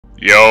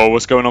Yo,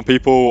 what's going on,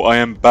 people? I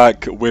am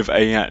back with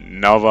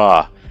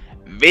another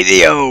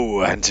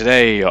video, and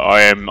today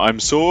I'm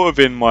sort of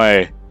in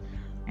my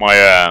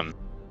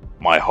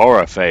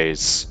horror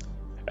phase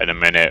in a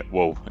minute.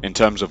 Well, in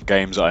terms of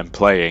games that I'm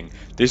playing,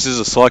 this is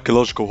a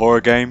psychological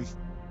horror game,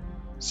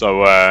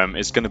 so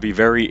it's going to be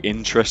very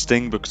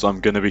interesting because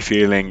I'm going to be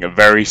feeling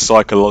very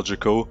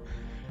psychological.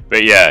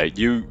 But yeah,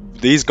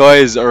 these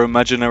guys are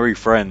imaginary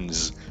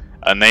friends,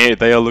 and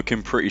they are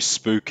looking pretty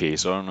spooky.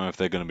 So I don't know if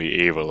they're going to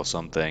be evil or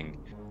something.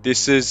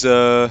 This is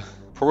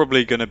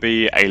probably going to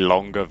be a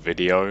longer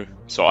video,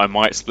 so I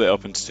might split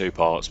up into two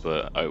parts,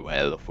 but oh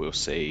well, we'll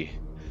see.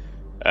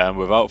 And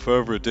without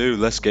further ado,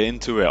 let's get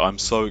into it. I'm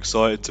so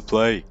excited to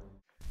play.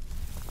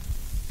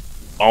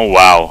 Oh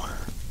wow,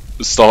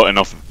 starting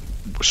off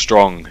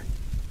strong.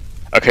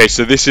 Okay,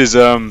 so this is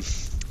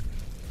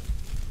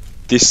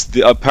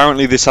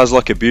apparently this has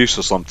like abuse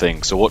or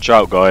something. So watch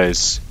out,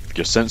 guys. If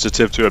you're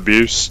sensitive to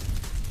abuse,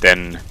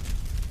 then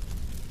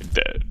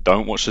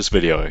don't watch this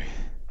video.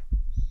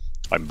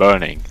 I'm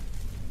burning.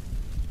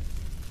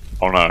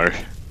 Oh no.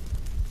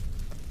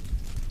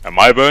 Am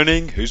I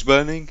burning? Who's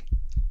burning?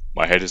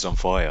 My head is on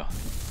fire.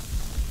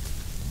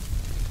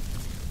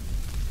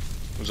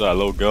 Was that a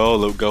little girl?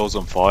 Little girl's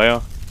on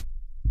fire?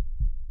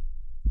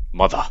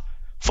 Mother!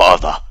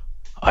 Father!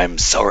 I'm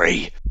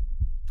sorry!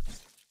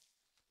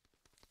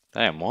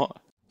 Damn, what?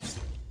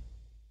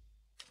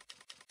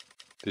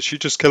 Did she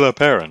just kill her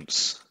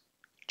parents?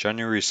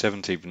 January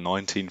 17th,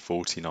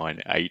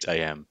 1949, 8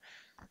 AM.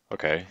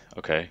 Okay,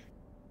 okay.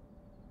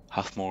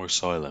 Halfmore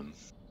Asylum.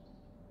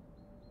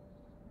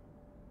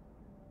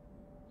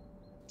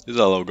 Who's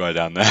that little guy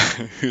down there?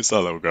 Who's that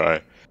little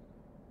guy?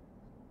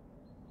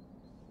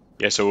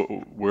 Yeah,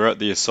 so we're at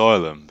the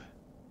asylum.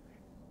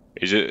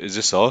 Is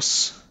this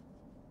us?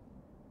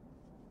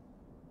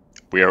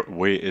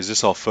 Is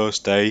this our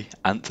first day?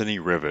 Anthony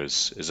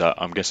Rivers.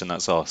 I'm guessing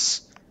that's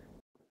us.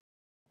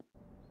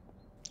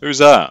 Who's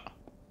that?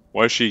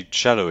 Why is she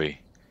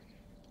shadowy?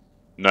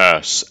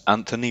 Nurse,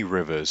 Anthony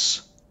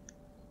Rivers.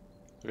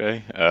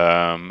 Okay,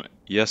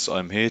 yes,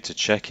 I'm here to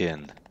check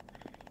in.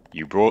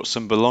 You brought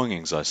some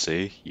belongings, I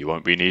see. You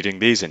won't be needing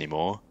these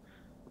anymore.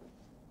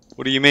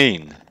 What do you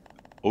mean?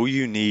 All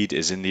you need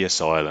is in the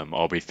asylum.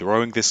 I'll be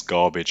throwing this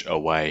garbage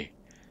away.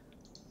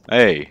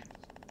 Hey,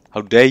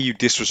 how dare you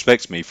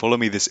disrespect me? Follow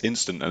me this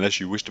instant unless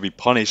you wish to be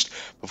punished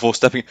before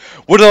stepping...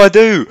 What did I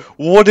do?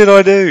 What did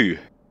I do?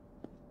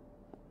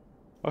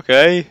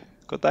 Okay,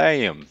 god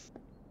damn.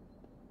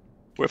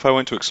 What if I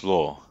went to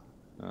explore?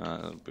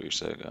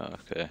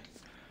 Okay.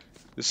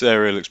 This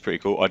area looks pretty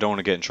cool. I don't want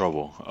to get in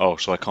trouble. Oh,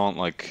 so I can't,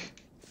 like...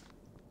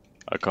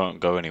 I can't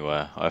go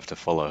anywhere. I have to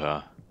follow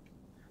her.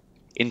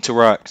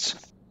 Interact.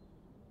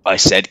 I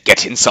said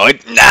get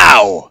inside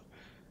now!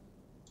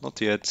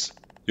 Not yet.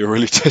 You're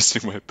really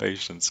testing my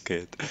patience,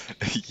 kid.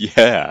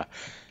 Yeah.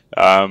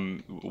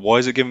 Why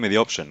is it giving me the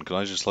option? Can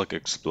I just, like,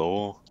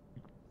 explore?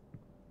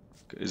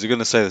 Is it going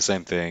to say the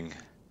same thing?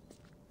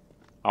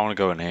 I want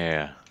to go in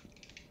here.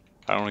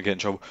 I don't want to get in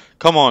trouble.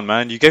 Come on,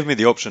 man. You gave me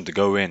the option to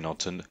go in or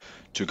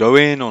to go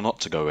in or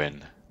not to go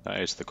in. That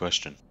is the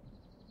question.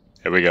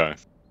 Here we go.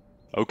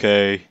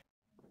 Okay.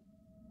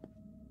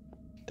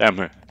 Damn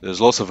it. There's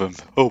lots of them.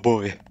 Oh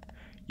boy.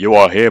 You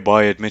are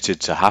hereby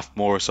admitted to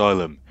Halfmore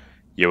Asylum.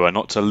 You are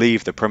not to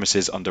leave the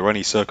premises under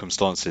any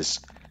circumstances.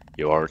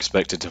 You are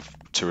expected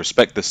to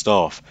respect the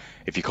staff.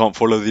 If you can't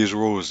follow these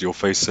rules, you'll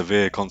face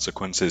severe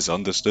consequences.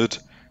 Understood?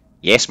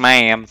 Yes,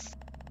 ma'am.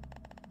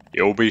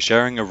 You'll be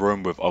sharing a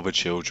room with other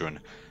children.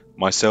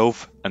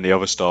 Myself and the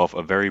other staff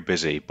are very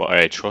busy, but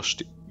I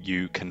trust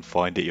you can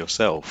find it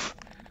yourself.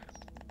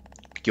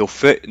 You'll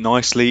fit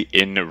nicely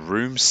in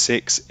room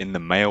 6 in the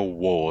male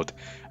ward,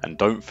 and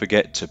don't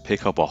forget to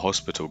pick up a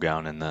hospital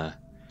gown in there.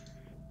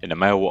 In the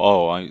male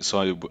ward,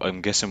 so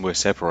I'm guessing we're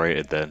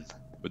separated then.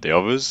 With the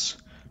others?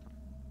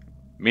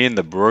 Me and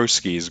the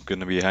broskies are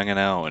going to be hanging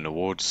out in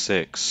ward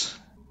 6.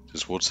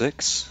 Is ward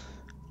 6?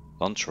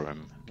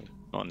 Lunchroom.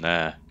 Not in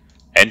there.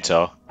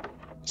 Enter.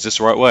 Is this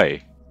the right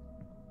way?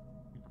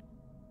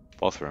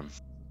 Bathroom.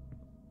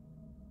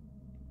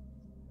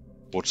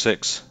 Ward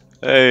 6.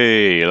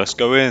 Hey, let's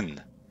go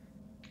in.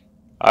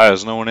 Ah,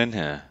 there's no one in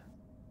here.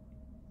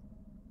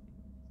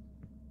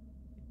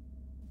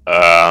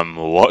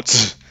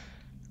 What?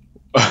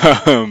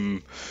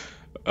 What?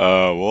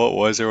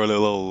 Why is there a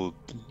little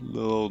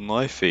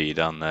knifey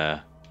down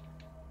there?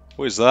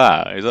 What is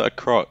that? Is that a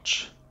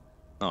crotch?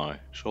 No,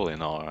 surely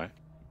not, right?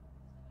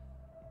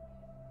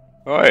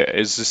 Alright,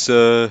 is this,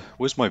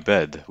 where's my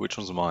bed? Which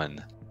one's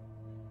mine?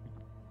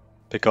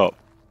 Pick up.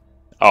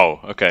 Oh,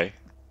 okay.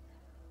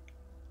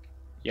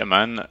 Yeah,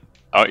 man.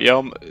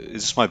 Yeah,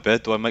 is this my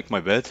bed? Do I make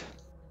my bed?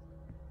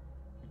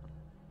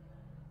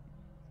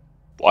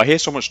 I hear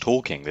so much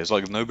talking. There's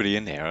like nobody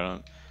in here. I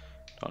don't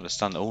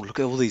understand. Oh, look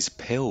at all these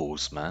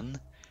pills, man.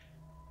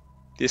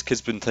 This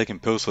kid's been taking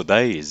pills for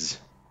days.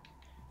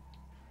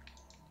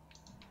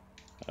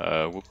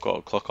 We've got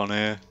a clock on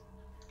here.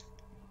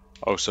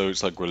 Oh, so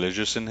it's like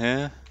religious in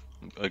here,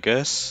 I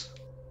guess.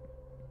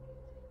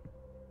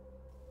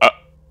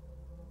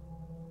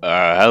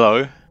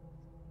 Hello.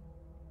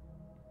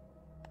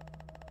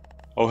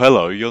 Oh,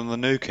 hello, you're the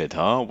new kid,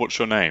 huh? What's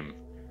your name?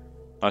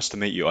 Nice to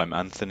meet you, I'm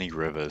Anthony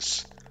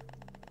Rivers.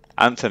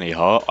 Anthony,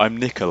 huh? I'm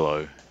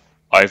Niccolo.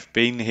 I've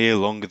been here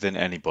longer than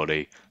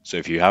anybody, so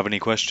if you have any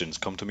questions,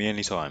 come to me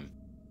anytime.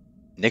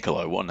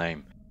 Niccolo, what a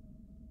name.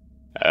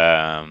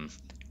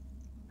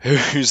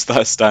 Who's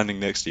that standing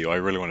next to you? I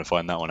really want to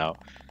find that one out.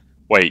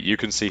 Wait, you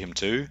can see him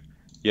too?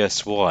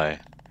 Yes,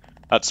 why?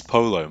 That's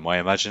Polo, my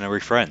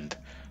imaginary friend.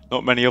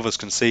 Not many of us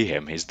can see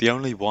him. He's the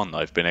only one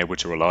I've been able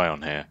to rely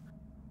on here.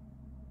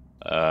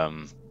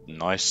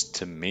 Nice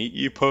to meet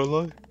you,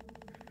 Polo?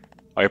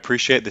 I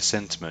appreciate the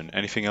sentiment.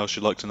 Anything else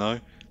you'd like to know?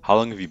 How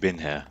long have you been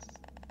here?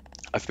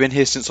 I've been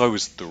here since I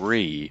was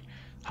 3.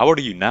 How old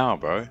are you now,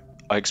 bro?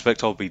 I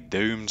expect I'll be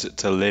doomed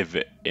to live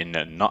in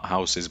nut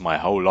houses my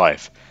whole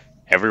life.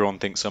 Everyone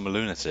thinks I'm a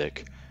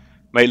lunatic.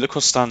 Mate, look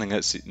what's standing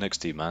next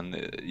to you,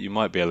 man. You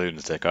might be a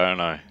lunatic, I don't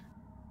know.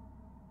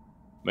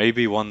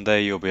 Maybe one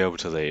day you'll be able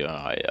to leave.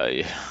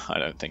 I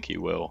don't think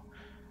you will.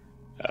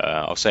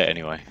 I'll say it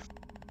anyway.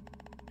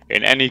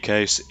 In any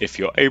case, if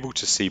you're able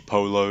to see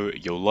Polo,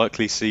 you'll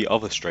likely see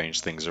other strange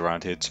things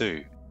around here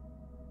too.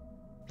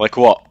 Like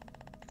what?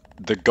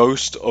 The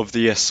ghost of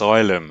the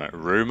asylum.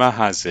 Rumour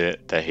has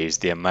it that he's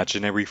the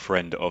imaginary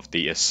friend of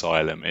the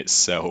asylum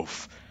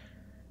itself.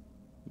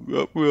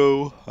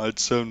 Well, that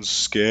sounds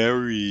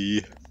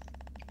scary.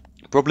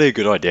 Probably a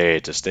good idea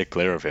to stay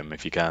clear of him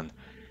if you can.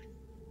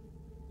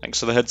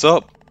 Thanks for the heads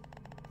up.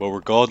 Well,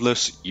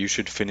 regardless, you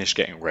should finish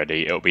getting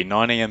ready. It'll be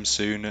 9 AM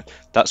soon.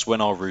 That's when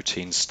our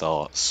routine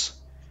starts.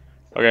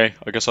 Okay,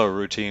 I guess our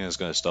routine is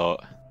going to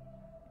start.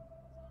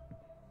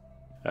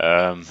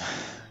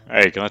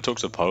 Hey, can I talk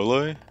to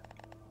Polo?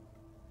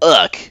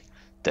 Ugh,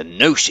 the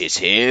nooses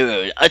here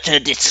are an utter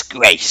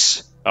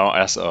disgrace. Oh,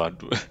 that's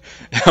odd.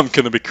 I'm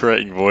going to be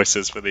creating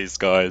voices for these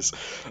guys.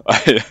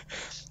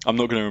 I'm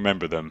not going to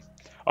remember them.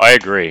 I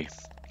agree.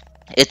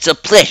 It's a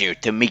pleasure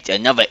to meet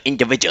another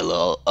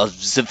individual of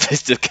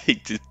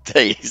sophisticated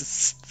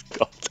taste.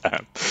 God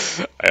damn.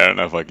 I don't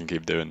know if I can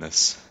keep doing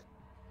this.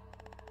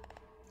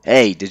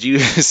 Hey, did you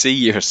see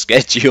your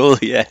schedule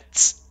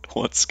yet?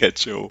 What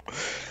schedule?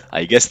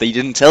 I guess they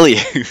didn't tell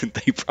you.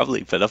 They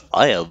probably put a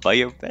file by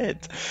your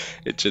bed.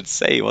 It should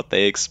say what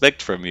they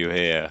expect from you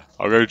here.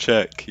 I'll go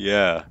check,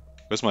 yeah.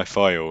 Where's my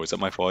file? Is that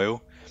my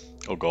file?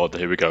 Oh god,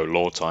 here we go,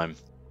 law time.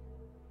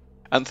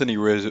 Anthony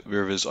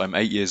Rivers, I'm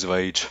 8 years of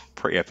age,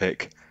 pretty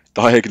epic.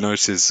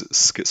 Diagnosis,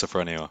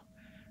 schizophrenia.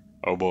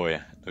 Oh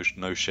boy,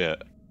 no shit.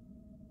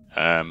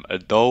 A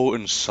dull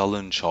and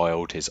sullen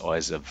child, his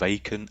eyes are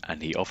vacant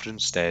and he often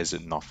stares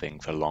at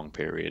nothing for long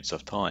periods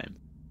of time.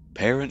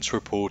 Parents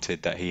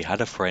reported that he had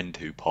a friend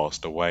who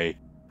passed away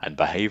and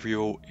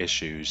behavioural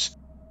issues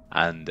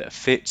and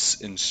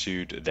fits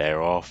ensued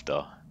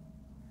thereafter.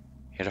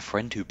 He had a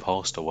friend who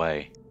passed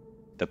away.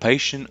 The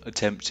patient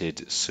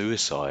attempted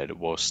suicide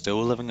while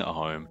still living at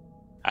home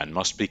and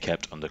must be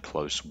kept under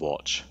close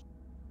watch.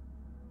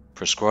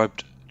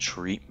 Prescribed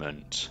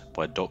treatment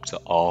by Dr.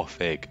 R.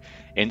 Fig.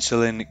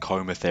 Insulin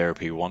coma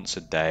therapy once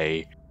a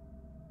day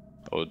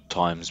or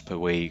times per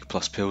week,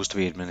 plus pills to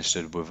be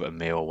administered with a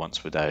meal once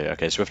per day.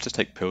 Okay, so we have to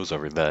take pills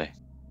every day.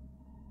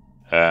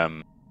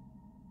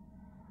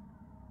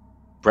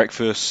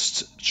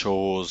 Breakfast,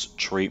 chores,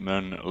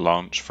 treatment,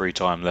 lunch, free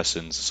time,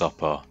 lessons,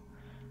 supper.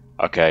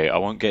 Okay, I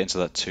won't get into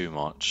that too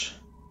much.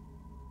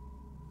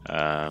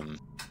 Oh?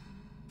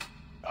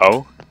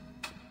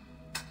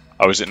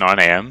 Oh, is it 9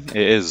 AM? It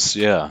is,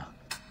 yeah.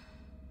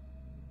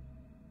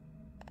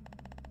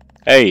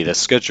 Hey, the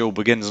schedule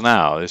begins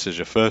now. This is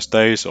your first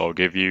day, so I'll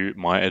give you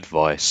my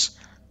advice.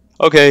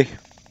 Okay,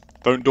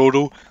 don't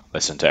dawdle.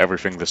 Listen to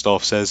everything the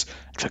staff says.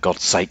 For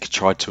God's sake,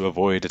 try to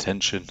avoid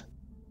attention.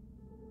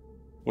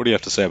 What do you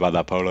have to say about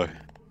that, Polo?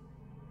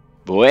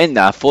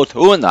 Buena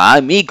fortuna,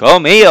 amigo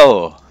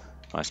mío.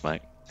 Nice,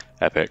 mate.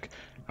 Epic.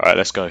 Alright,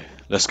 let's go.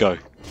 Let's go.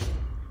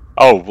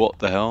 Oh, what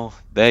the hell?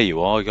 There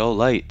you are, you're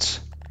late.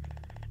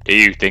 Do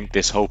you think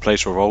this whole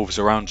place revolves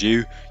around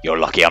you? You're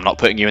lucky I'm not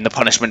putting you in the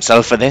punishment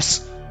cell for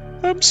this.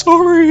 I'm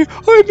sorry.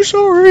 I'm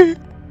sorry.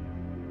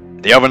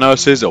 The other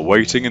nurses are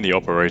waiting in the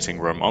operating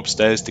room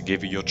upstairs to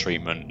give you your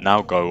treatment.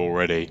 Now go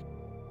already.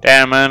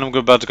 Damn, man, I'm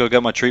about to go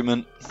get my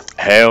treatment.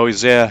 Hell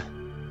yeah.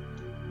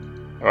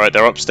 Alright,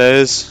 they're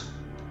upstairs.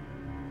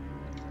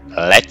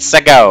 Let's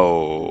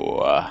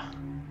go.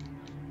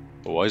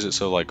 Why is it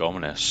so, like,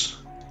 ominous?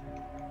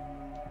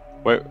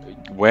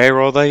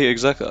 Where are they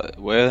exactly?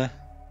 Where?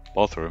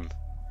 Bathroom.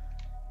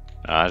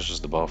 Nah, it's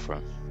just the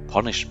bathroom.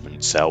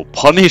 Punishment cell.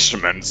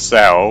 Punishment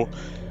cell?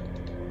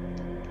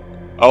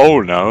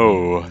 Oh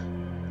no.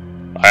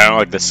 I don't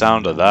like the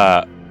sound of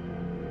that.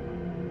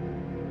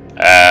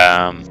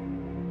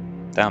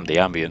 Damn, the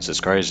ambience is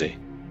crazy.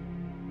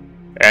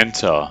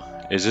 Enter.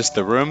 Is this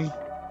the room?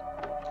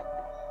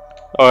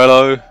 Oh,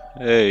 hello.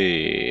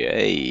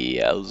 Hey,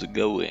 how's it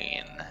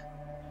going?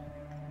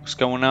 What's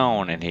going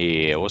on in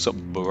here? What's up,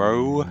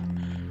 bro?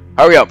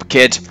 Hurry up,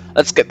 kid.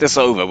 Let's get this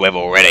over with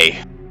already.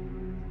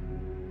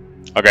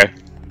 Okay.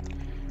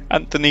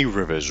 Anthony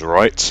Rivers,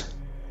 right?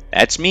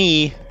 That's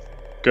me.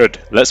 Good.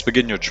 Let's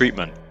begin your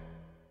treatment.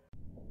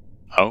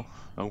 Oh,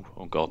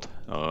 Oh God.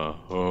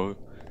 Oh.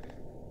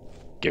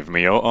 Give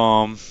me your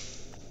arm.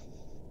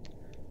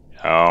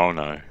 Oh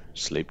no.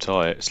 Sleep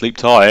tight. Sleep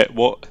tight?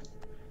 What?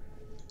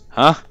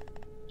 Huh?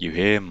 You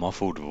hear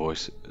muffled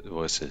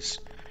voices.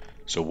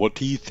 So what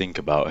do you think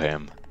about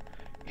him?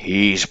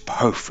 He's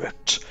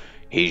perfect.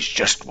 He's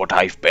just what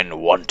I've been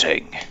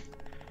wanting.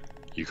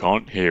 You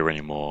can't hear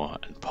anymore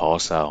and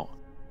pass out.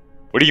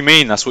 What do you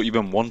mean that's what you've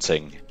been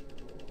wanting?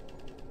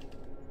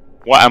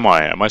 What am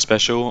I? Am I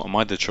special? Am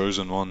I the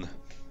chosen one?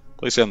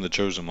 Please say I'm the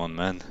chosen one,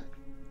 man.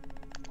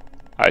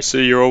 I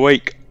see you're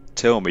awake.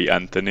 Tell me,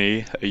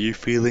 Anthony, are you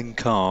feeling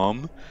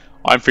calm?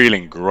 I'm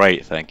feeling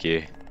great, thank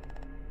you.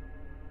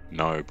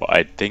 No, but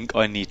I think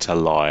I need to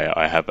lie.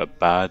 I have a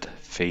bad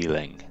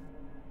feeling.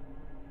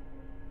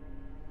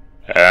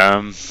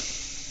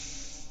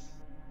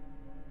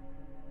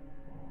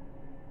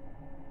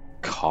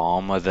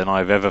 Calmer than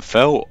I've ever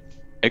felt.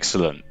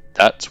 Excellent.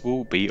 That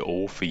will be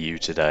all for you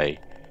today.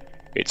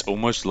 It's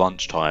almost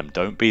lunchtime.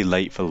 Don't be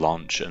late for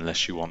lunch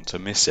unless you want to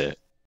miss it.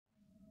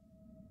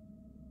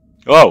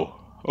 Oh!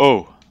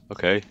 Oh!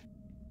 Okay.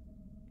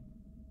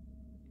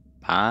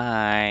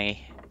 Bye.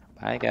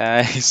 Bye,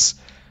 guys.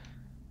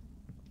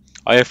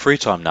 I have free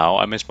time now.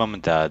 I miss Mum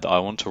and Dad. I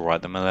want to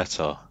write them a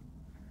letter.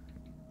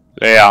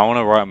 Yeah, I want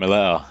to write them a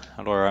letter.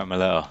 How do I write them a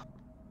letter?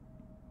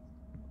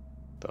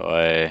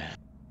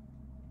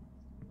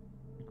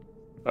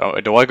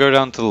 Do I go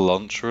down to the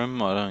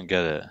lunchroom? I don't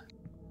get it.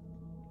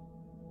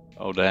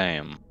 Oh,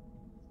 damn.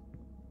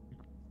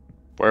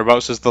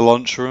 Whereabouts is the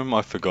lunchroom?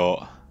 I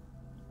forgot.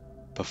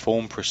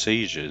 Perform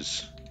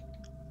procedures.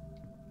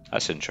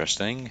 That's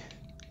interesting.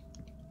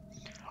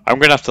 I'm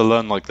gonna have to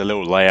learn like the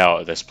little layout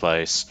of this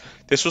place.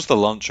 This was the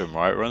lunchroom,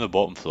 right? We're on the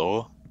bottom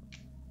floor.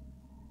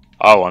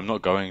 Oh, I'm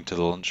not going to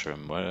the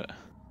lunchroom. Where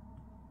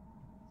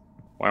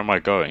am I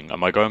going?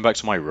 Am I going back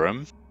to my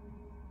room?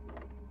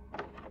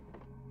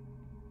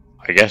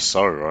 I guess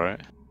so, right?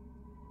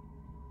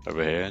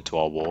 Over here, to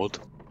our ward.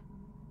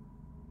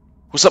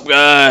 What's up,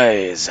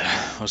 guys?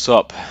 What's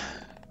up?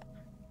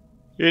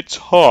 It's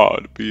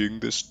hard being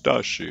this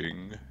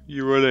dashing.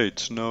 You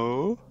relate,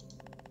 no?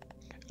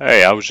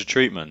 Hey, how was your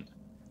treatment?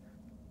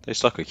 They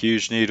stuck a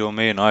huge needle on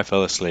me and I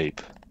fell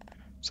asleep.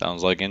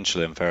 Sounds like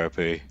insulin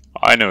therapy.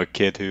 I know a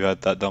kid who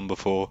had that done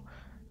before.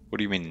 What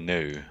do you mean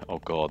new? Oh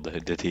god,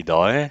 did he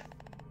die?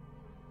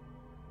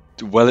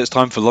 Well, it's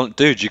time for lunch.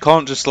 Dude, you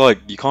can't just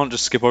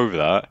skip over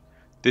that.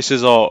 This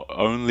is our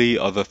only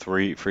other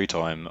free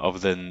time other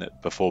than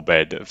before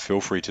bed.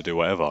 Feel free to do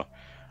whatever.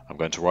 I'm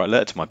going to write a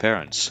letter to my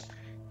parents.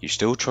 You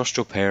still trust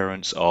your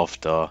parents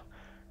after...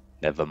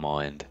 Never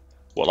mind.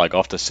 What, like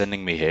after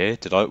sending me here?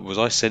 Was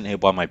I sent here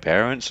by my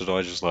parents or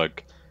did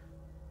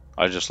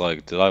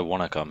did I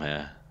want to come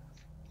here?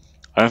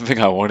 I don't think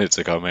I wanted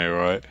to come here,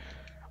 right?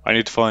 I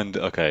need to find,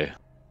 okay.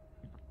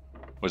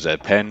 Was it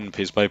a pen,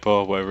 piece of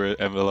paper, whatever,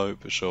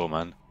 envelope? Sure,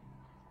 man.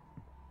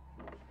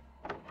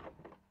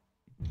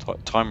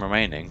 Time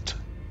remaining.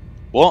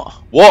 What?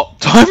 What?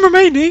 Time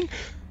remaining?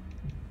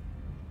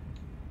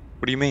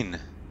 What do you mean?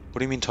 What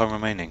do you mean time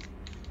remaining?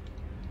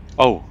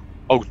 Oh.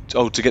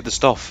 Oh, to get the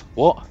stuff.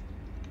 What?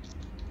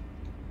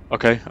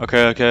 Okay.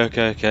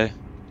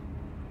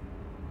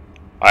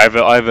 I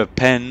have a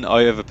pen,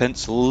 I have a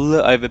pencil,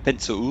 ooh, I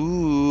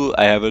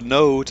have a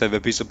note, I have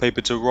a piece of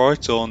paper to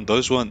write on.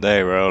 Those weren't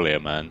there earlier,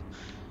 man.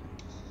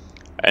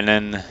 And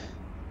then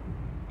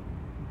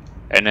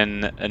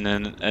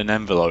an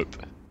envelope.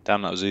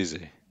 Damn, that was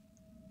easy.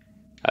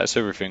 That's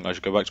everything. I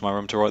should go back to my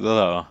room to write the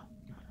letter.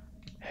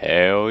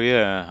 Hell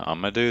yeah,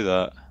 I'm gonna do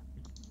that.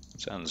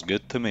 Sounds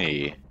good to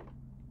me.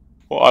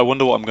 Well, I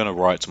wonder what I'm gonna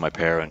write to my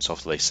parents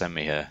after they send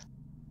me here.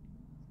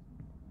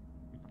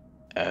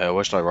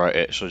 Where should I write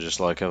it? Should I just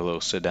like have a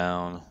little sit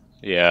down?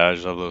 Yeah, I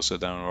just have a little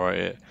sit down and write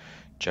it.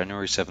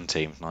 January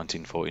 17th,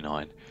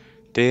 1949.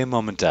 Dear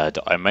Mum and Dad,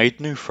 I made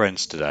new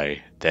friends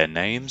today. Their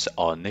names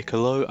are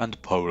Niccolo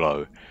and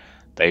Polo.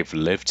 They've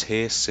lived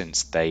here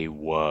since they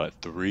were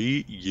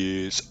 3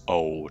 years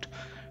old.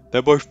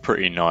 They're both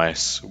pretty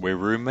nice. We're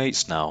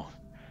roommates now.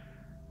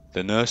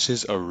 The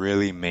nurses are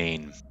really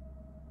mean.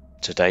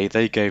 Today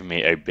they gave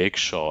me a big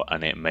shot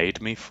and it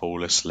made me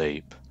fall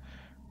asleep.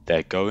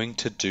 They're going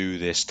to do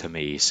this to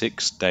me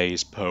 6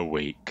 days per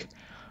week.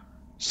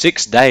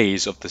 6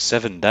 days of the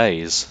 7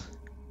 days?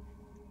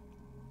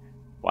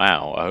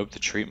 Wow, I hope the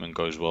treatment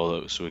goes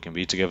well so we can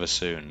be together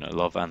soon. I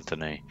love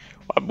Anthony.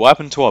 What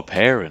happened to our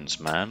parents,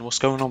 man? What's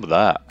going on with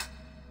that?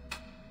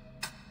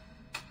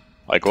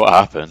 Like, what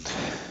happened?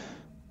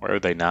 Where are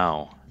they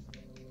now?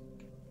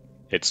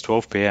 It's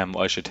 12 PM.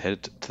 I should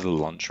head to the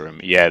lunchroom.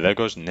 Yeah, there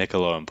goes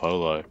Niccolo and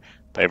Polo.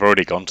 They've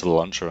already gone to the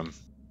lunchroom.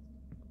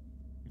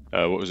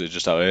 What was it,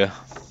 just out here?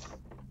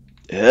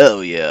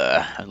 Hell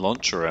yeah.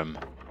 Lunchroom.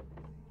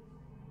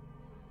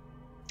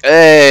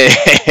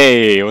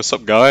 Hey, what's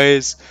up,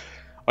 guys?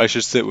 I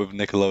should sit with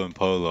Niccolo and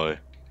Polo.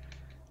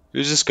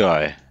 Who's this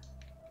guy?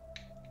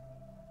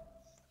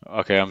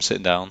 Okay, I'm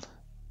sitting down.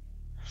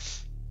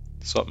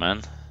 What's up,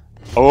 man?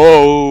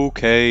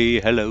 Okay,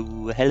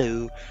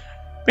 hello.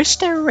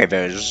 Mr.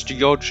 Rivers,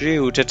 you're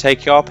due to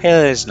take your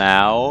pills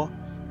now.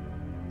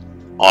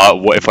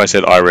 What if I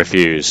said I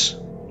refuse?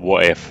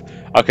 What if?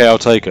 Okay, I'll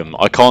take them.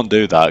 I can't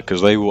do that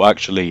because they will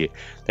actually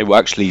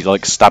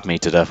like stab me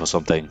to death or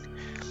something.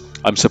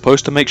 I'm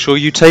supposed to make sure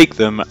you take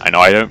them, and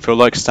I don't feel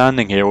like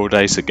standing here all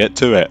day, so get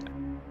to it.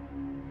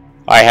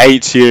 I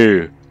hate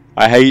you.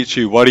 I hate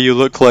you. Why do you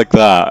look like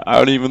that? I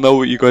don't even know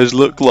what you guys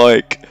look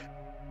like.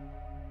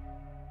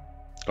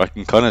 I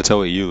can kind of tell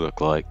what you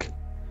look like.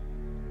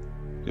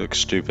 You look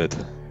stupid.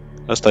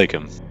 Let's take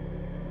him.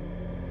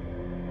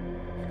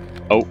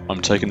 Oh,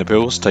 I'm taking the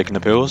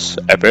pills,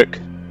 Epic.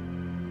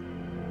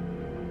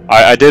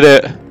 I did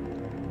it!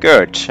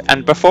 Good,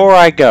 and before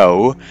I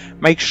go,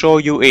 make sure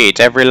you eat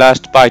every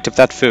last bite of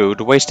that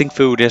food. Wasting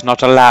food is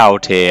not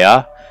allowed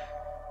here.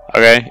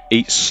 Okay,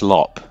 eat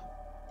slop.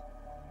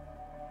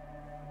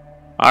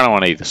 I don't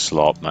want to eat the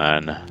slop,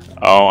 man.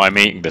 Oh, I'm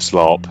eating the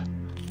slop.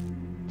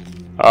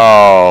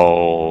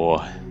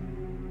 Oh.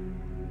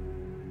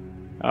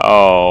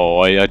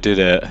 Oh, I did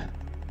it.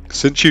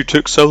 Since you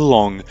took so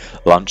long,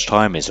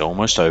 lunchtime is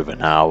almost over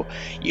now.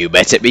 You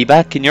better be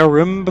back in your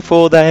room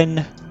before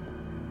then.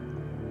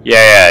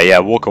 Yeah,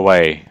 walk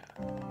away.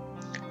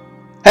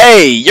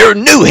 Hey, you're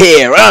new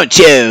here, aren't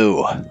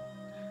you?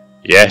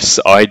 Yes,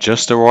 I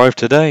just arrived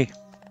today.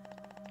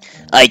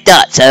 I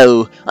thought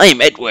so.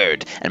 I'm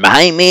Edward, and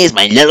behind me is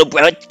my little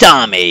brother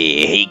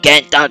Tommy. He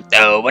can't talk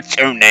though. What's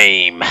your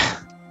name?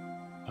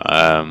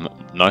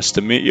 Nice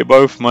to meet you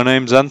both. My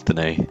name's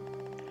Anthony.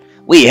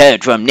 We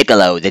heard from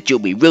Niccolo that you'll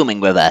be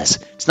rooming with us.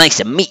 It's nice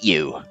to meet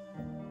you.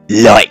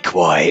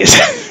 Likewise.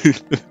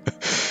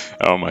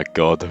 Oh my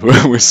god,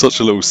 we're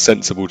such a little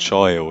sensible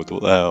child. What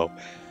the hell?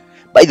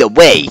 By the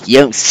way, you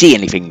don't see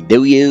anything,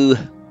 do you?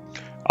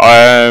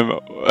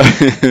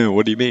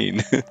 What do you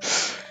mean?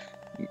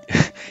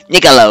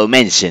 Niccolo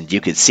mentioned you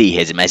could see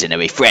his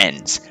imaginary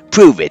friends.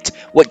 Prove it.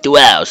 What do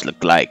ours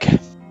look like?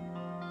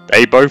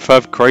 They both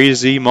have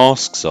crazy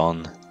masks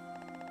on.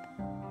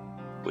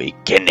 We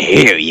can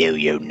hear you,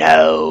 you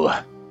know.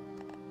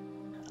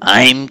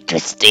 I'm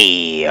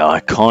Twisty. I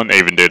can't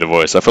even do the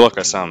voice. I feel like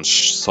I sound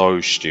so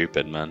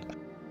stupid, man.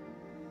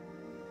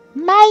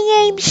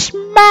 My name's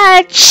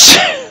Smudge.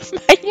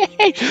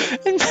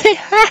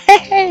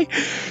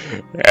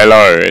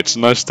 Hello, it's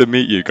nice to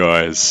meet you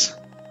guys.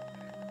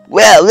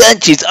 Well,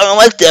 lunch is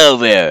almost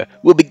over.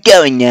 We'll be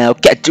going now.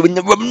 Catch you in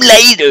the room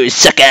later,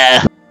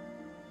 sucker.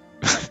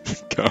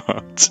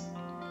 God.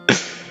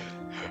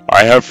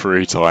 I have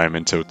free time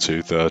until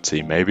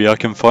 2:30. Maybe I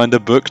can find a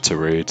book to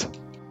read.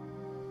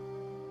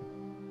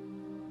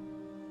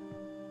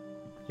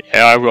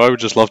 Yeah, I would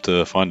just love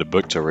to find a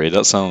book to read.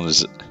 That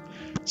sounds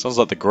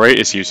like the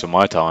greatest use of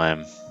my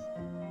time.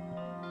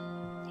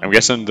 I'm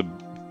guessing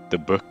the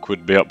book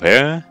would be up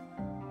here.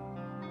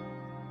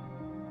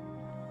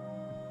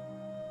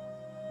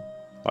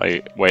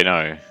 Wait,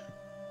 no,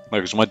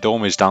 because my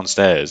dorm is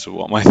downstairs.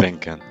 What am I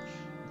thinking?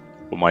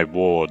 Or my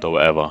ward or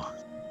whatever.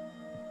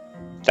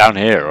 Down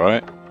here,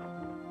 right?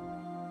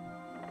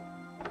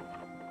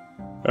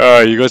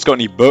 You guys got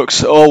any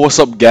books? Oh, what's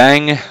up,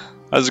 gang?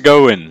 How's it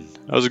going?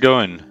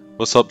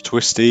 What's up,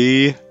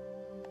 Twisty?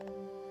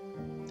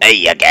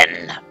 Hey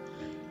again.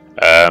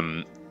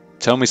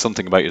 Tell me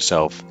something about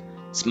yourself.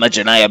 Smudge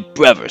and I are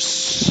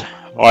brothers.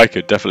 Oh, I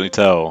could definitely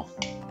tell.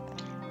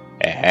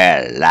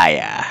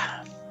 Liar.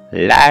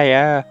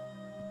 Liar.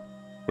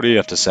 What do you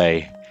have to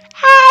say?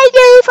 Hi,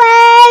 new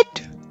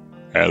friend.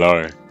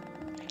 Hello.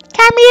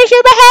 Come here,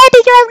 super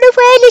happy to have new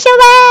friend is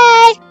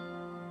alright.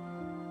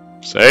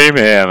 Same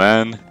here,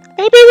 man.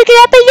 Maybe we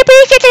can up in the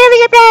pizza to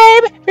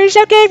sometime. It's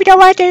okay if you don't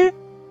want to.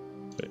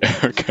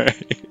 Okay.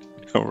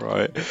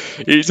 Alright.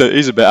 He's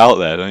a bit out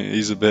there, don't he?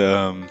 He's a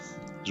bit,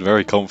 he's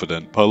very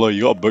confident. Polo,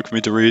 you got a book for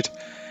me to read?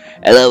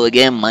 Hello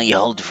again, my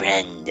old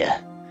friend.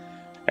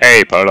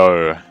 Hey,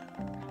 Polo.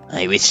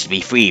 I wish to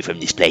be free from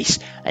this place.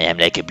 I am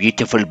like a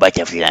beautiful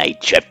butterfly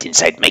trapped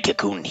inside my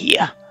cocoon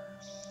here.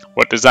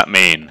 What does that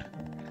mean?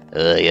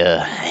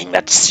 I'm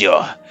not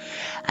sure.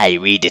 I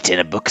read it in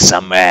a book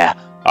somewhere.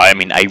 I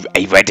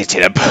read it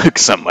in a book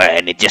somewhere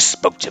and it just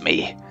spoke to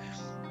me.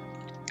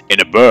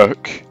 In a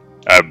book?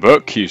 A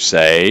book, you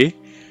say?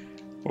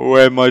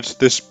 Where might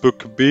this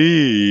book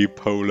be,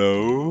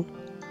 Polo?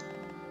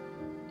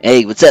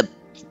 Hey, what's up?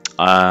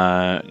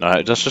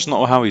 No, that's just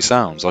not how he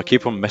sounds. I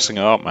keep on messing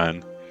it up,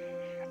 man.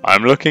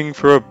 I'm looking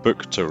for a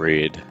book to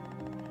read.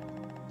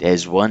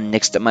 There's one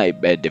next to my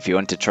bed if you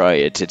want to try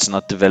it. It's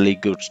not very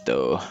good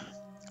though.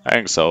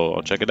 Thanks,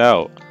 I'll check it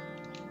out.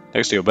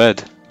 Next to your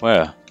bed?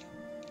 Where?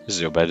 This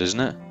is your bed, isn't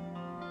it?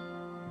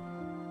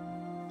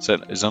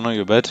 Is that not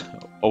your bed?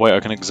 Oh wait,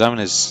 I can examine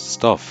his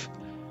stuff.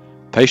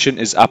 Patient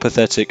is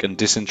apathetic and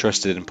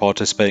disinterested in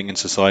participating in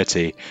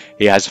society.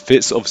 He has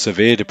fits of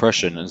severe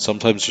depression and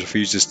sometimes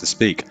refuses to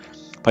speak.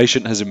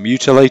 Patient has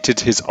mutilated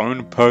his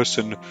own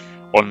person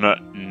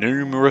on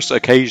numerous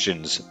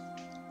occasions.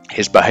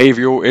 His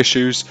behavioural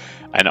issues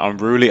and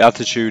unruly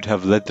attitude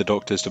have led the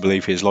doctors to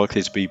believe he is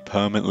likely to be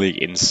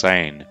permanently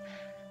insane.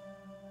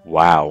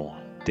 Wow,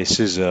 this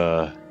is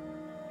a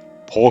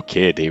poor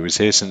kid. He was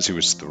here since he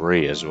was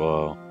 3 as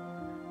well.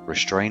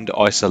 Restrained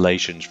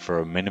isolation for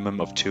a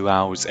minimum of 2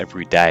 hours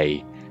every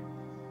day.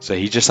 So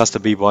he just has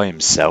to be by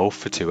himself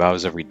for 2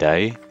 hours every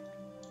day?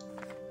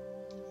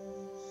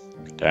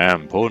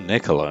 Damn, poor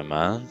Niccolo,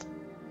 man.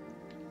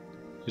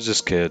 Who's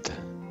this kid?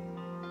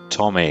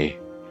 Tommy.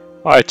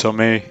 Hi,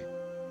 Tommy.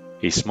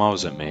 He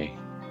smiles at me.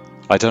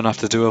 I don't have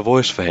to do a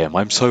voice for him.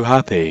 I'm so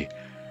happy.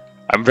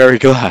 I'm very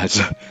glad.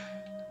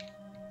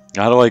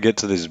 How do I get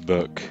to this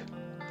book?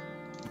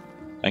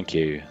 Thank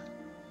you.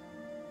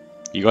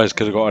 You guys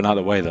could have gotten out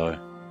of the way,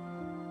 though.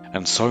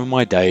 And so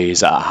my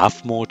days at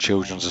Halfmore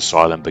Children's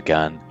Asylum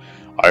began.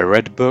 I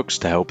read books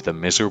to help the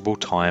miserable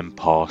time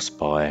pass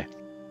by.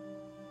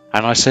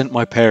 And I sent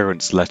my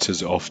parents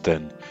letters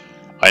often.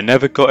 I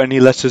never got any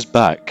letters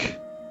back.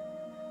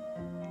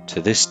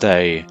 To this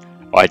day,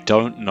 I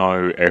don't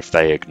know if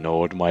they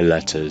ignored my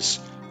letters,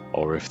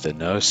 or if the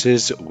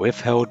nurses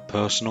withheld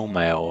personal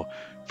mail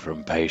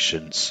from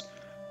patients.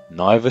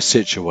 Neither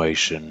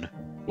situation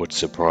would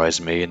surprise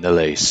me in the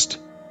least.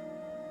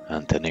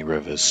 Anthony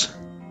Rivers.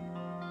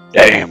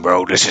 Damn,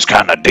 bro, this is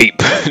kind of deep.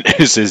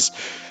 This is.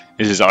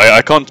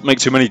 I can't make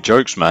too many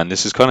jokes, man.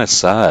 This is kind of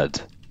sad.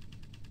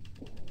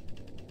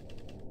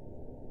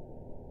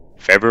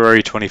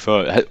 February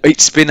 23rd.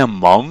 It's been a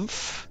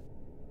month?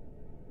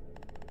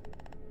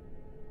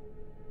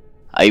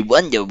 I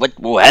wonder what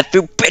we'll have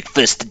for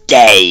breakfast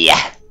today.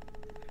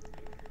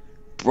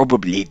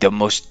 Probably the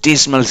most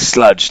dismal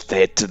sludge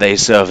that they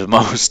serve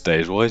most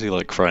days. Why is he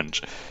like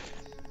French?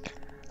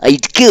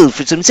 I'd kill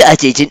for some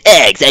sausage and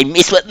eggs. I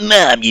miss what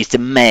Mom used to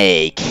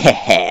make.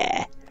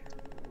 Heh.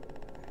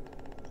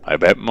 I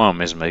bet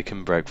Mum is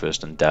making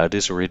breakfast and Dad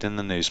is reading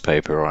the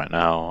newspaper right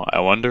now.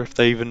 I wonder if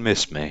they even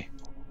miss me.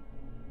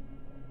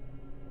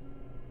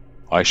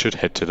 I should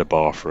head to the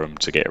bathroom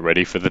to get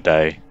ready for the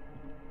day.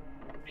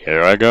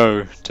 Here I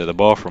go, to the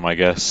bathroom I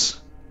guess.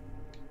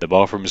 The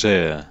bathroom's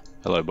here.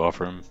 Hello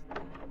bathroom.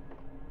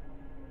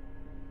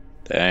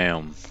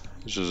 Damn,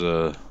 this is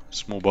a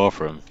small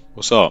bathroom.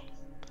 What's up?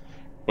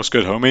 What's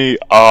good, homie?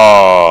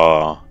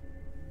 Ah.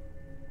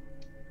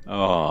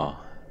 Oh.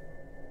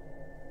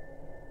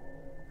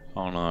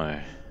 Oh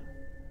no.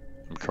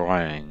 I'm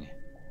crying.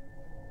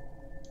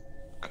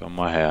 Comb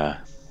my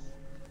hair.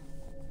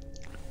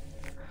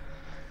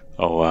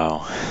 Oh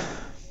wow.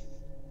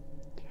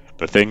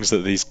 The things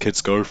that these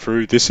kids go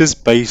through. This is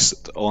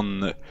based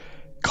on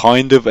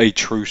kind of a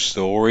true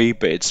story,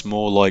 but it's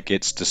more like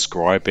it's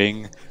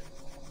describing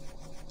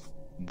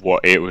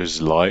what it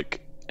was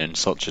like in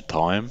such a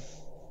time.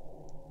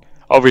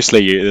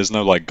 Obviously, there's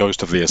no like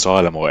Ghost of the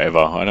Asylum or whatever.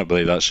 I don't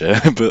believe that shit,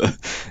 but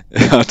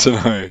I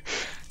don't know.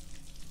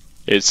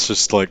 It's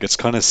just like, it's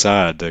kind of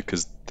sad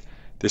because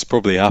this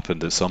probably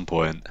happened at some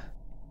point.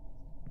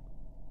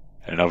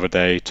 Another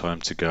day,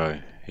 time to go.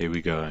 Here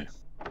we go.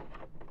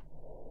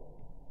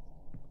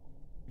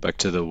 Back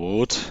to the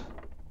ward.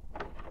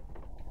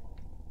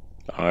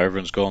 Oh,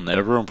 everyone's gone.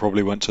 Everyone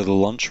probably went to the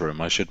lunchroom.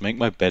 I should make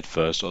my bed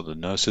first or the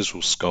nurses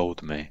will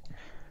scold me.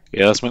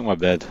 Yeah, let's make my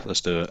bed.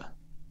 Let's do it.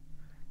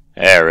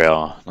 There we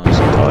are. Nice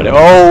and tidy.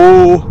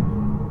 Oh!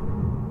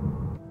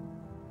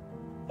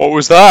 What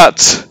was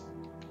that?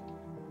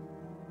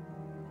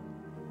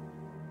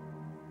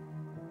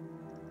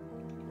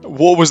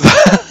 What was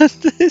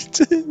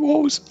that?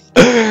 What was...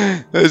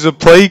 There's a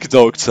plague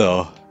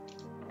doctor.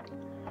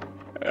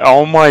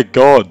 Oh my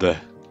god.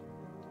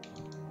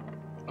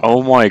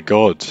 Oh my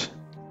god.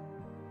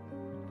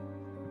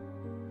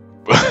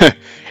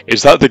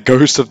 Is that the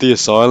ghost of the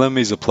asylum?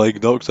 He's a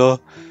plague doctor?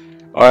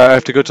 I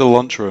have to go to the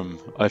lunchroom.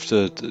 I have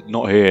to...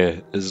 Not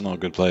here. This is not a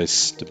good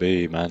place to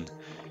be, man.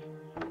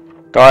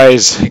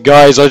 Guys,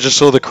 I just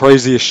saw the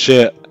craziest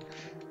shit.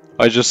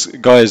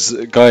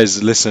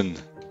 Guys, listen.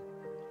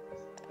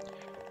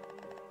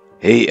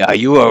 Hey, are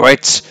you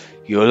alright?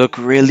 You look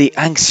really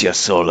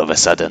anxious all of a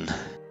sudden.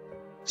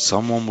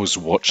 Someone was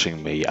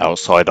watching me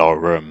outside our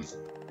room.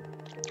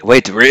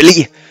 Wait,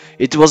 really?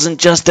 It wasn't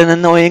just an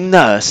annoying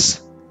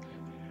nurse?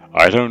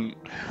 I don't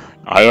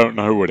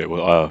know what it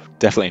was.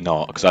 Definitely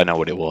not, because I know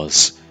what it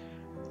was.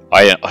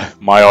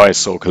 My eyes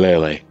saw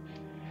clearly.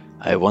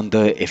 I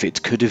wonder if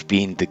it could have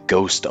been the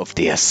ghost of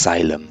the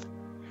asylum.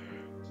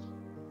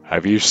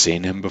 Have you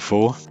seen him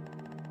before?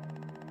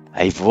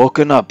 I've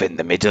woken up in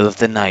the middle of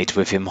the night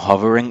with him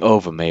hovering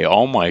over me.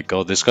 Oh my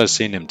god, this guy's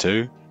seen him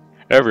too?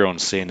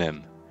 Everyone's seen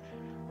him.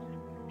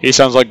 He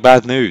sounds like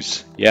bad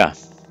news. Yeah.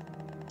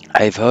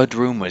 I've heard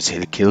rumors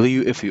he'll kill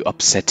you if you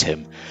upset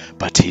him,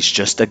 but he's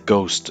just a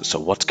ghost, so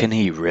what can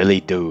he really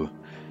do?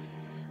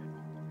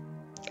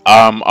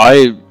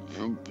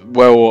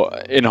 Well,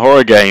 in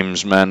horror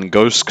games, man,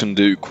 ghosts can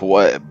do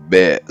quite a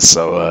bit,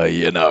 so,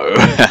 you know,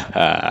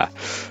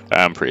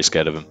 I'm pretty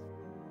scared of him.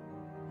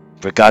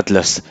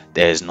 Regardless,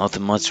 there's not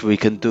much we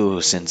can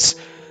do since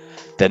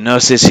the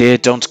nurses here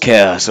don't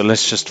care, so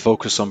let's just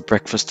focus on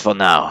breakfast for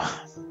now.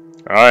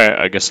 Alright,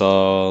 I guess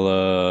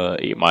I'll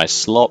eat my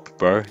slop,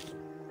 bro.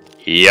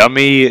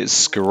 Yummy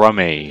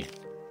scrummy.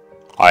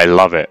 I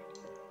love it.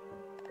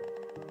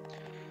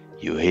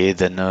 You hear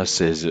the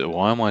nurses...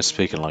 Why am I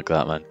speaking like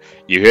that, man?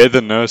 You hear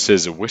the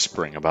nurses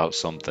whispering about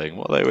something.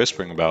 What are they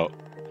whispering about?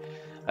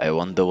 I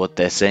wonder what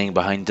they're saying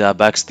behind our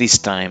backs this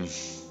time.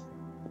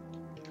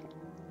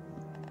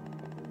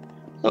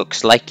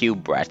 Looks like you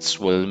brats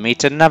will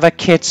meet another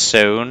kid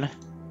soon.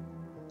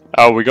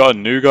 Oh, we got a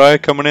new guy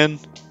coming in?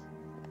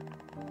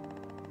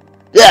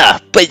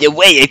 Ah, by the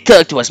way they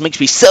talk to us makes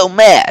me so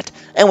mad.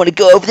 I want to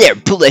go over there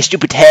and pull their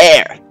stupid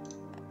hair.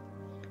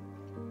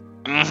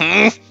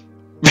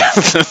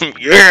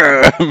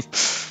 Yeah.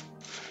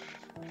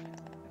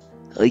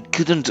 I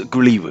couldn't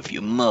agree with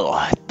you more.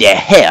 Their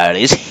hair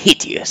is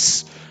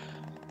hideous.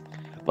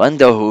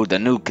 Wonder who the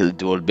new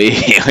kid will be.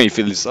 I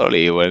feel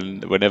sorry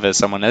whenever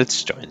someone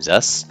else joins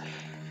us.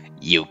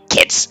 You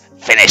kids,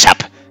 finish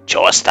up.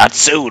 Chores start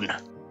soon.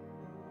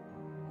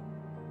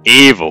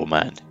 Evil,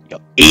 man. You're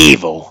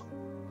evil.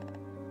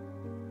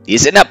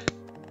 Listen up.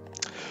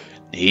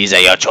 These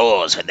are your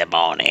chores for the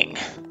morning.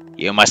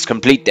 You must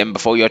complete them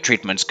before your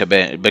treatments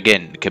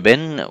begin.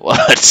 Cabin?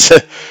 What?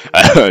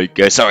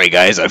 Sorry,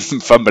 guys, I'm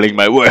fumbling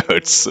my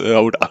words.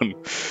 Hold on.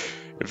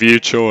 View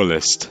chore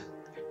list.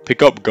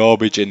 Pick up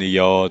garbage in the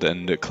yard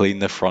and clean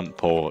the front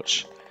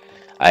porch.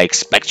 I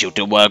expect you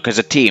to work as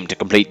a team to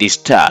complete these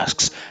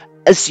tasks.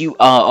 As you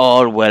are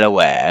all well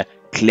aware,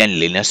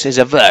 cleanliness is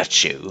a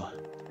virtue.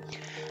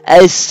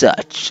 As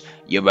such,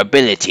 your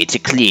ability to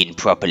clean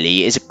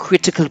properly is a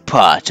critical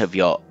part of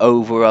your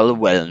overall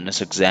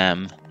wellness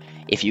exam.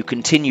 If you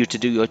continue to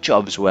do your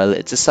jobs well,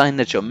 it's a sign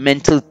that your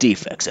mental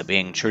defects are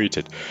being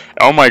treated.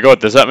 Oh my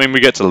god, does that mean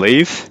we get to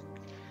leave?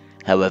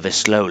 However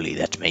slowly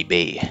that may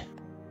be.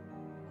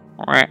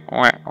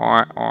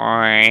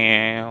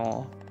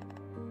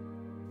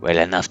 Well,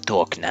 enough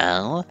talk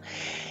now.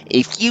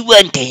 If you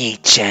want any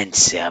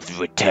chance of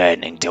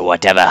returning to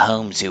whatever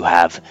homes you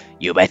have,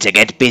 you better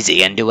get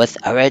busy and do a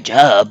thorough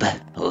job.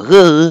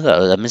 Ooh,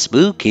 I'm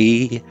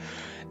spooky.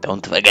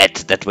 Don't forget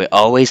that we're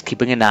always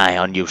keeping an eye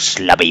on you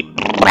slubby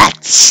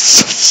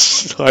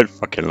brats. I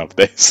fucking love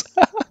this.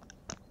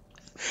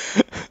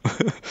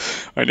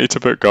 I need to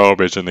put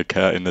garbage in the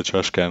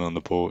trash can on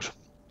the porch.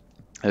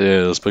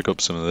 Yeah, let's pick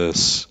up some of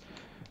this.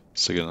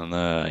 Stick it in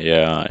there.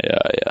 Yeah.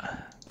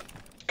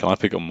 Can I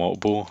pick up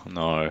multiple?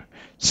 No.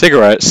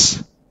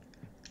 Cigarettes?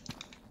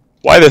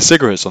 Why are there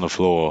cigarettes on the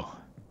floor?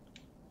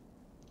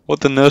 What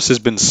the nurse has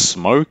been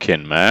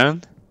smoking,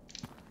 man?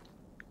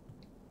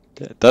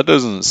 That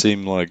doesn't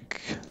seem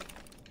like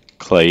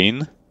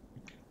clean.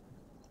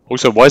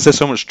 Also, why is there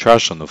so much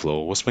trash on the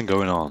floor? What's been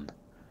going on?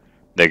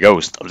 The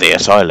ghost of the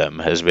asylum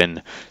has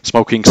been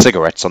smoking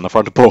cigarettes on the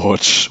front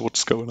porch.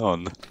 What's going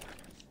on?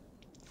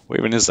 What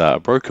even is that? A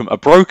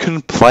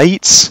broken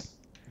plate?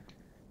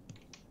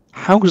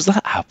 How has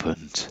that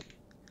happened?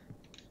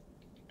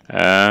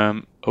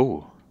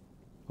 Oh,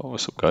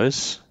 what's up,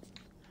 guys?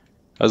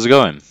 How's it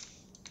going?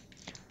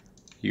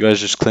 You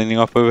guys just cleaning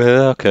up over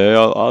here? Okay,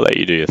 I'll let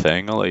you do your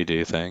thing.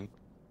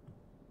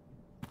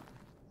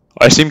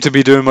 I seem to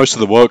be doing most of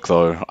the work,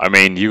 though. I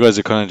mean, you guys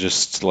are kind of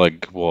just,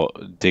 like,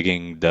 what,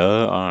 digging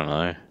dirt? I don't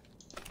know.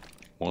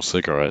 More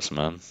cigarettes,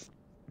 man.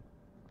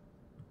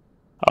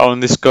 Oh,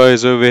 and this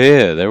guy's over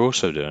here. They're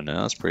also doing it.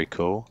 That's pretty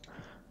cool.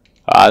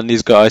 And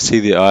these guys,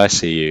 I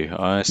see you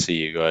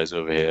guys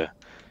over here.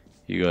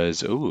 You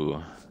guys, ooh.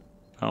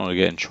 I don't want to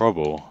get in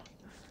trouble.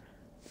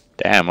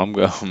 Damn, I'm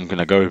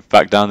gonna go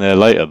back down there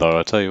later, though,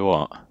 I'll tell you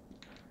what.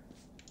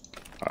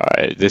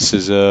 Alright, this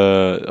is,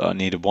 I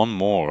need one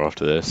more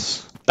after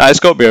this. Nah, it's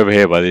got to be over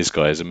here by these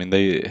guys. I mean,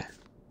 they...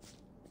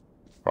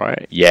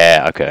 Right?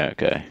 Yeah,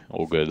 okay.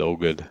 All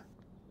good.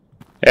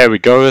 There we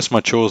go, that's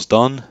my chores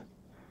done.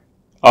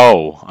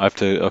 Oh, I have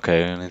to...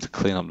 Okay, I need to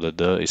clean up the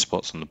dirty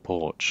spots on the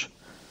porch.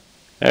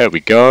 There we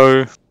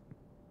go.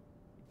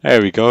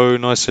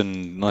 Nice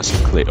and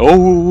clear.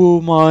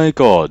 Oh my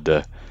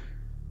god.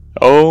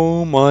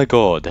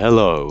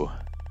 Hello.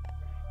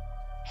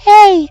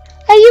 Hey,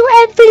 are you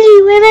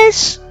Anthony with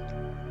us?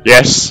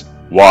 Yes,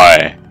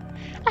 why?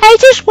 I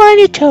just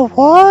wanted to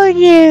warn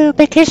you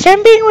because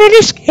something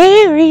really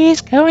scary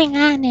is going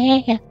on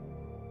here.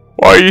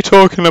 What are you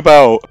talking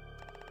about?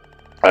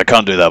 I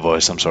can't do that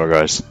voice, I'm sorry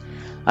guys.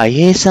 I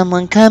hear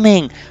someone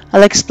coming.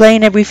 I'll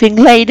explain everything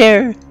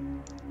later.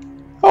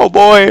 Oh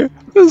boy,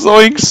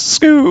 zoinks,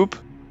 Scoop.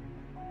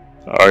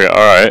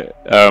 Alright.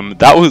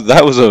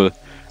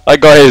 That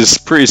guy is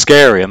pretty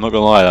scary, I'm not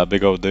gonna lie, that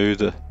big old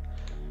dude.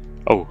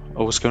 Oh,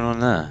 what's going on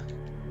there?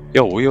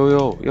 Yo. What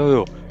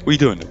are you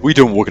doing? What are you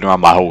doing walking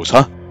around my house,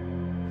 huh?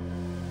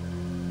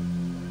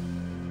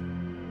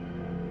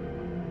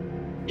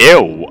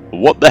 Ew,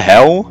 what the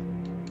hell?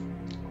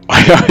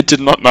 I did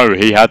not know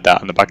he had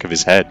that on the back of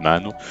his head,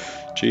 man.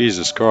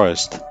 Jesus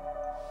Christ.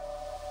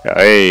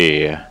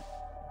 Hey.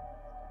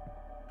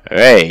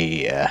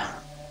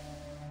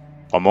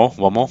 One more.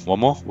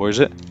 Where is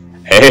it?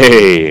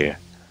 Hey.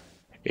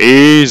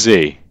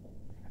 Easy.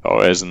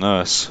 Oh, there's a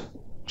nurse.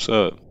 What's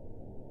up?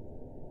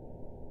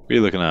 What are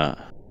you looking at?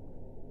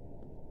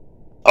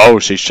 Oh,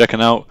 she's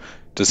checking out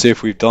to see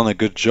if we've done a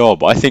good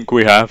job. I think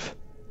we have.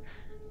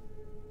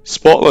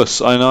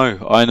 Spotless, I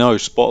know,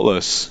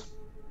 spotless.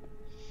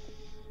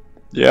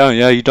 Yeah,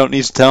 you don't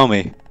need to tell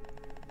me.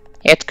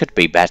 It could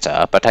be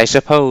better, but I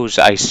suppose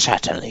I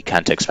certainly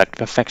can't expect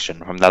perfection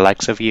from the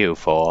likes of you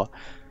for...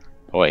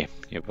 Oi,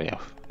 you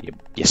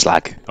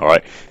slag.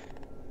 Alright.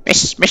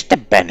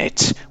 Mr.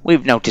 Bennett,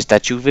 we've noticed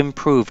that you've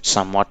improved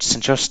somewhat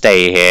since your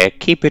stay here.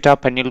 Keep it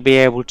up and you'll be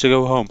able to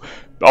go home.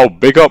 Oh,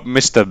 big up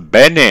Mr.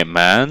 Bennett,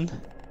 man.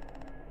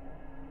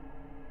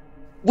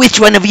 Which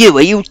one of you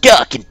are you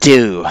talking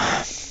to?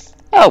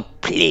 Oh,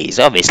 please,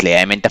 obviously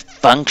I meant the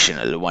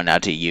functional one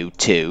out of you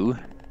two.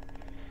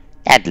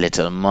 That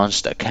little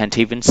monster can't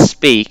even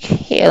speak.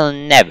 He'll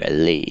never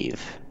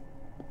leave.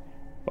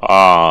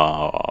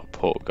 Ah,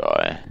 poor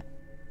guy.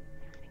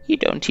 You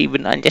don't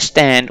even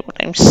understand what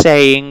I'm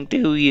saying,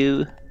 do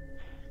you?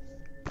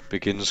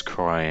 Begins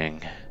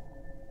crying.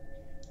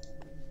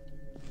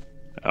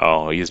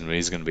 Oh, he's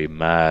gonna be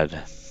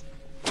mad.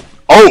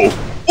 Oh!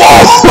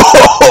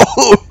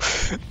 Whoa!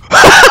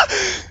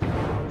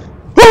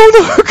 Oh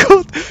no,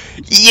 God!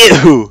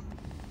 You!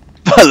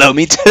 Follow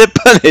me to the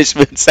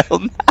punishment cell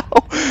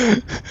now!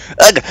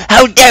 Ugh,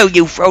 how dare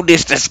you throw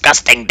this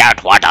disgusting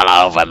dirt water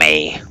all over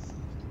me!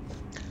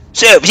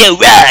 Serves you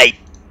right!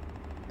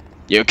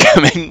 You're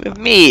coming with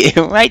me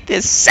right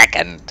this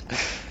second.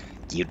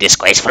 You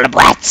disgraceful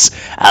brats!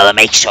 I'll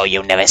make sure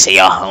you never see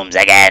your homes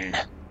again.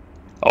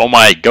 Oh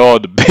my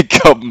God,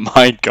 pick up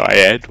my guy,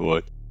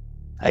 Edward.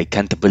 I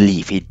can't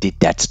believe he did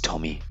that,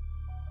 Tommy.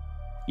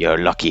 You're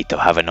lucky to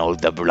have an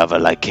older brother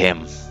like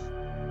him.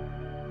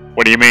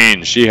 What do you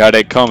mean? She had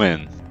it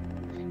coming.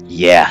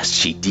 Yeah,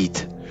 she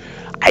did.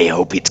 I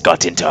hope it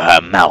got into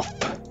her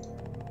mouth.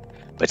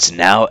 But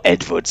now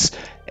Edward's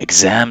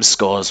exam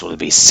scores will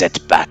be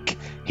set back.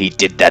 He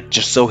did that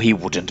just so he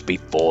wouldn't be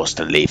forced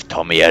to leave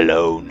Tommy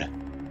alone.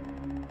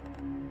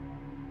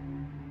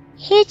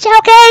 It's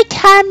okay,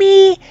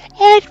 Tommy.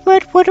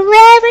 Edward would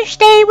rather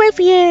stay with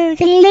you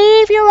than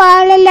leave you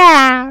all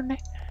alone.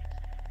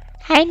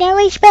 I know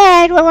it's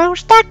bad we're all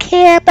stuck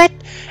here, but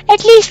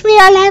at least we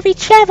all have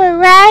each other,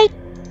 right?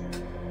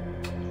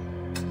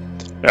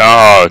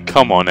 Oh,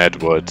 come on,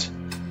 Edward.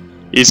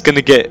 He's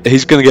gonna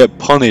get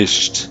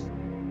punished.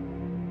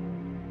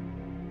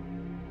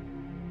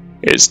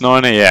 It's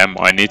 9 AM.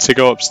 I need to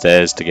go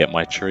upstairs to get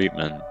my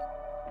treatment.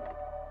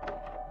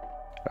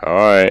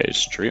 Alright,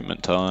 it's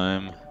treatment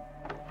time.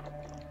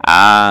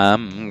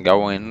 I'm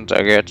going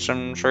to get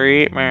some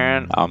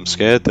treatment. I'm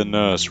scared the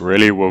nurse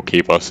really will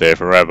keep us here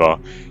forever,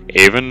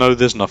 even though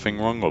there's nothing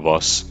wrong with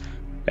us.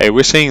 Hey,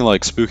 we're seeing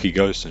like spooky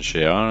ghosts and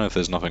shit. I don't know if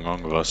there's nothing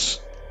wrong with us.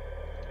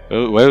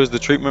 Where was the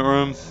treatment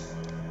room?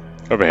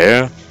 Over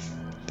here.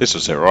 This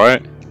was it,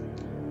 right?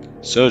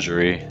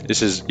 Surgery.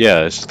 This is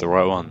the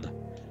right one.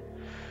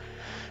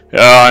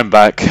 Yeah, I'm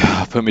back.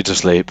 Put me to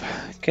sleep.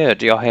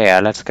 Good, you're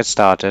here. Let's get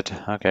started.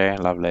 Okay,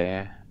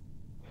 lovely.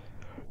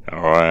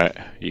 Alright,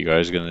 you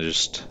guys gonna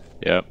just...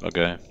 Yep,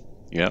 okay.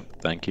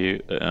 Yep, thank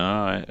you.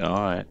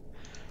 Alright.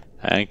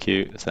 Thank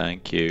you.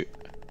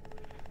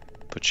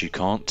 But you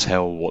can't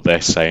tell what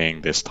they're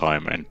saying this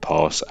time and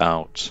pass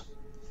out.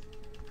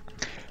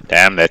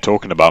 Damn, they're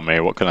talking about me.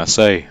 What can I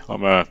say?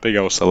 I'm a big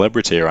old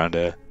celebrity around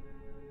here.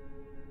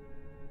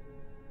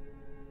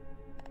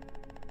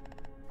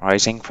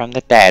 Rising from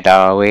the dead,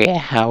 are we?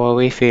 How are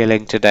we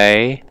feeling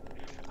today?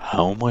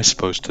 How am I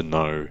supposed to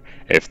know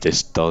if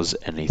this does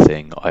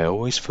anything? I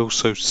always feel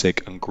so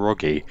sick and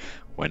groggy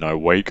when I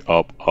wake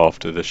up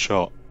after the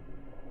shot.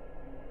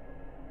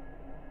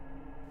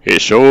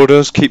 It sure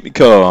does keep me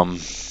calm.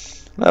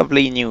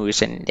 Lovely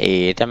news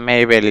indeed.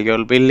 Maybe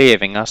you'll be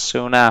leaving us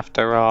soon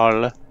after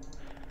all.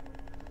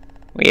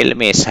 We'll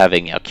miss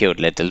having your cute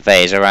little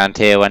face around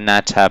here when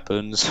that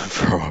happens.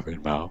 Throw up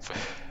in mouth.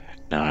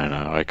 No,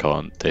 I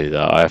can't do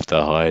that. I have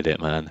to hide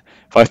it, man.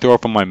 If I throw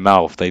up in my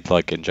mouth, they'd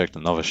like inject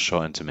another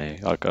shot into me.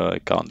 I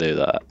can't do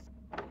that.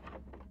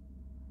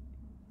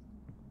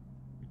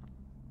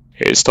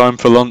 It's time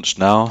for lunch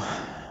now.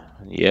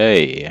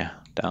 Yay.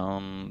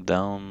 Down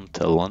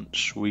to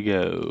lunch we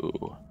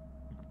go.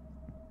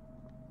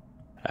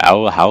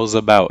 How's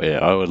about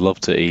it? I would love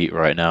to eat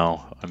right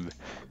now. I'm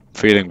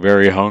feeling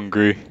very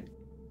hungry.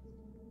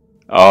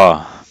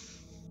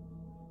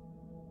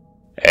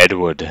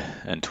 Edward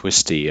and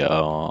Twisty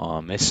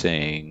are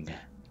missing.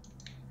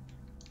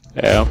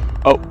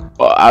 Oh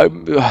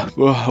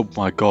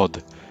my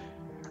God.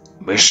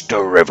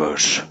 Mr.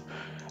 Rivers,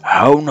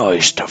 how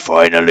nice to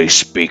finally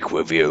speak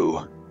with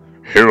you.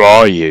 Who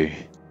are you?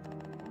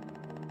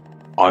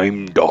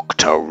 I'm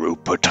Dr.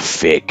 Rupert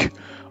Fig.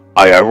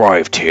 I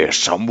arrived here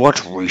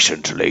somewhat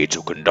recently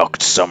to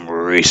conduct some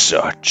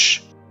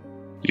research.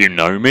 You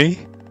know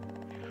me?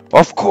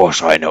 Of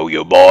course I know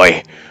you,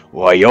 boy.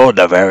 Why, you're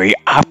the very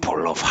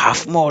apple of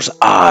Halfmore's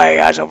eye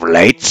as of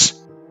late.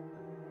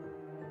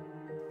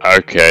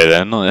 Okay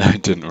then, I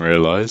didn't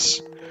realise.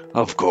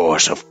 Of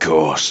course.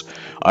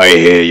 I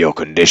hear your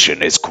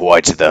condition is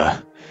quite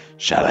the,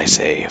 shall I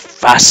say,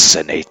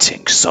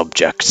 fascinating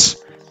subject.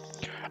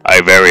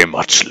 I very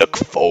much look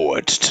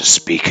forward to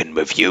speaking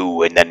with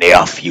you in the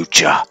near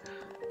future.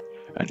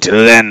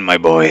 Until then, my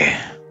boy.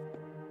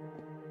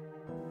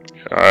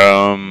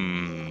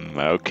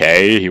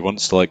 Okay, he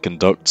wants to like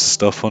conduct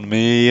stuff on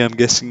me, I'm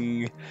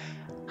guessing.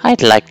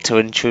 I'd like to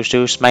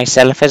introduce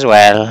myself as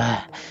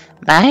well.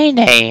 My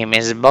name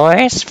is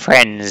Boris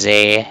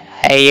Frenzy.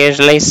 I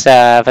usually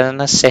serve as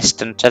an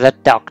assistant to the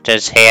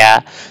doctors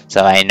here,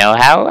 so I know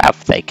how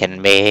rough they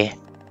can be.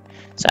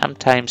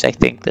 Sometimes I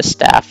think the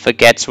staff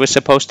forgets we're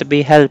supposed to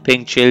be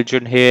helping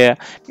children here,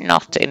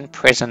 not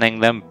imprisoning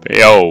them.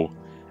 Yo,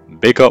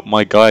 big up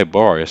my guy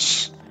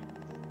Boris.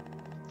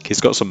 He's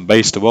got some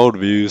base to world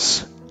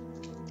views.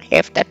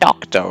 If the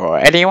doctor or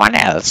anyone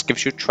else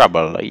gives you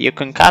trouble, you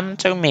can come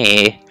to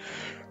me.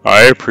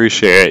 I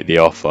appreciate the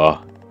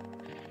offer.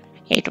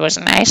 It was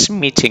nice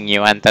meeting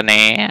you,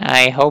 Anthony.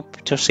 I hope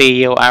to see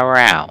you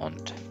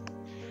around.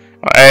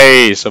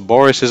 Hey, so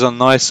Boris is a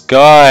nice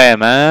guy,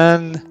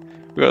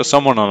 man. We got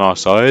someone on our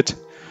side.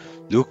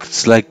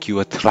 Looks like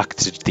you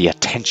attracted the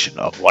attention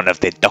of one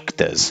of the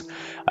doctors.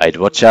 I'd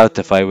watch out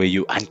if I were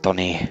you,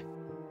 Anthony.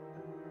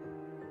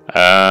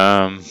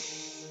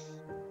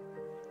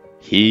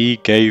 He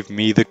gave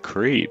me the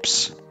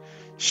creeps.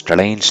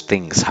 Strange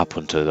things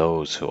happen to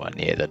those who are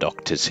near the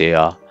doctors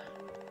here.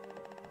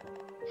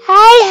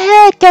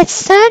 I heard that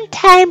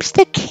sometimes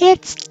the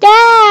kids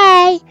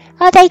die,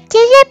 or they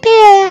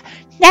disappear,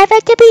 never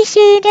to be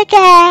seen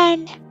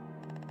again.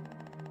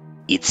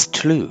 It's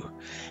true.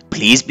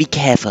 Please be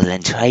careful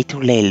and try to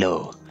lay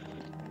low.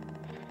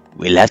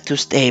 We'll have to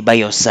stay by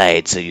your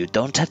side so you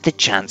don't have the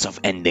chance of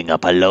ending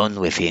up alone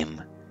with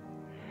him.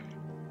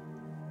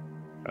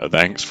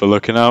 Thanks for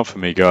looking out for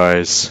me,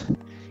 guys.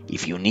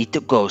 If you need to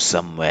go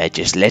somewhere,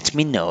 just let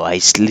me know. I'll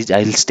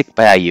stick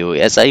by you.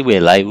 Yes, I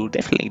will. I will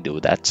definitely do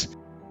that.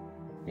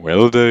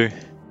 Will do.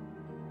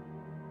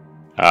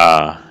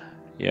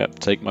 Yep,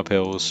 take my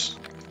pills.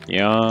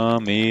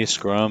 Yummy,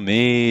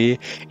 scrummy.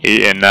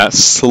 Eating that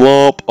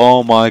slop.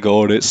 Oh my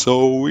god, it's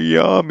so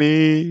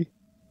yummy.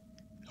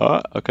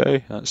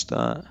 Okay, that's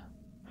that.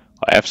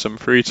 I have some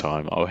free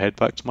time. I'll head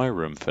back to my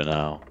room for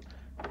now.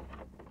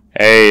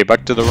 Hey,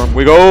 back to the room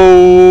we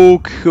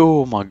go!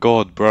 Oh my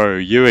god, bro,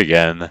 you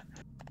again.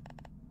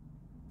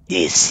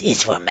 This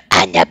is from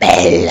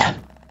Annabelle.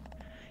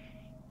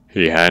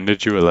 He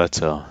handed you a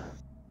letter.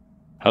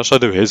 How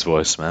should I do his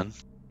voice, man?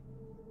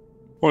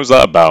 What was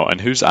that about? And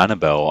who's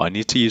Annabelle? I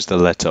need to use the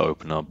letter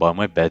opener by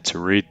my bed to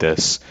read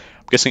this.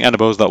 I'm guessing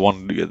Annabelle's that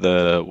one,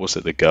 was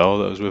it the girl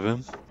that was with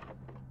him?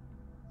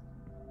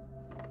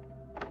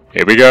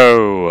 Here we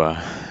go!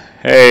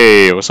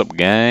 Hey, what's up,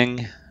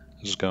 gang?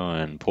 How's it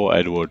going? Poor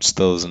Edward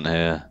still isn't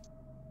here.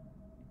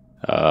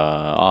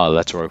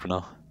 Letter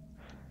opener.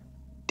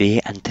 Dear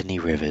Anthony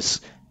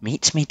Rivers,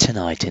 meet me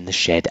tonight in the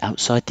shed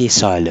outside the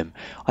asylum.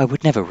 I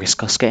would never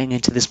risk us getting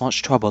into this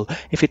much trouble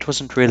if it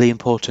wasn't really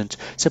important,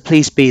 so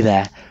please be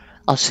there.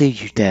 I'll see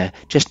you there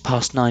just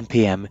past 9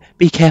 p.m.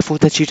 Be careful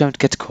that you don't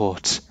get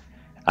caught.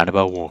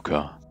 Annabelle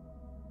Walker.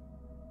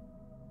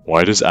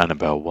 Why does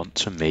Annabelle want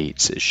to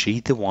meet? Is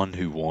she the one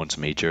who warned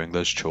me during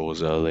those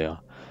chores earlier?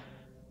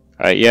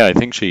 Yeah, I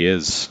think she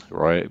is,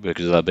 right?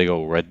 Because that big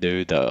old red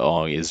dude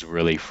that is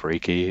really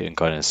freaky and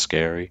kind of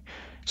scary.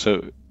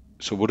 So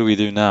what do we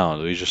do now?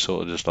 Do we just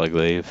sort of just like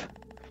leave?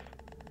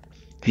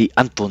 Hey,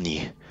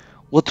 Anthony,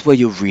 what were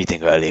you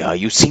reading earlier?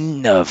 You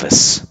seem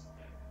nervous.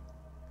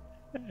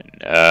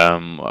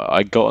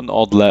 I got an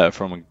odd letter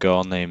from a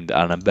girl named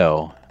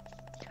Annabelle.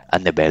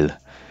 Annabelle.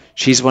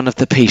 She's one of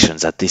the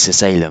patients at this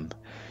asylum.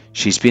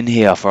 She's been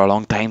here for a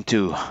long time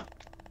too.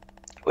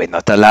 We're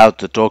not allowed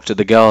to talk to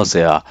the girls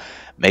here.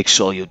 Make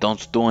sure you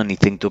don't do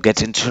anything to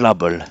get in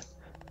trouble.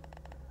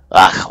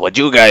 What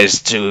you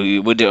guys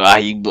do?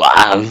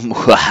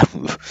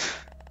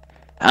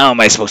 How am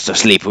I supposed to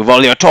sleep with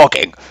all your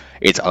talking?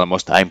 It's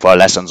almost time for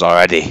lessons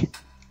already.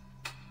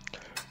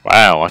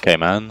 Wow, okay,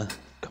 man.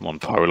 Come on,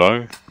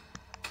 Polo.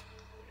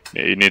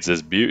 He needs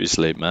his beauty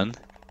sleep, man.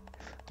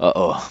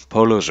 Uh-oh,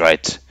 Polo's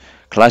right.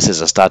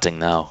 Classes are starting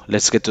now.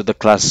 Let's get to the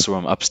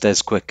classroom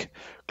upstairs quick.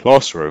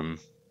 Classroom?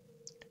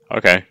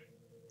 Okay.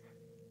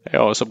 Hey,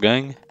 what's up,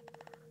 gang?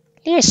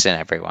 Listen,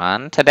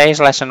 everyone.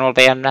 Today's lesson will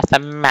be on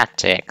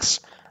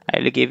mathematics.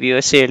 I'll give you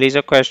a series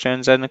of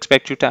questions and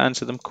expect you to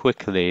answer them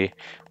quickly.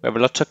 We have a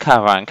lot to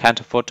cover and can't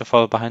afford to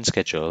fall behind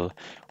schedule.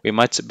 We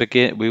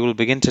will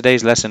begin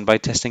today's lesson by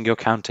testing your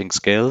counting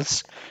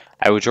skills.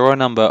 I will draw a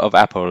number of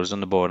apples on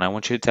the board and I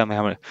want you to tell me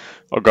how many...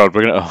 Oh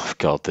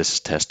god, this is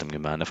testing me,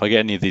 man. If I get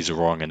any of these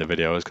wrong in the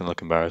video, it's gonna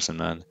look embarrassing,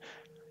 man.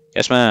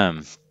 Yes,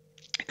 ma'am.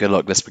 Good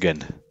luck, let's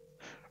begin.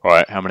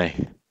 Alright, how many?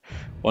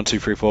 1, 2,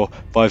 3, 4,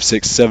 5,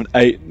 6, 7,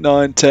 8,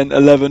 9, 10,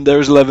 11.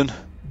 There's 11.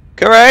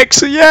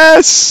 Correct!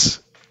 Yes!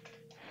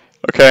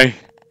 Okay.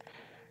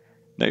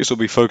 Next we'll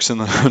be focusing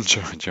on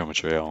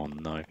geometry. Oh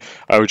no.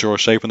 I will draw a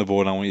shape on the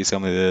board and I want you to tell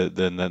me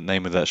the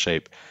name of that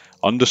shape.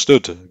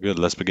 Understood. Good,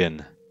 let's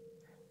begin.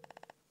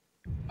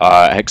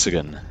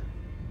 Hexagon.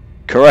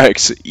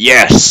 Correct!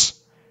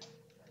 Yes!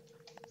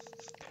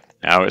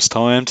 Now it's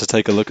time to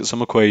take a look at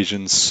some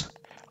equations.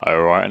 I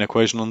will write an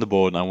equation on the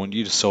board and I want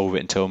you to solve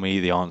it and tell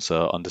me the answer.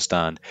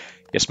 Understand?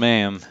 Yes,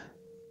 ma'am.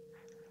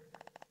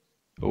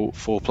 Oh,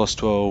 4 plus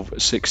 12,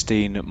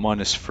 16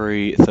 minus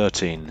 3,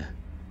 13.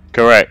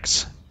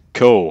 Correct.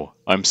 Cool.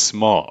 I'm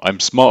smart. I'm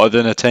smarter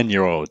than a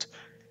 10-year-old.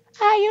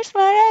 Are you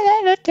smarter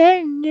than a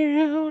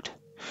 10-year-old?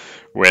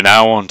 We're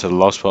now on to the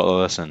last part of the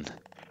lesson.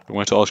 I'm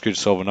going to ask you to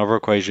solve another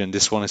equation.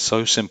 This one is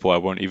so simple I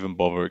won't even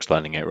bother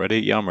explaining it. Ready?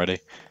 Yeah, I'm ready.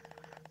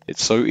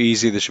 It's so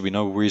easy there should be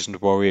no reason to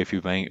worry if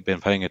you've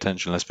been paying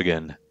attention. Let's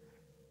begin.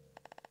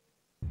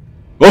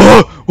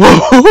 Oh!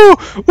 Whoa!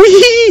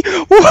 Wee!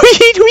 Wee!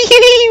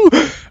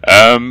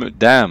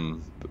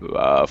 Damn.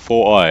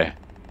 4i.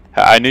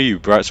 I knew you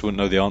brats wouldn't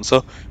know the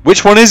answer.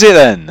 Which one is it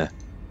then?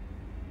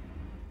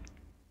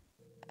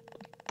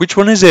 Which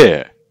one is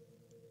it?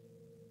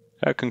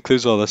 That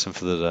concludes our lesson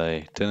for the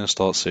day. Dinner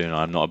starts soon.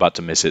 I'm not about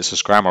to miss it, so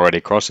scram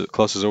already. Class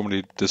is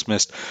already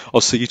dismissed.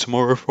 I'll see you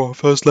tomorrow for our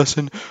first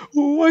lesson.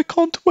 Oh, I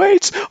can't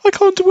wait. I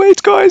can't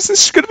wait, guys.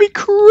 This is going to be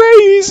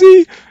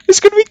crazy. It's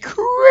going to be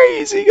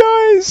crazy,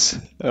 guys.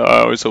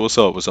 So what's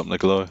up? What's up,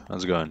 Niccolo?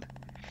 How's it going?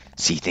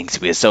 She thinks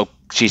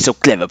she's so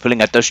clever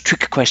pulling out those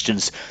trick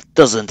questions.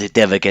 Doesn't it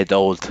ever get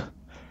old?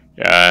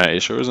 Yeah,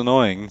 it sure is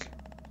annoying.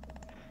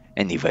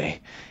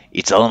 Anyway,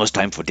 it's almost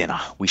time for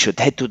dinner. We should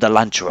head to the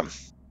lunchroom.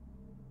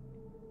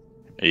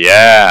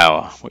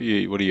 Yeah. What do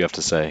you have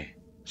to say?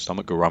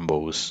 Stomach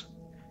grumbles.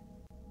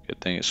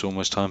 Good thing it's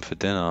almost time for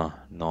dinner.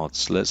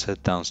 Nods. Let's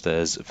head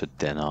downstairs for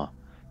dinner.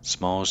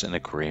 Smiles in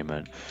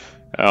agreement.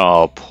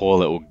 Oh, poor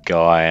little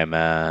guy,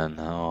 man.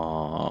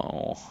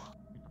 Oh.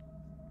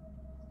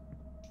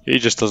 He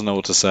just doesn't know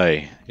what to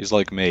say. He's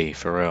like me,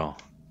 for real.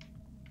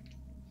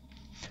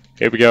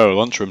 Here we go,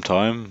 lunchroom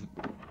time.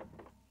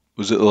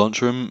 Was it the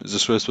lunchroom? Is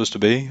this where it's supposed to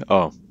be?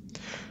 Oh.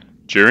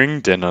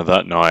 During dinner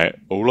that night,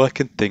 all I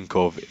could think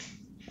of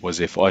was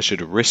if I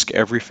should risk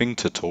everything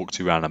to talk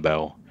to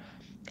Annabelle.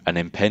 An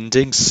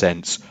impending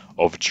sense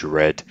of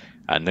dread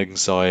and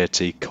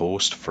anxiety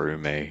coursed through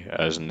me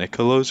as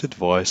Niccolo's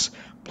advice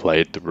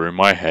played through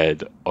my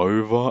head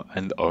over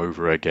and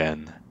over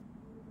again.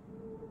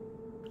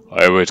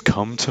 I would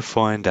come to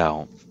find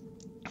out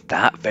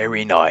that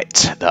very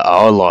night that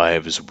our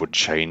lives would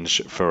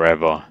change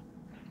forever.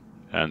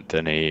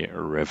 Anthony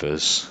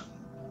Rivers.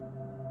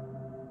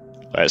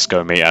 Let's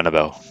go meet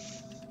Annabelle.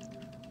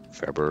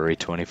 February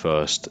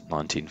 21st,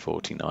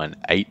 1949,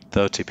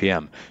 8:30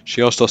 p.m.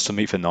 She asked us to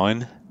meet for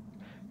 9.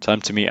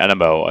 Time to meet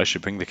Annabelle. I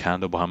should bring the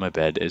candle behind my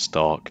bed. It's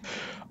dark.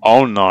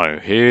 Oh no,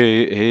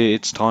 here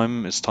it's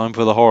time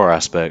for the horror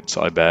aspect,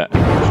 I bet.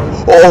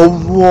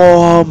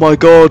 Oh my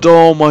god,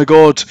 oh my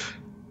god.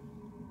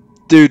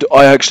 Dude,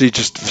 I actually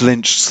just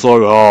flinched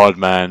so hard,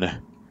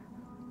 man.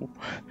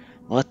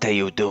 What are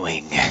you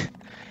doing?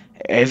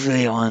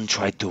 Everyone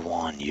tried to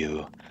warn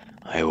you.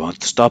 I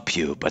won't stop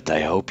you, but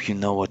I hope you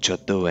know what you're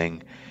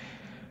doing.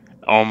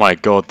 Oh my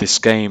god, this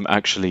game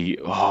actually...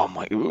 Oh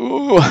my...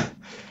 Ooh.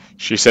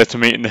 She said to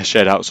meet in the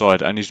shed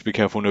outside. I need to be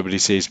careful nobody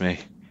sees me.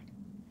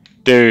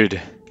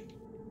 Dude.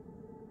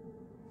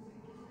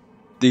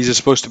 These are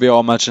supposed to be our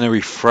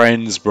imaginary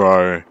friends,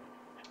 bro.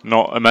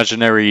 Not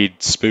imaginary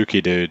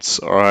spooky dudes,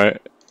 alright?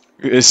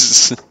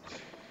 This is...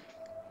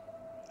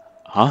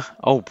 Huh?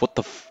 Oh, what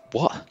the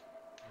what?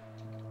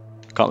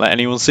 Can't let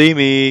anyone see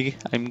me.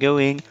 I'm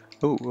going.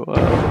 Oh,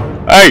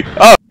 hey!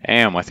 Oh!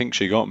 Damn, I think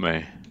she got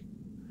me.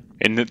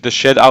 In the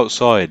shed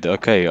outside.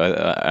 Okay,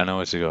 I know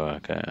where to go.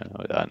 Okay,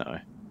 I know.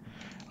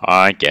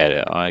 I get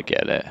it. I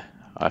get it.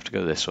 I have to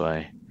go this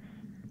way.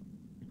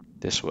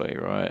 This way,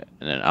 right?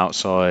 And then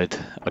outside.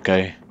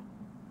 Okay.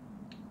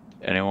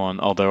 Anyone?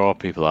 Oh, there are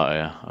people out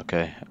here.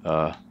 Okay.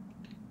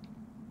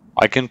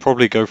 I can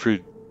probably go through.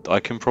 I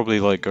can probably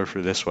like go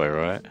through this way,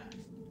 right?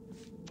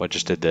 If I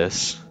just did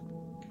this.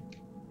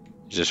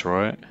 Is this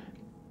right?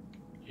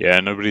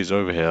 Yeah, nobody's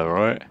over here,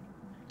 right?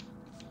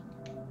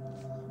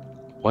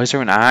 Why is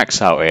there an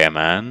axe out here,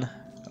 man?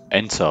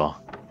 Enter.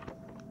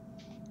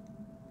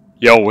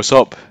 Yo, what's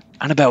up?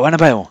 Annabelle,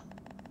 Annabelle!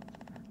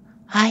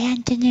 Hi,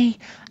 Anthony.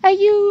 Are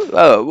you...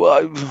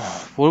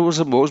 What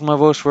was my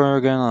voice for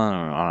again?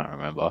 I don't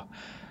remember.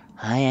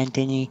 Hi,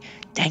 Anthony.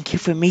 Thank you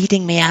for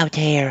meeting me out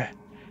here.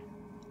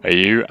 Are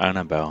you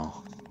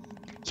Annabelle?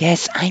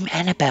 Yes, I'm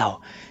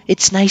Annabelle.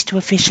 It's nice to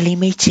officially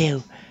meet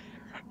you.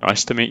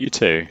 Nice to meet you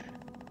too.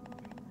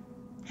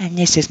 And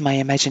this is my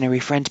imaginary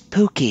friend,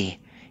 Pookie.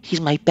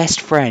 He's my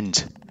best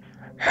friend.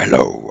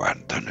 Hello,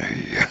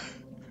 Anthony.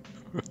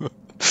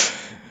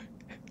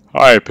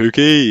 Hi,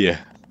 Pookie.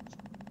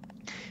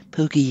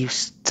 Pookie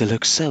used to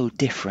look so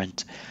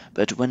different,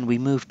 but when we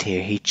moved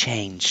here, he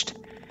changed.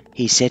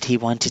 He said he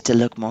wanted to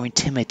look more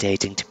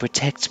intimidating to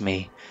protect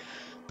me.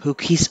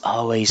 Pookie's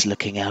always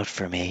looking out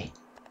for me.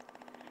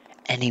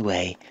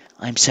 Anyway,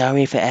 I'm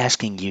sorry for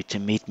asking you to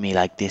meet me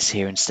like this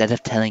here instead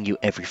of telling you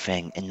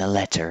everything in the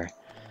letter.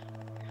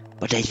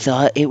 But I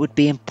thought it would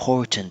be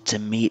important to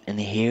meet and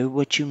hear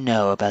what you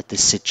know about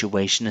this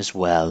situation as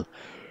well.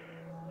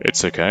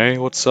 It's okay,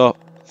 what's up?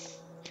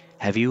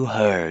 Have you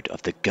heard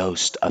of the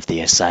ghost of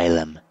the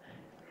asylum?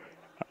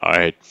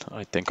 I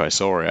think I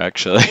saw it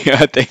actually.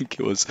 I think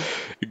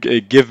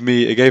it gave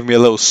me a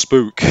little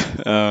spook.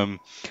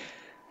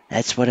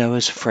 That's what I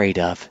was afraid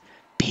of.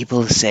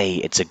 People say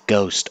it's a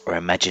ghost or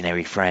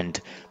imaginary friend,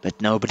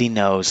 but nobody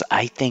knows.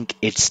 I think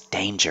it's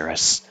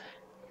dangerous.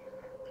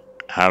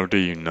 How do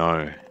you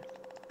know?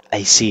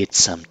 I see it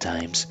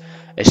sometimes,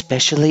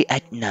 especially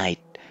at night.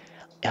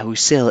 I will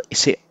still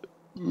see.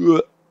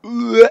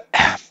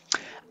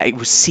 I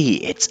would see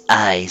its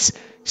eyes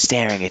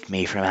staring at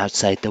me from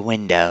outside the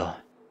window.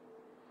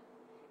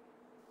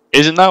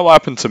 Isn't that what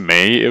happened to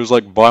me? It was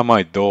like by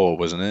my door,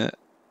 wasn't it?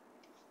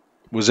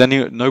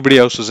 Nobody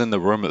else was in the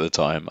room at the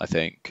time, I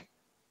think.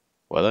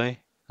 Were they?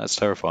 That's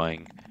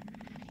terrifying.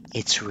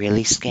 It's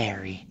really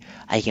scary.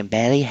 I can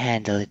barely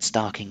handle it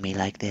stalking me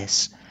like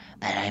this,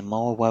 and I'm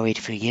more worried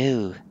for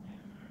you.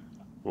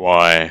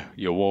 Why?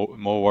 You're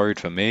more worried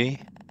for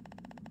me?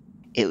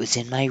 It was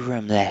in my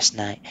room last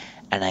night,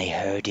 and I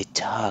heard it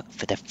talk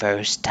for the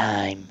first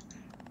time.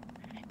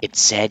 It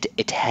said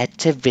it had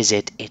to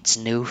visit its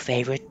new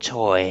favorite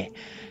toy,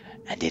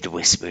 and it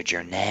whispered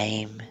your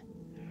name.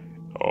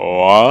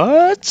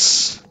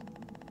 What?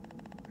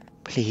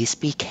 Please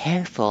be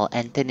careful,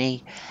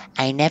 Anthony.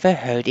 I never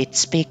heard it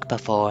speak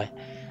before.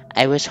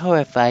 I was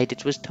horrified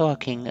it was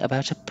talking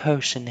about a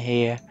person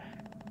here.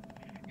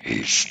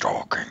 He's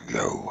stalking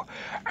you,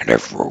 and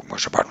if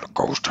rumors about the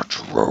ghost are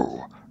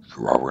true,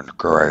 you are in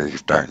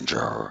grave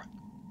danger.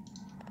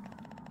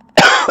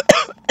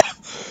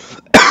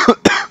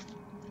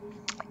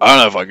 I don't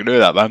know if I can do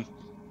that, man.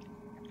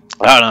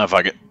 I don't know if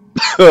I can.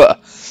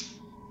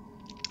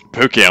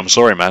 Pookie, I'm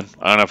sorry, man.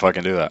 I don't know if I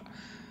can do that.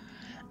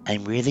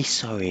 I'm really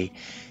sorry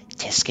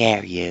to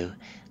scare you.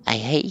 I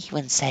hate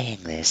even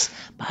saying this,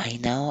 but I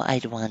know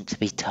I'd want to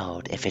be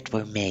told if it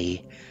were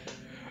me.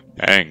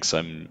 Thanks,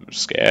 I'm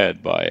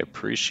scared, but I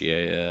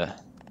appreciate it.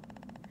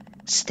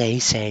 Stay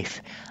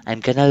safe.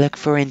 I'm gonna look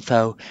for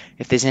info.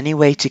 If there's any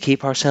way to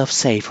keep ourselves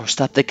safe or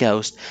stop the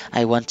ghost,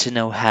 I want to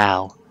know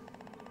how.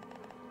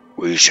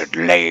 We should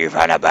leave,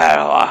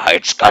 Annabelle.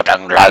 It's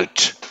getting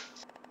late.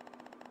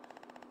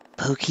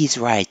 Pookie's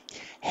right.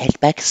 Head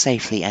back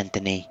safely,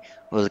 Anthony.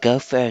 We'll go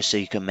first so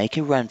you can make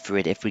a run for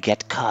it if we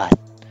get caught.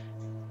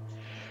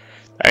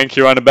 Thank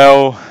you,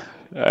 Annabelle.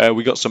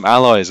 We got some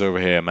allies over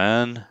here,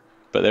 man.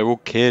 But they're all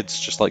kids,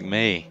 just like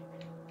me.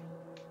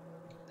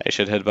 I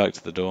should head back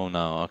to the door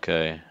now.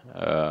 Okay.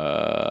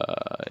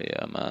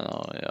 Yeah, man.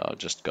 I'll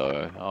just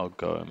go. I'll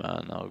go,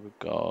 man. I'll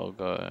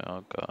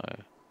go.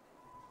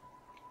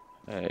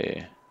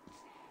 Hey.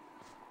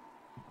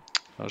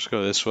 I'll just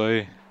go this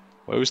way.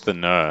 Where was the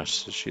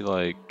nurse? Is she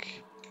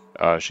like...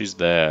 Oh, she's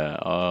there.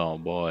 Oh,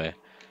 boy.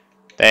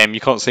 Damn,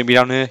 you can't see me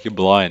down here? You're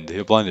blind.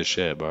 You're blind as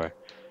shit, bro.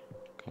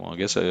 Come on,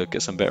 get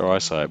some better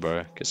eyesight,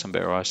 bro. Get some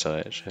better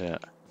eyesight.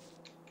 Shit.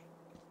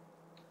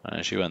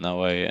 And she went that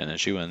way, and then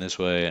she went this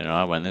way, and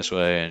I went this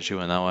way, and she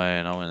went that way,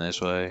 and I went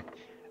this way.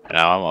 And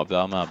now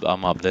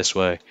I'm up this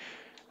way.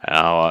 And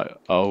now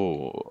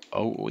oh,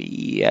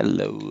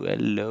 hello,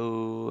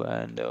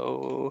 and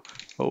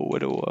what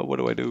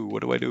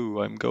do I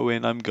do? I'm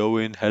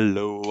going,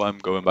 hello, I'm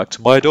going back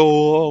to my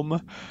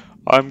dorm.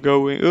 I'm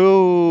going,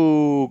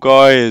 oh,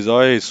 guys,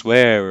 I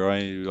swear,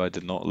 I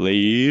did not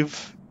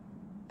leave.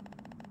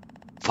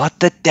 What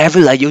the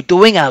devil are you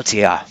doing out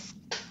here?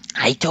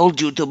 I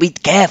told you to be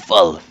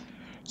careful.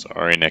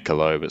 Sorry,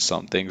 Niccolo, but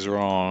something's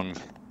wrong.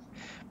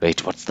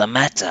 Wait, what's the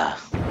matter?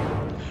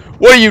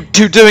 What are you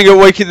two doing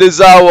awake at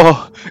this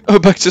hour? Go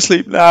back to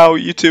sleep now.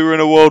 You two are in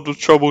a world of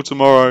trouble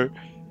tomorrow.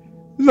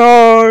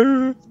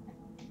 No.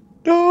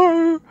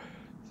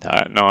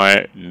 That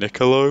night,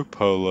 Niccolo,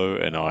 Polo,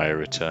 and I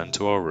returned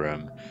to our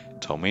room.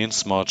 Tommy and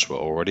Smudge were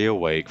already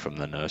awake from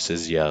the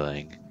nurses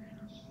yelling.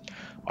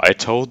 I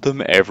told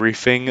them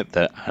everything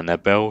that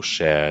Annabelle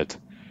shared,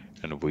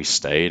 and we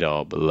stayed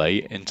up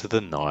late into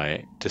the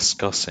night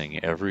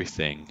discussing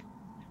everything.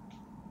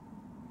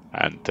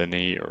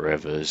 Anthony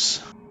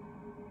Rivers.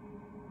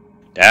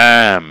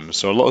 Damn,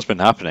 so a lot has been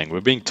happening.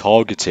 We're being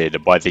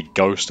targeted by the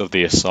ghost of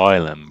the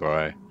asylum,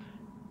 bro.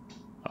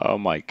 Oh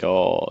my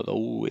god.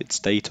 Oh, it's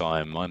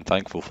daytime. I'm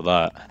thankful for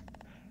that.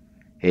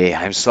 Hey,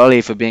 I'm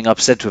sorry for being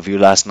upset with you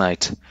last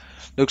night.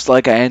 Looks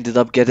like I ended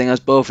up getting us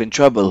both in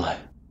trouble.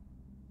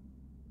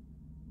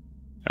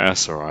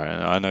 That's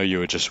alright. I know you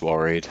were just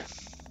worried.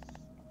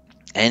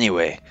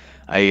 Anyway,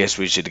 I guess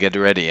we should get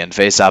ready and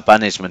face our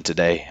punishment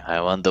today.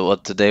 I wonder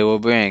what today will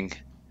bring.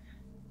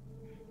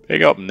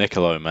 Big up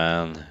Niccolo,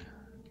 man.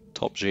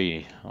 Top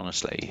G,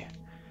 honestly.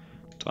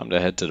 Time to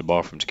head to the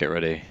bathroom to get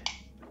ready.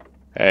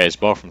 Hey, it's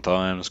bathroom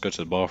time. Let's go to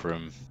the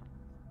bathroom.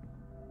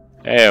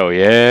 Hell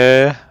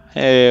yeah.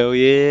 Hell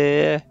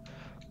yeah.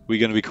 We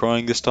gonna be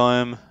crying this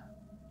time?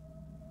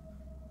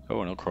 Oh,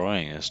 we're not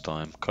crying this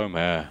time. Comb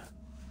hair.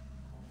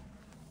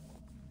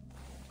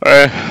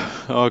 Hey,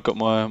 I got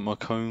my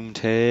combed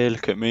hair.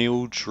 Look at me,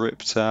 all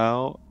dripped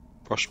out.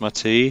 Brush my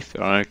teeth.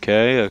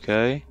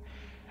 Okay.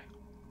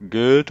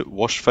 Good.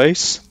 Wash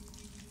face.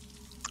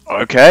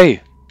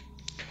 Okay.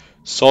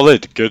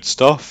 Solid. Good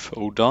stuff.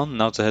 All done.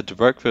 Now to head to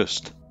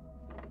breakfast.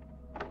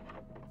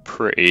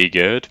 Pretty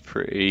good.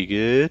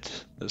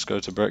 Let's go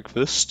to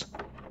breakfast.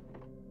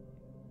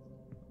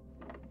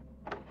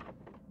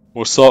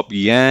 What's up,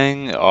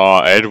 Yang?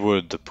 Ah,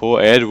 Edward. The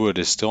poor Edward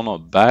is still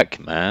not back,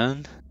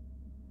 man.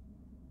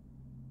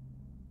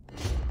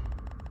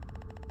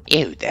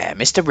 You there,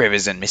 Mr.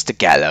 Rivers and Mr.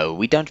 Gallo.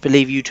 We don't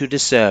believe you two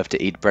deserve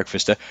to eat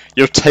breakfast.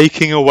 You're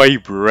taking away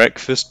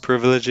breakfast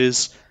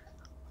privileges?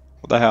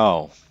 What the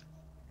hell?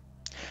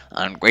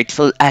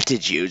 Ungrateful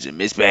attitudes and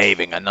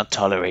misbehaving are not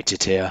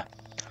tolerated here.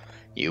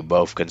 You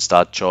both can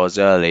start chores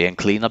early and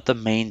clean up the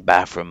main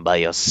bathroom by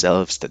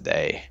yourselves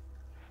today.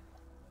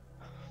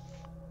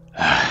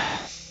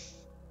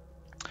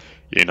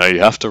 You know, you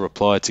have to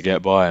reply to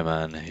get by,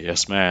 man.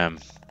 Yes, ma'am.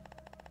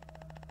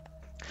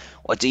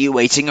 What are you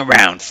waiting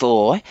around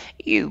for?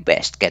 You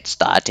best get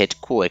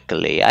started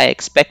quickly. I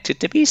expect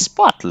it to be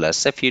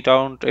spotless if you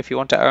want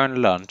to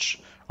earn lunch.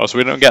 Oh, so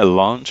we don't get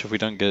lunch if we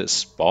don't get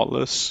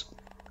spotless?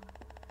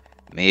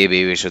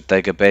 Maybe we should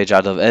take a page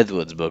out of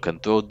Edward's book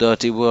and throw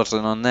dirty water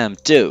on them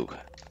too.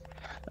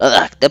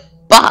 Ugh, the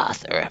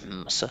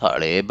bathroom.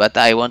 Sorry, but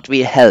I won't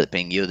be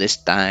helping you this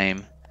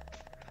time.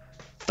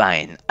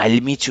 Fine,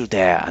 I'll meet you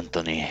there,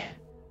 Anthony.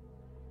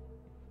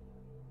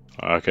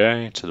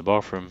 Okay, to the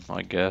bathroom,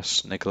 I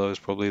guess. Nicolo's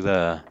probably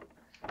there.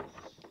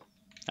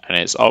 And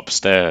it's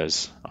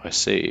upstairs. I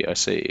see, I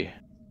see.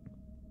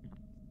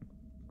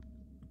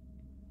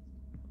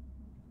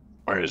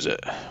 Where is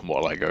it?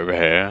 What, like over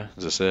here?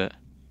 Is this it?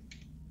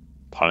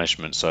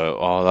 Punishment, so...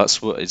 Oh,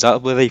 that's what... Is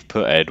that where they've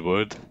put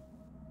Edward?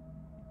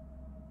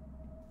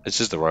 It's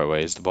just the right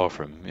way, it's the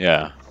bathroom.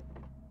 Yeah.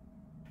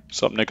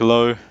 What's up,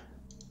 Nicolo?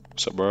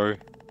 What's up, bro?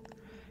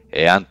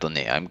 Hey,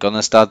 Anthony, I'm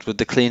gonna start with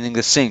the cleaning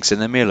the sinks and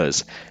the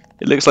mirrors.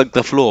 It looks like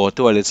the floor,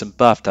 toilets, and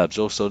bathtubs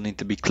also need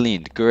to be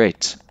cleaned.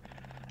 Great.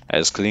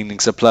 As cleaning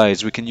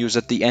supplies we can use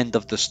at the end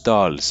of the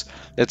stalls.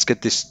 Let's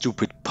get this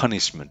stupid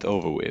punishment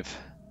over with.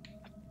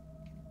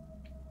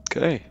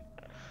 Okay.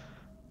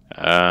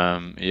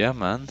 Yeah,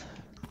 man.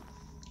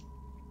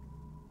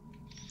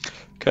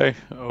 Okay.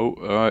 Oh,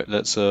 alright,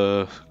 let's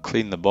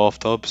clean the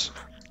bathtubs.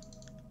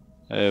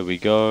 There we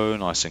go,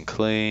 nice and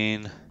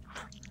clean.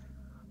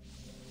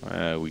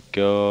 There we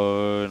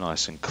go,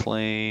 nice and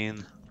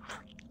clean.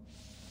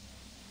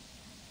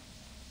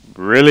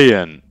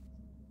 Brilliant.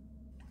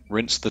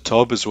 Rinse the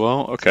tub as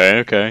well. Okay,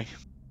 okay.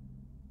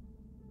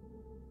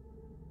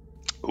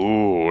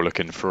 Ooh,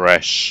 looking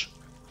fresh.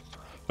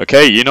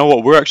 Okay, you know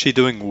what? We're actually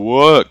doing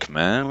work,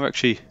 man. We're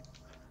actually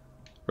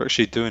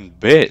doing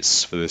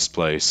bits for this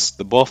place.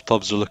 The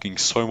bathtubs are looking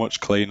so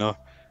much cleaner.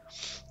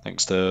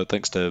 Thanks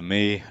to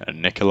me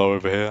and Nicolo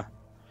over here.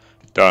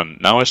 Done.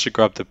 Now I should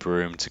grab the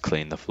broom to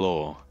clean the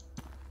floor.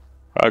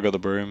 Right, I got the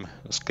broom.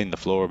 Let's clean the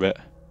floor a bit.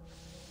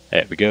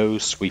 There we go.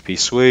 Sweepy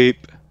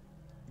sweep.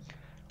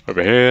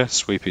 Over here.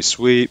 Sweepy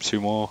sweep. Two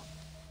more.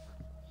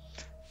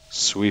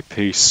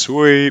 Sweepy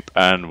sweep.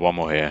 And one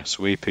more here.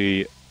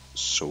 Sweepy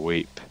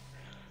sweep.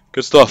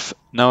 Good stuff.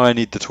 Now I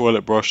need the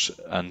toilet brush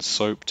and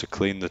soap to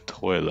clean the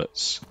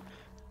toilets.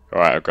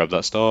 Alright, I'll grab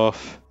that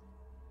stuff.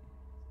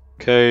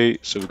 Okay,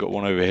 so we've got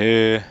one over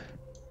here.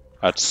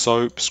 Add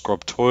soap,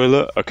 scrub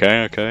toilet.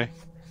 Okay, okay.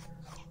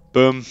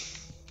 Boom.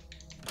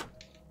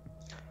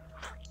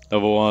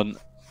 Another one.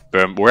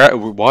 Boom.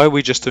 Why are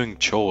we just doing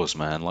chores,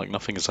 man? Like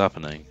nothing is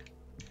happening.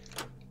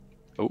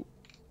 Oh.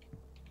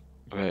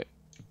 Okay.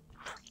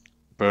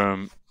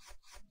 Boom.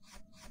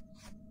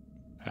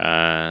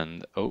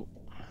 And oh.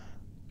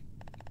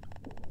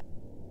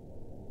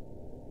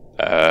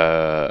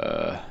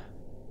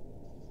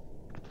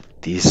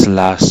 This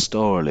last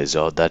stall is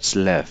all that's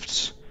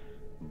left,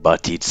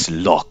 but it's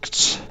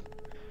locked.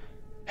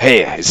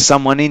 Hey, is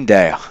someone in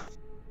there?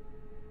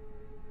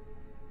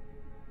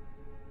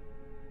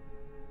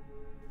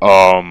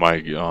 Oh my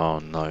god. Oh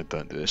no,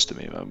 don't do this to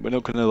me, man. We're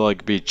not gonna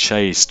like be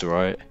chased,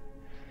 right?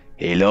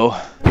 Hello?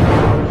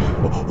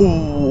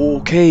 Oh,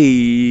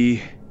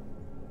 okay.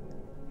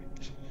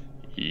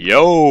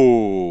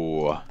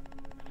 Yo!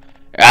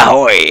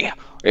 Ahoy!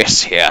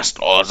 This here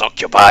stall's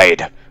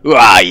occupied. Who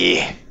are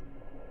ye?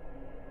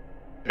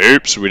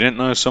 Oops, we didn't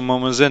know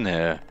someone was in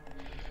here.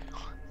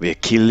 We're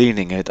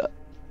cleaning it.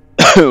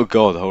 Oh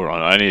god, hold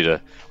on. I need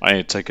to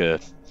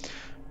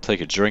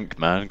take a drink,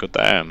 man. God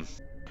damn.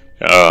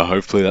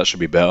 Hopefully that should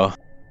be better.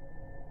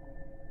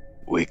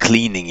 We're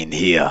cleaning in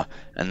here,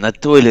 and the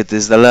toilet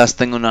is the last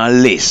thing on our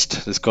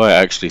list. This guy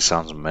actually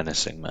sounds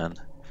menacing, man.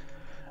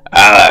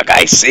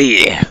 I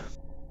see.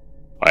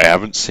 I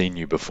haven't seen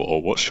you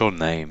before. What's your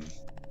name?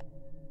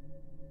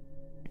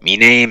 Me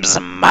name's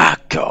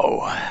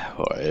Marco.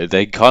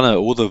 They kind of,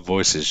 all the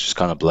voices just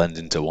kind of blend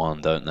into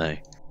one, don't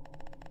they?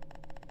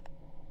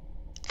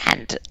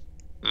 And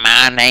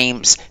my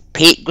name's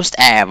Pete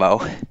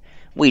Gustavo.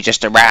 We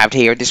just arrived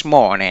here this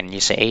morning, you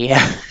see.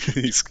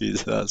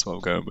 Excuse me, that's what I'm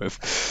going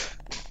with.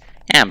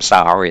 I'm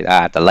sorry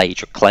that I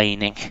delayed your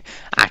cleaning.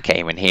 I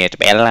came in here to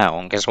be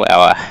alone as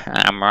well.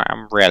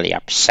 I'm really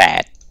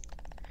upset.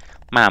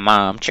 My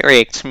mom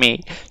tricked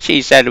me.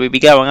 She said we'd be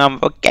going on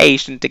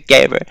vacation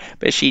together,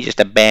 but she just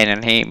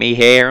abandoned me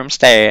here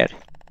instead.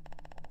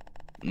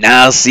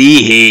 Now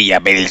see here, you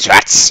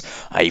Biltrats.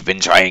 I've been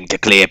trying to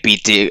cheer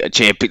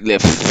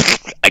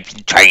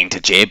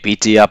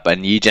PT up,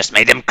 and you just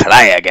made him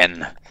cry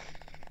again.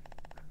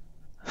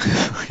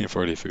 You've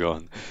already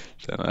forgotten.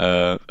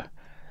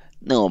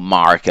 No,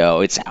 Marco,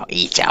 it's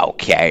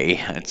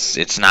okay.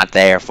 It's not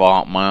their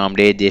fault Mom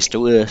did this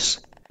to us.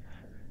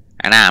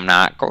 And I'm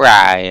not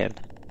crying.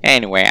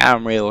 Anyway,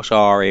 I'm real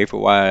sorry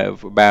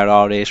about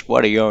all this.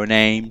 What are your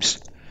names?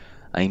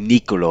 I'm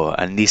Nicolo,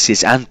 and this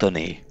is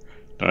Anthony.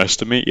 Nice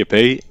to meet you,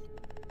 Pete.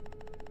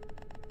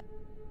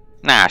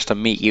 Nice to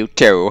meet you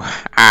too.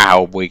 I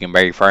hope we can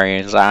be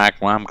friends.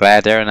 I'm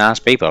glad there are nice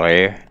people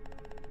here.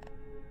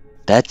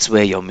 That's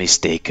where you're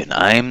mistaken.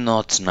 I'm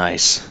not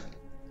nice.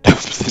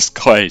 This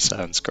guy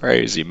sounds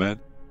crazy, man.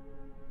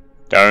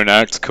 Don't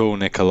act cool,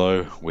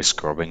 Niccolo. We're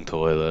scrubbing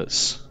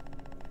toilets.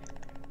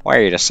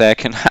 Wait a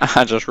second.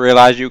 I just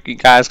realized you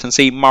guys can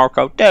see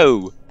Marco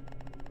too.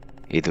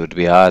 It would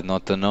be hard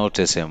not to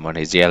notice him when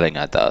he's yelling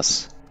at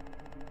us.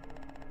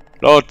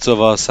 Lots of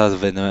us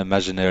have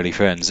imaginary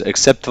friends,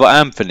 except for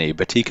Anthony,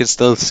 but he can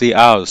still see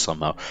ours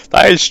somehow.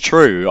 That is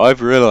true.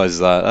 I've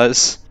realized that.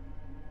 That's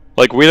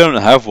like we don't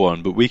have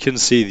one, but we can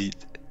see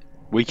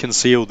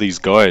all these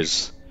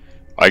guys.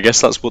 I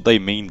guess that's what they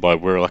mean by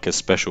we're like a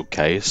special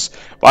case.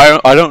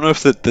 But I don't know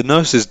if the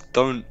nurses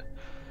don't,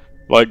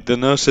 like the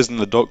nurses and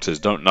the doctors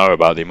don't know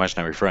about the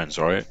imaginary friends,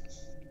 right?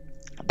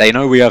 They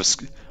know we have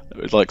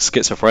like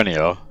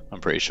schizophrenia,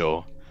 I'm pretty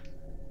sure.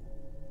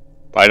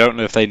 But I don't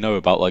know if they know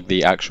about like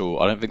the actual.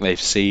 I don't think they've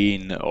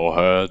seen or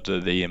heard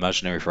the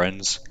imaginary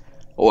friends.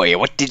 Oi,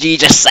 what did you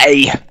just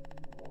say?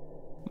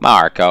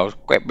 Marco,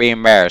 quit being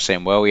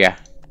embarrassing, will ya?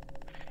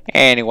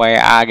 Anyway,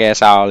 I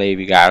guess I'll leave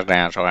you guys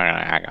down so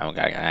I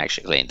can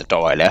actually clean the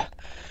toilet.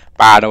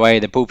 By the way,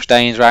 the poop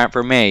stains right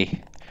for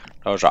me.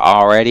 Those are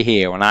already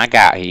here when I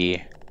got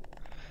here.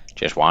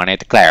 Just wanted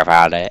to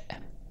clarify that.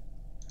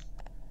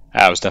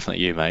 That was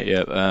definitely you, mate.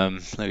 Yep.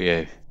 Look at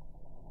you.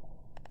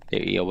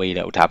 You wee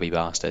little tabby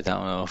bastard.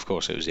 Of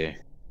course it was you.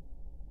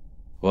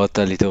 What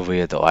a little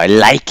weirdo. I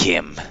like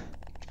him.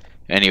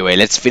 Anyway,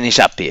 let's finish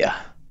up here.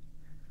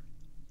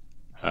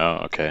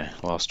 Oh, okay.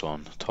 Last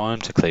one. Time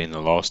to clean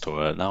the last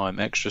toilet. Now I'm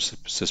extra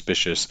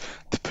suspicious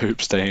the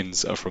poop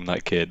stains are from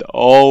that kid.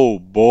 Oh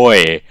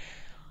boy.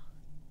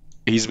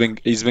 He's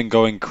been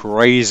going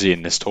crazy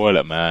in this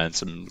toilet, man.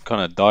 Some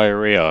kind of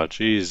diarrhea.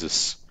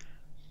 Jesus.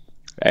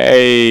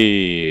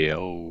 Hey.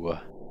 Oh.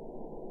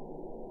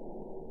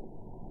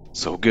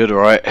 It's all good,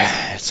 right?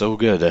 It's all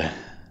good.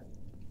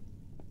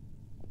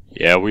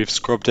 Yeah, we've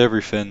scrubbed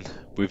everything.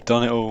 We've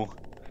done it all.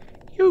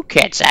 You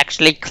kids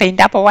actually cleaned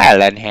up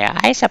well in here.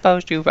 I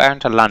suppose you've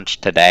earned a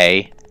lunch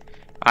today.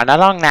 Run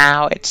along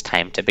now. It's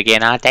time to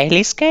begin our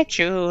daily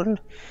schedule.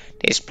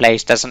 This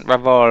place doesn't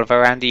revolve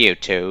around you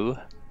two.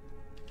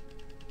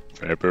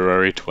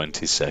 February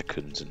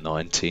 22nd,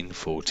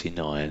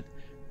 1949,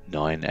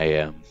 9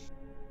 AM.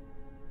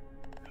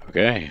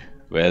 Okay.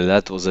 Well,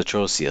 that was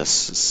atrocious.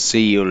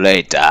 See you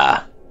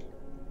later.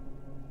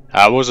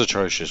 That was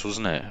atrocious,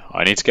 wasn't it?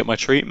 I need to get my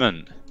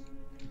treatment.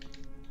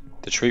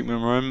 The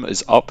treatment room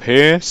is up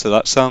here, so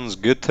that sounds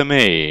good to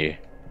me.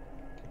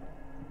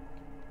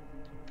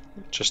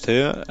 Just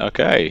here?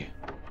 Okay.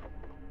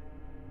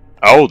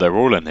 Oh, they're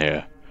all in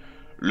here.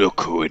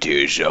 Look who it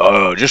is.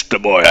 Just the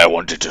boy I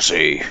wanted to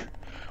see.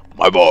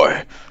 My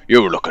boy,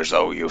 you look as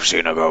though you've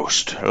seen a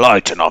ghost.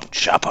 Lighten up,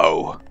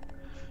 chapo.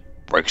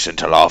 Breaks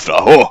into laughter.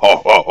 Ho ho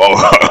ho ho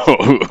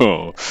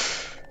ho.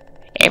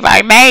 If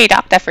I may,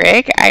 Dr.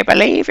 Frigg, I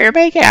believe you're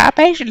making our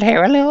patient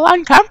here a little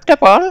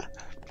uncomfortable.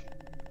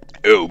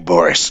 Oh,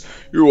 Boris,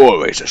 you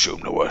always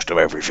assume the worst of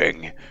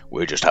everything.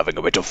 We're just having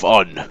a bit of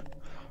fun.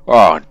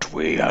 Aren't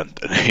we,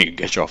 Anthony?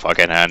 Get your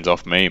fucking hands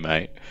off me,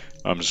 mate.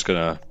 I'm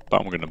gonna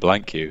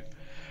blank you.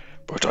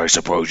 But I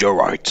suppose you're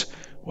right.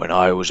 When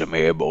I was a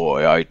mere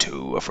boy, I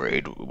too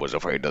was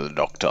afraid of the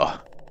doctor.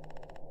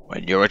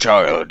 When you're a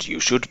child, you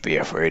should be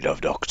afraid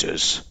of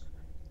doctors.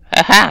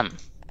 Ahem.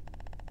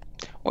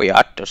 We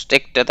ought to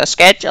stick to the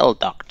schedule,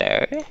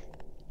 Doctor.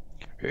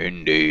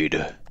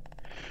 Indeed.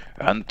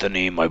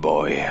 Anthony, my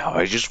boy,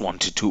 I just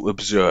wanted to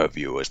observe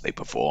you as they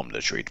perform the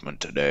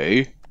treatment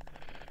today.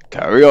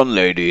 Carry on,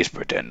 ladies,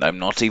 pretend I'm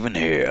not even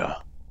here.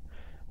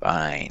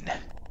 Fine.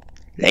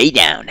 Lay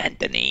down,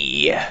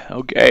 Anthony.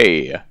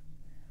 Okay.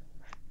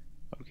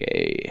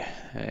 Okay.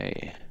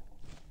 Hey.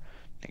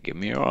 Give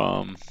me your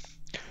arm.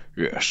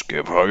 Yes,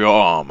 give her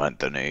your arm,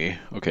 Anthony.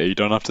 Okay, you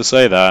don't have to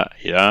say that.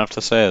 You don't have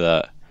to say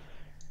that.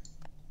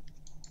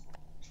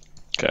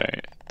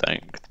 Okay,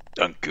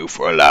 Thank you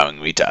for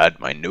allowing me to add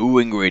my new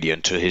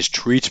ingredient to his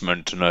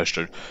treatment, Nurse.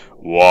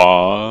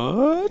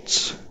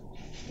 What?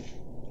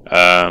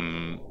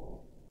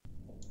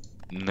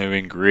 New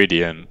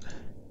ingredient.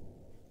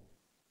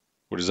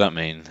 What does that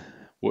mean?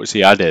 What has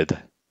he added?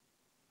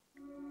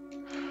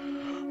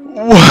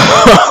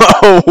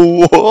 Whoa,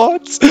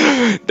 what?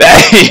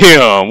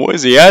 Damn, what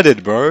has he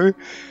added, bro?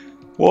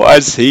 What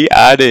has he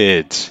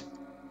added?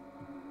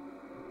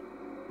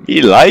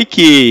 Me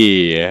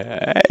likey.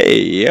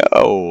 Hey,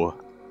 yo.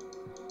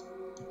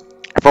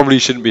 I probably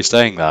shouldn't be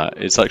saying that.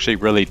 It's actually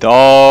really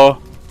dull.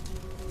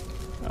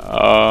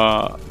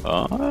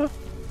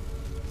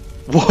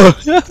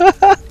 What?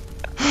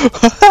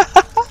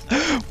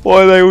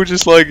 Why are they all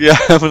just like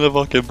having a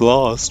fucking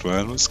blast,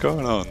 man? What's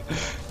going on?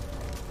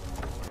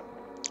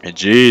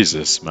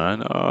 Jesus,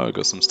 man. Oh, I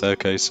got some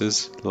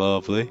staircases.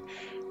 Lovely.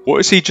 What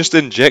has he just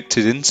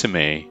injected into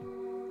me?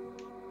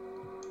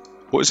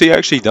 What has he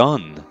actually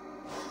done?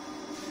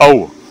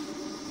 Oh!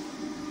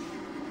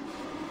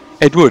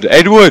 Edward!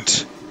 Edward!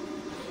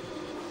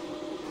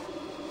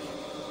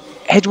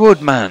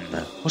 Edward, man!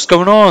 What's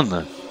going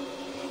on?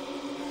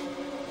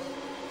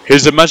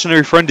 His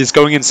imaginary friend is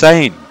going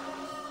insane!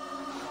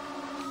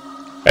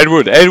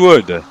 Edward!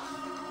 Edward!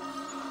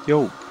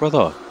 Yo,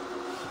 brother!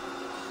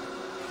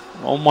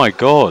 Oh my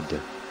god!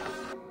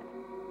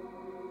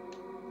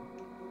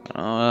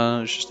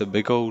 It's just a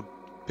big old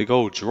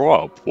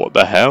drop. What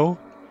the hell?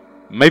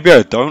 Maybe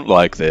I don't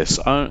like this.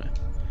 Oh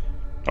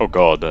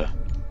god.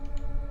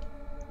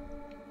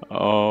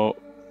 Oh,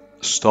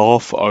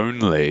 staff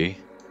only.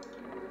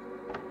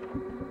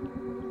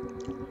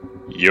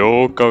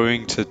 You're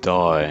going to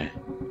die.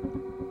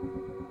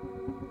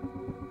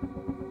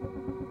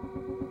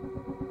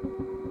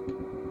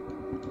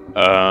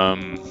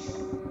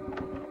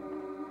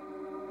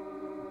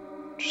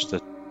 Just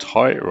a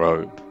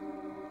tightrope.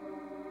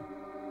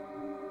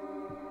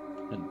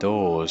 And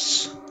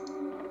doors.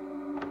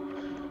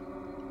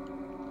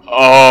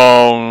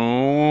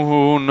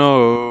 Oh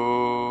no.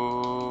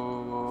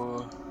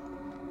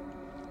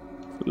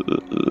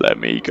 Let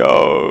me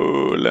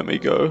go. Let me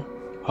go.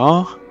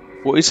 Huh?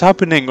 What is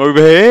happening over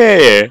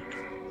here?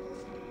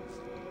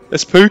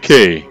 That's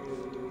spooky.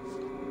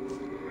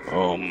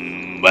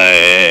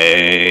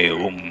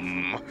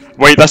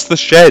 Wait, that's the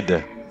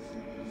shed.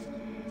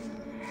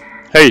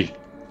 Hey.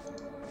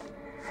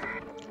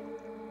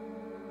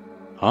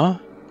 Huh?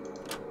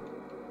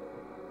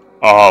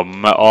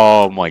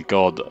 Oh my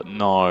god,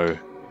 no.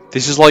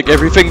 This is like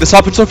everything that's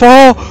happened so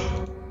far!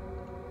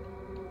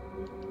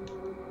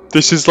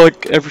 This is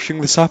like everything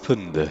that's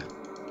happened.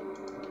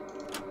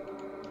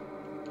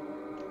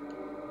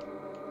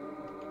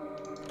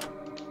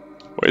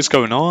 What is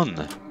going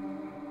on?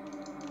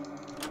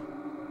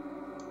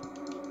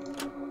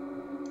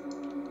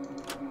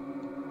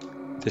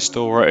 This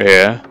door right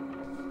here.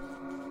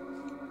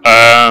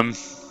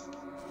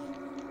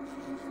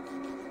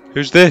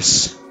 Who's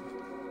this?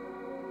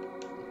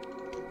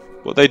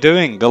 What are they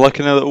doing? They're like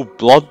in a little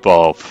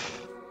bloodbath.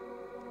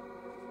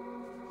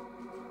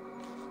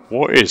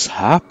 What is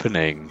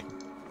happening?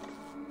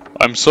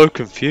 I'm so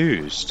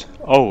confused.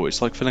 Oh,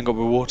 it's like filling up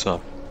with water.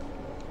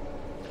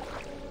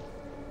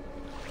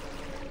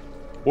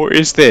 What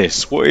is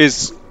this? What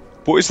is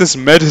this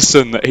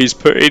medicine that he's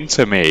put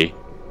into me?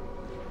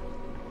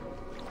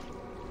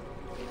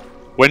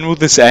 When will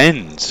this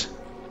end?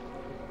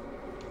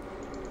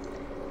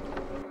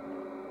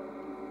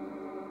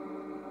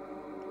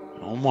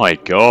 Oh my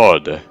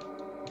god.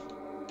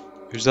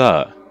 Who's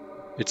that?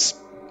 It's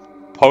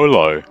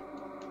Polo.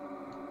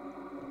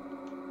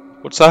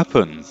 What's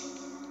happened?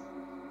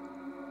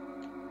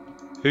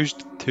 Who's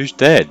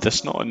dead?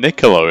 That's not a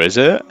Niccolo, is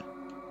it?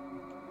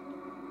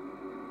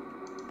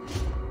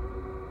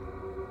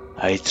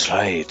 I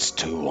tried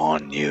to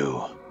warn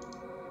you.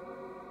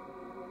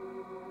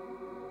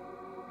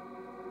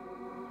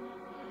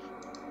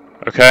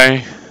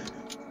 Okay.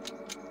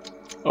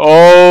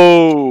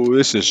 Oh,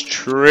 this is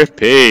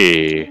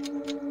trippy.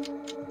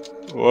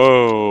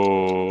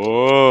 Whoa,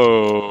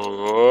 whoa,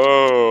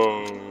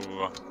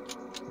 whoa.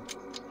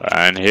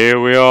 And here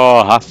we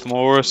are,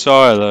 Hathmore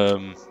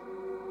Asylum.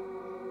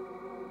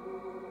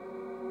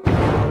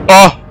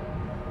 Oh!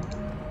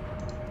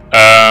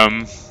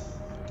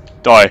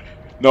 Die.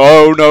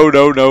 No, no,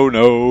 no, no,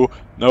 no.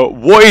 No.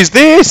 What is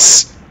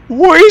this?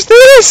 What is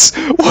this?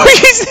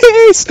 What is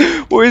this?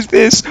 What is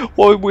this?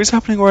 What is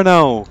happening right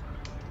now?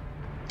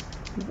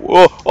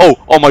 Whoa.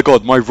 Oh my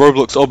god, my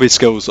Roblox obby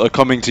skills are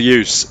coming to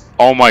use.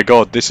 Oh my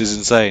god, this is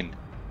insane.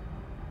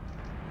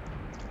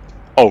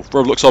 Oh,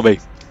 Roblox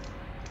obby.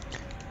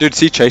 Dude, is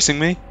he chasing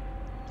me?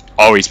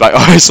 Oh, he's back.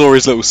 I saw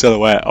his little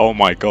silhouette. Oh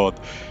my god.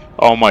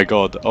 Oh my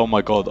god. Oh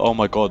my god. Oh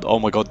my god. Oh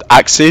my god.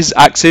 Axes?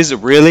 Axes?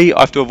 Really?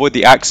 I have to avoid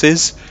the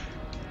axes?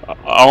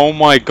 Oh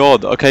my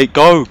god. Okay,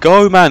 go.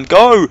 Go, man.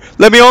 Go.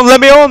 Let me on. Let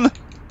me on. Let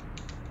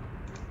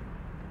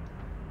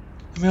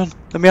me on.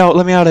 Let me out.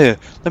 Let me out of here.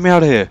 Let me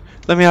out of here.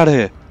 Let me out of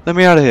here. Let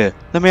me out of here.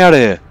 Let me out of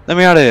here. Let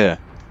me out of here.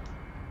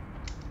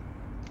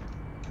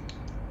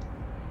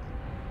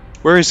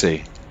 Where is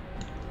he?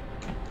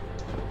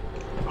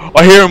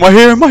 I hear him. I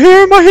hear him. I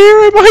hear him. I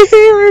hear him. I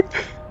hear him.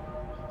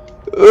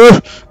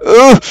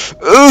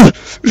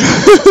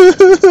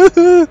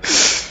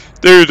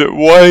 Dude,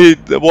 why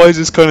is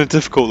this kind of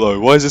difficult though?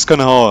 Why is this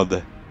kind of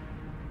hard?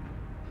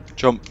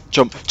 Jump,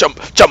 jump, jump,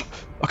 jump!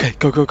 Okay,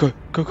 go, go, go,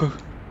 go, go,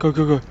 go,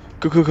 go, go,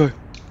 go, go, go.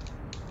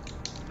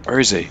 Where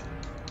is he?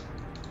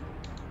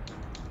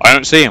 I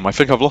don't see him. I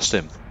think I've lost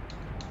him.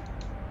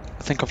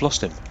 I think I've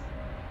lost him.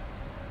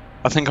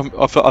 I think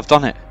I've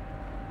done it.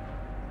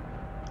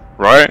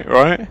 Right,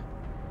 right.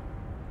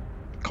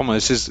 Come on,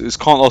 this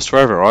can't last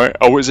forever, right?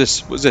 Oh, what is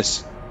this? What is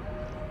this?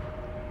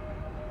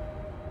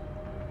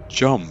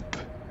 Jump.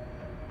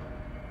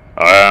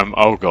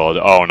 Oh god.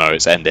 Oh no,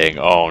 it's ending.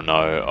 Oh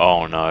no.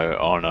 Oh no.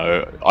 Oh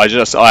no. I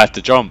have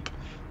to jump.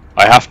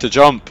 I have to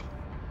jump.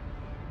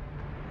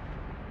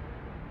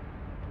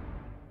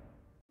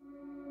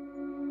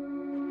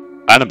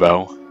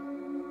 Annabelle.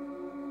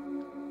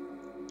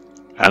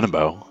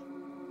 Annabelle.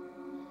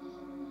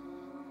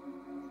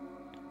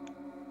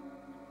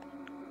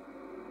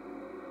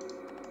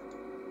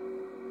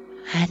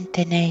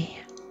 Anthony.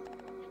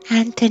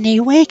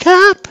 Anthony, wake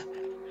up!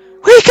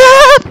 Wake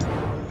up!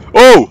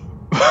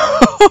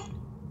 Oh!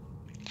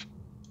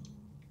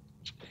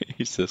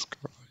 Jesus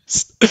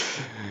Christ.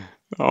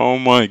 Oh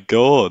my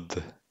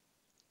God.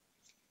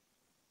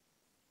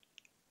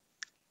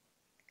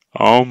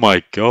 Oh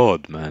my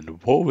God, man.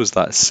 What was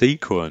that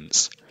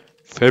sequence?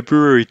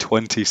 February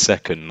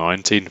 22nd,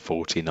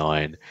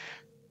 1949,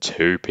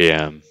 2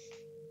 p.m.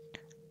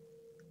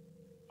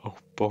 Oh,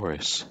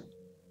 Boris.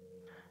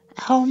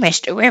 Oh,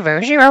 Mr.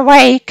 Rivers, you're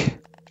awake.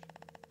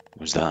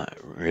 Was that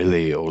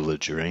really all a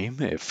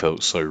dream? It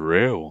felt so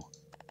real.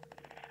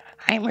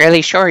 I'm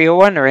really sure you're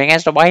wondering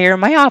as to why you're in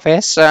my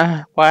office.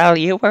 While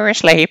you were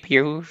asleep,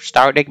 you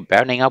started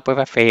burning up with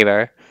a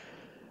fever.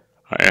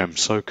 I am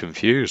so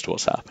confused.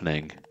 What's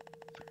happening?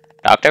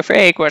 Dr.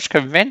 Fig was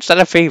convinced that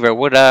a fever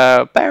would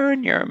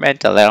burn your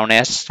mental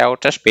illness, so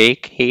to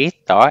speak. He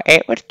thought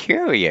it would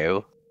cure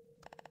you.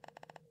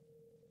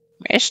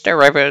 Mr.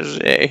 Rivers,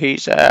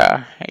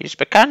 he's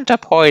begun to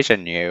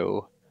poison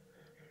you.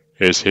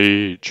 Is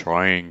he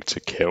trying to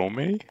kill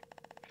me?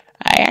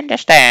 I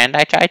understand.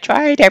 I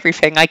tried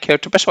everything I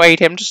could to persuade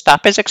him to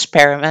stop his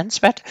experiments,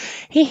 but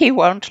he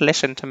won't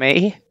listen to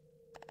me.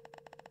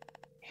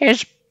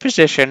 His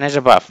position is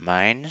above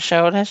mine,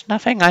 so there's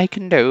nothing I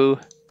can do.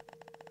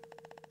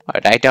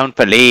 But I don't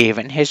believe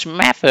in his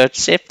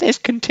methods. If this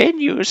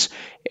continues,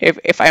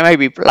 if I may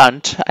be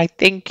blunt, I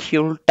think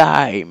you'll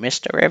die,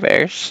 Mr.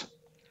 Rivers.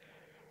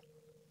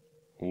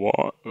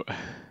 What?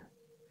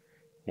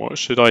 What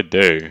should I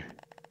do?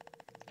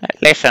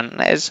 Listen,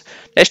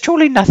 there's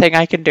truly nothing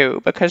I can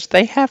do because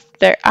they have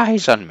their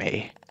eyes on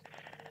me.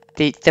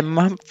 The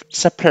month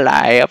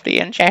supply of the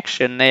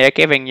injection they are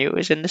giving you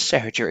is in the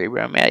surgery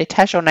room. It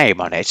has your name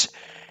on it.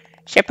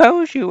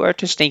 Suppose you were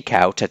to sneak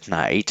out at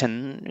night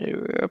and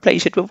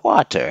replace it with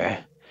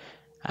water.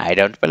 I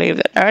don't believe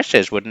the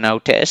nurses would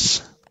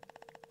notice.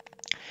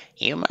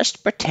 You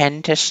must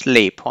pretend to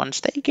sleep once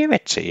they give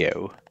it to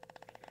you.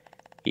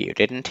 You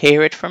didn't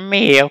hear it from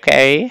me,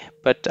 okay?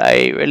 But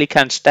I really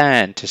can't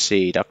stand to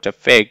see Dr.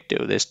 Fig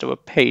do this to a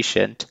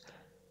patient.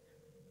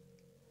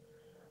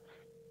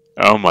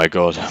 Oh my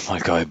God, my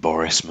guy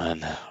Boris,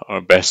 man.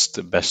 Our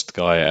best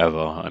guy ever.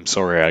 I'm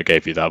sorry I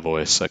gave you that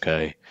voice,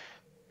 okay?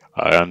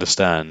 I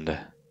understand.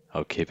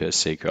 I'll keep it a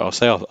secret. I'll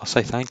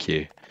say thank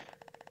you.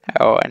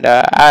 Oh, and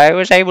I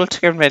was able to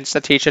convince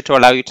the teacher to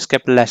allow you to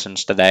skip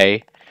lessons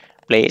today.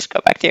 Please go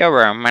back to your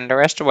room and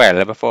rest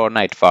well before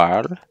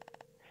nightfall.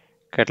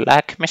 Good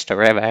luck, Mr.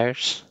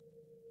 Rivers.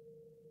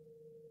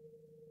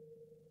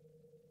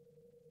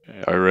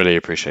 I really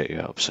appreciate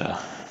your help, sir.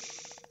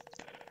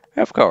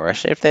 Of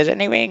course, if there's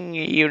anything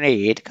you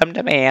need, come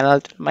to me and I'll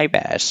do my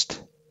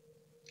best.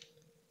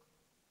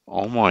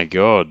 Oh my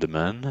God,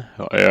 man.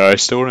 I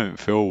still don't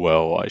feel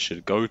well. I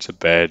should go to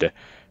bed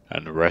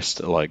and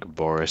rest like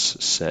Boris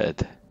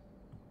said.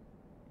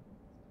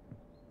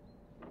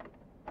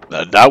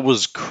 That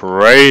was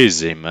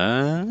crazy,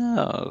 man.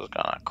 That was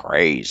kind of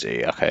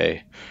crazy.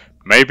 Okay.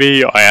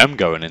 Maybe I am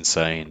going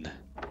insane.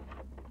 I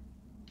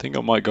think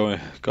I might go...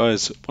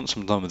 Guys, once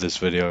I'm done with this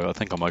video, I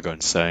think I might go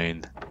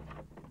insane.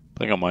 I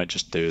think I might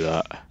just do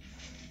that.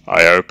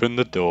 I opened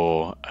the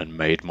door and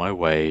made my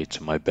way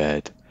to my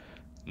bed.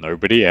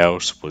 Nobody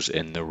else was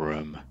in the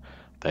room.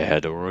 They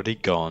had already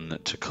gone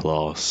to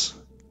class.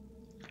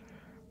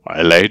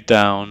 I laid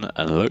down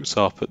and looked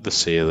up at the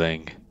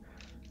ceiling.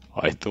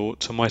 I thought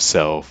to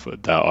myself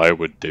that I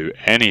would do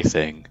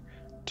anything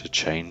to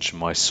change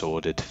my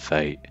sordid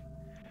fate,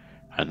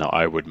 and that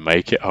I would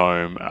make it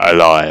home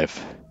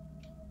alive.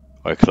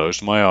 I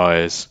closed my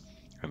eyes,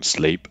 and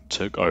sleep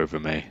took over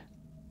me.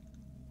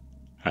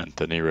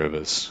 Anthony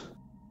Rivers.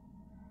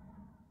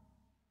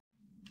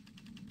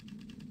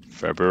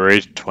 February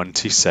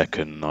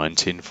 22nd,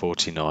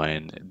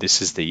 1949.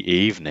 This is the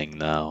evening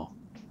now.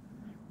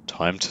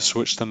 Time to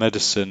switch the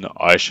medicine.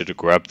 I should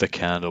grab the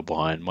candle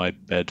behind my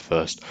bed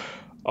first.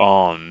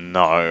 Oh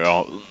no,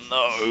 oh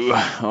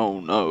no,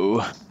 oh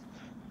no.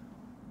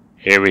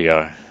 Here we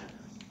go.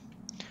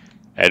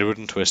 Edward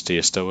and Twisty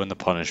are still in the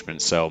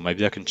punishment cell.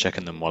 Maybe I can check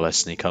on them while I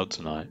sneak out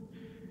tonight.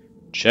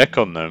 Check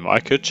on them?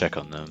 I could check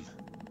on them.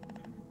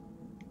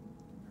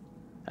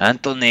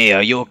 Anthony,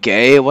 are you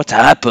okay? What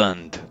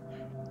happened?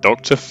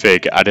 Dr.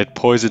 Fig added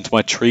poison to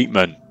my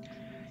treatment.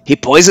 He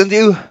poisoned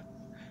you?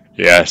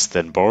 Yes,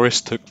 then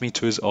Boris took me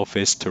to his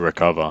office to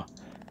recover.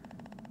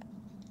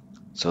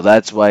 So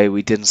that's why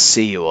we didn't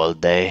see you all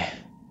day.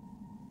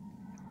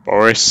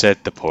 Boris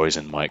said the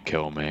poison might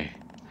kill me.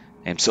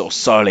 I'm so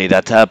sorry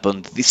that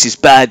happened. This is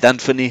bad,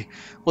 Anthony.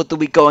 What are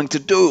we going to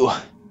do?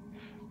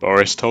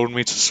 Boris told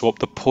me to swap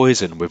the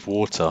poison with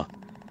water.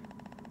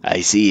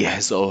 I see.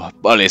 So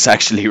Boris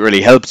actually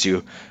really helped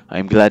you.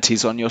 I'm glad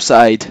he's on your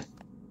side.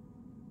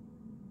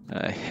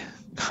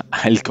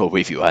 I'll go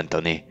with you,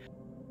 Anthony.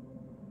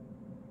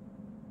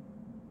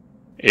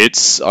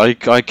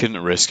 I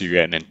couldn't risk you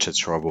getting into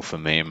trouble for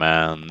me,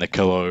 man.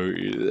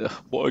 Niccolo,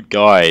 what a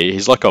guy.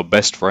 He's like our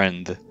best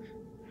friend.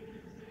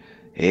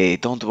 Hey,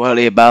 don't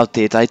worry about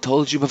it. I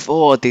told you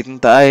before,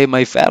 didn't I?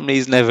 My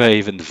family's never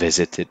even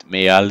visited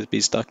me. I'll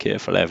be stuck here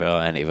forever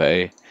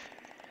anyway.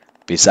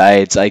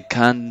 Besides, I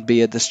can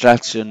be a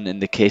distraction in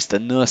the case the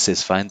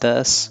nurses find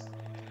us.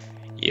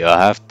 You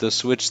have to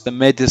switch the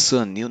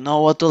medicine. You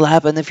know what will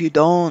happen if you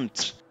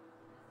don't.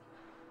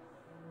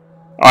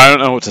 I don't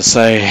know what to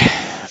say,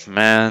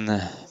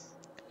 man.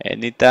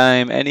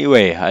 Anytime,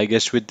 anyway, I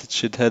guess we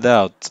should head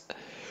out.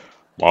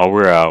 While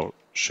we're out,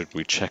 should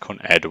we check on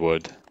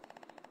Edward?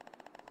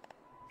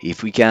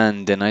 If we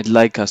can, then I'd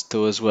like us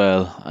to as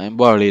well. I'm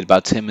worried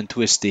about him and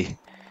Twisty.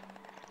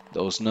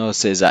 Those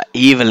nurses are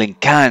evil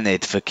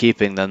incarnate for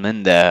keeping them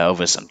in there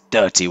over some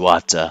dirty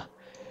water.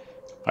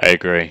 I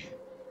agree.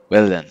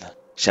 Well then,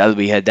 shall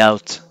we head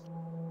out?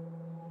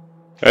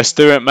 Let's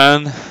do it,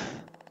 man.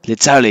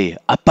 Let's hurry.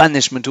 Our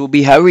punishment will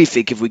be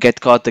horrific if we get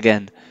caught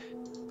again.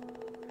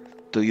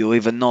 Do you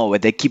even know where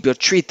they keep your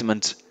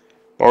treatment?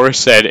 Boris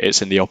said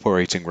it's in the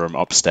operating room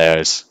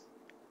upstairs.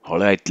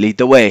 Alright, lead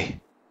the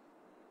way.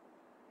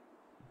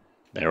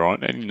 There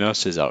aren't any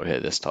nurses out here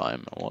this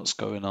time. What's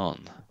going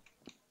on?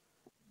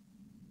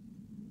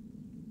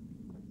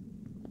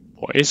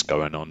 What is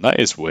going on? That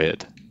is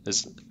weird.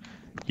 There's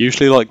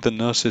usually like the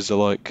nurses are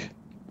like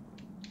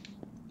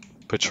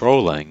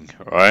patrolling,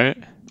 right?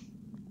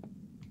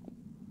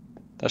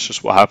 That's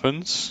just what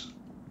happens.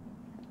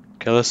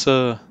 Okay, let's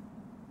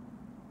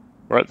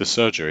we're at the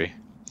surgery.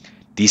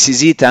 This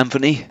is it,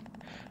 Anthony.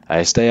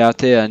 I stay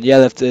out here and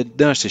yell if the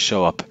nurses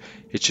show up.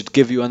 It should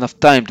give you enough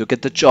time to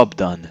get the job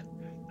done.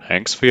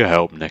 Thanks for your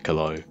help,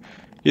 Niccolo.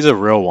 He's a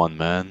real one,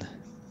 man.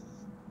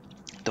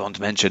 Don't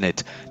mention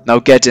it. Now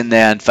get in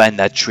there and find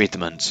that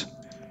treatment.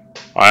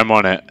 I'm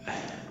on it.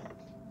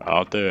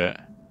 I'll do it.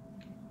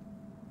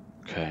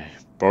 Okay.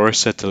 Boris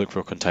said to look for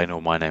a container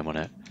with my name on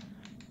it.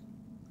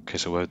 Okay,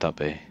 so where would that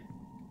be?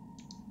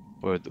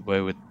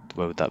 Where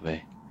would that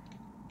be?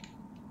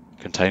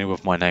 Container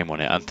with my name on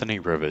it. Anthony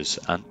Rivers.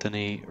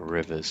 Anthony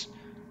Rivers.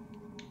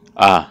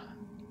 Ah.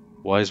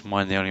 Why is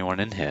mine the only one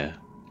in here?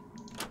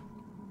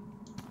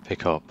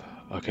 Pick up.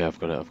 Okay, I've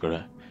got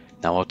it.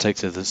 Now I'll take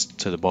to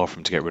the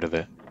bathroom to get rid of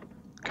it.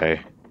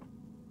 Okay.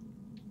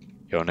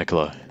 Yo,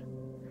 Niccolo.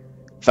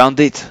 Found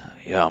it?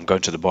 Yeah, I'm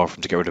going to the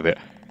bathroom to get rid of it.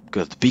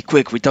 Good. Be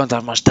quick, we don't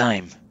have much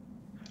time.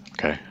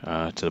 Okay,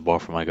 to the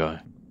bathroom I go.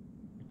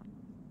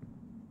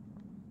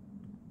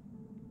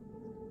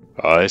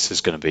 Oh, this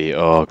is gonna be.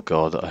 Oh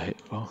god,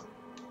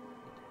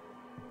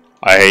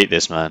 I hate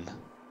this, man.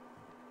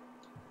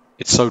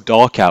 It's so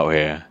dark out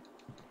here.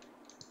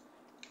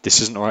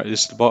 This isn't right.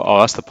 This is the oh,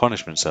 that's the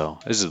punishment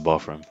cell. This is the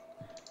bathroom.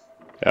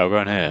 Yeah, I'll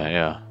go in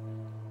here.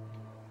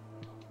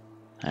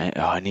 Yeah.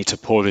 I need to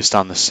pour this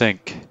down the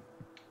sink.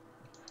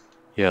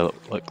 Yeah,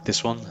 like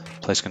this one.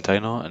 Place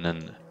container and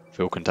then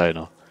fill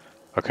container.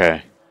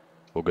 Okay,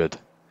 all good.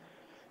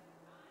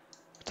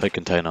 Take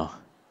container.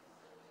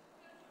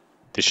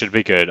 This should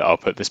be good. I'll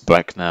put this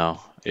back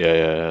now.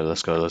 Yeah.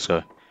 Let's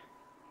go.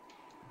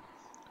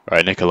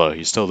 Alright, Niccolo,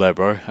 you still there,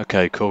 bro?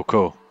 Okay,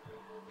 cool.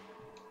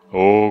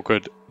 Oh,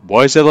 good.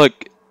 Why is there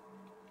like...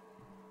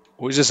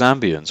 What is this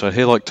ambience? I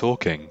hear like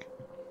talking.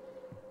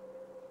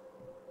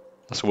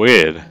 That's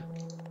weird.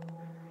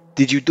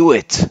 Did you do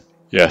it?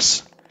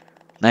 Yes.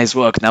 Nice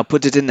work. Now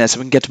put it in there so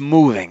we can get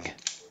moving.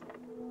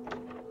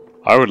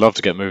 I would love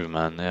to get moving,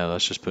 man. Yeah,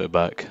 let's just put it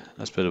back.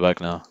 Let's put it back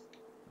now.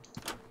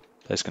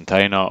 Place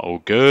container. All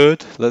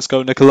good. Let's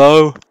go,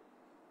 Niccolo.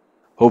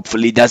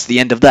 Hopefully that's the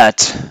end of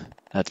that.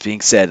 That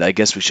being said, I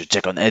guess we should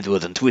check on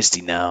Edward and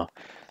Twisty now.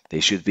 They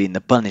should be in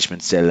the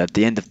punishment cell at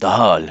the end of the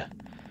hall.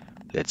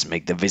 Let's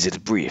make the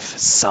visit brief.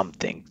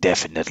 Something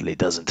definitely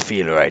doesn't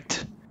feel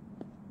right.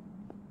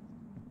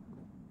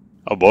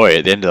 Oh boy,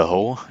 at the end of the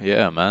hall?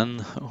 Yeah,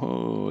 man.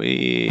 Oh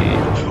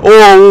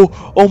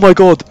my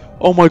god!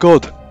 Oh my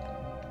god!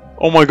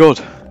 Oh my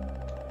god!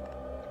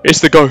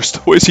 It's the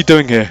ghost! What is he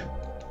doing here?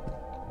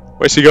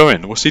 Where's he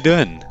going? What's he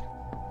doing?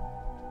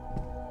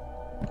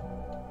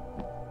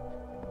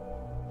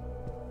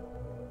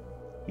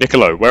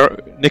 Niccolo,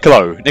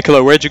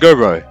 where'd you go,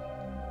 bro?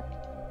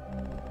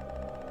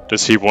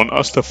 Does he want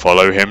us to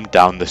follow him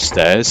down the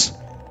stairs?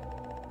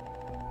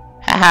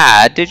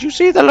 Haha, did you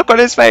see the look on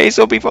his face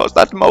or before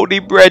that moldy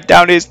bread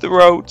down his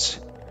throat?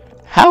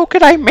 How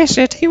could I miss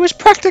it? He was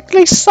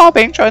practically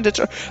sobbing trying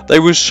to... They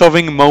were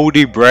shoving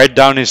moldy bread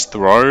down his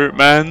throat,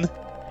 man.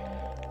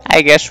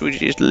 I guess we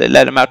just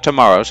let him out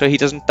tomorrow so he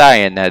doesn't die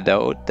in there,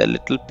 though. The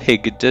little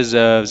pig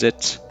deserves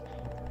it.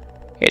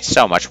 It's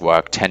so much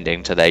work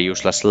tending to their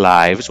useless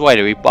lives. Why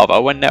do we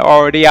bother when they're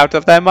already out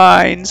of their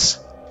minds?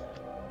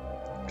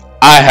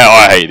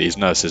 I hate these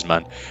nurses,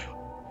 man.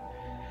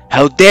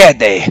 How dare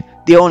they?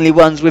 The only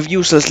ones with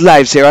useless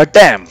lives here are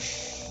them.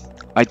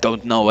 I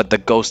don't know what the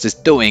ghost is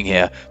doing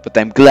here, but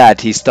I'm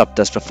glad he stopped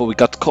us before we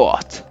got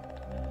caught.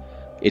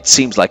 It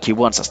seems like he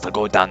wants us to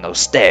go down those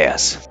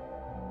stairs.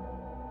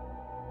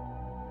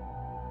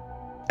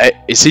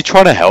 Is he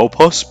trying to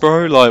help us,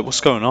 bro? Like,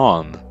 what's going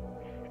on?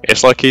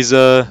 It's like he's,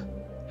 he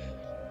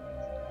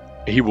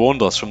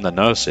warned us from the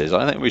nurses.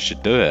 I think we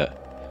should do it.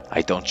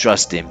 I don't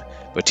trust him,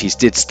 but he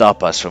did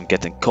stop us from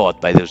getting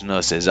caught by those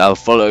nurses. I'll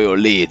follow your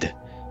lead.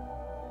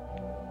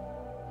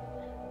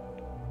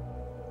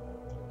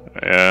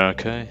 Yeah,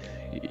 okay.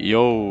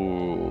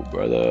 Yo,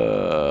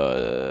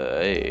 brother.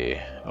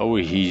 Hey. Oh,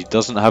 he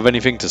doesn't have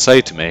anything to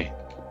say to me.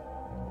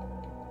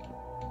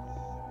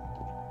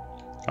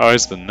 Oh,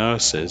 it's the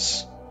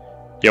nurses.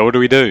 Yeah, what do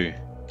we do?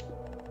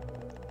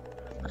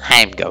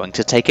 I'm going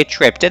to take a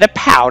trip to the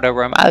powder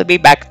room. I'll be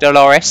back,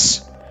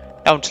 Dolores.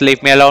 Don't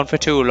leave me alone for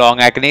too long,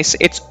 Agnes.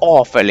 It's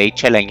awfully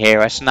chilling here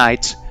at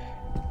night.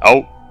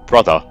 Oh,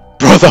 brother.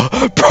 Brother!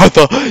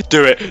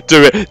 Do it!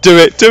 Do it! Do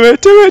it! Do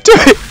it! Do it! Do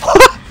it!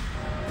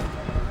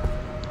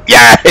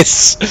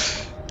 Yes!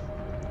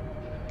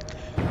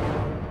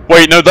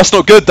 Wait, no, that's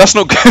not good. That's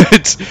not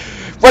good.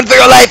 Run for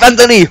your life,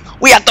 Anthony!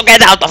 We have to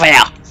get out of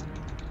here!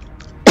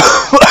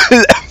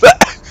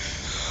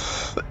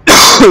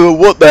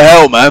 What the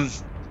hell, man?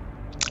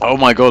 Oh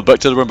my god, back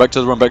to the room, back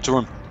to the room, back to the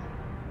room.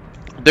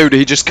 Dude,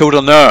 he just killed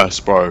a nurse,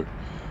 bro.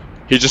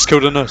 He just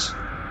killed a nurse.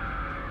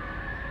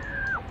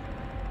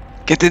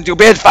 Get into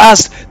bed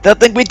fast! They'll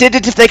think we did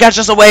it if they catch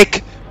us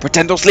awake!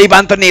 Pretend to sleep,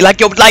 Anthony, like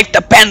your life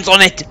depends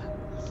on it!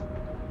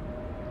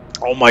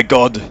 Oh my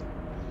god.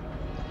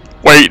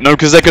 Wait, no,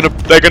 because they're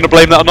gonna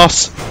blame that on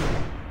us.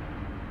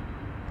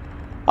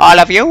 All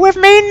of you with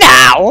me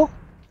now!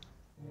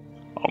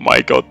 Oh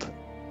my god.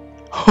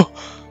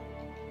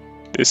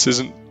 This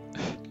isn't...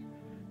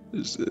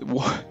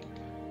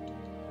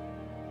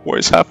 What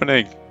is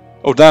happening?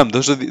 Oh damn,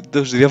 those are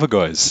the other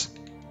guys.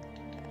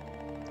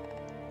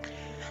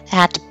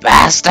 That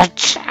bastard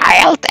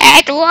child,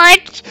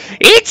 Edward!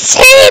 It's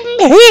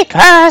him! He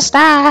cursed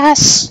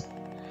us!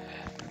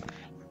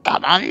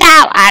 Come on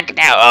now,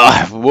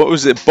 Agnew! What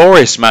was it?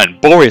 Boris, man.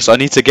 Boris, I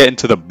need to get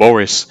into the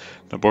Boris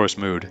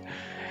mood.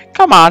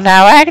 Come on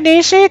now,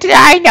 Agnes.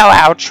 I know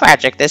how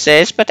tragic this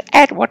is, but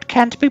Edward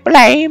can't be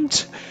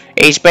blamed.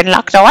 He's been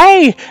locked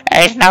away.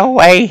 There's no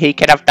way he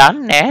could have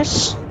done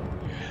this.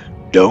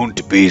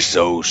 Don't be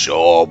so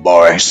sure,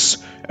 Boris.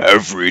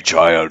 Every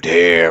child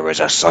here is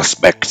a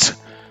suspect.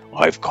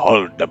 I've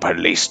called the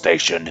police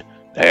station.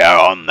 They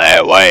are on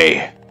their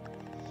way.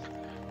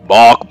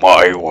 Mark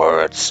my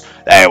words,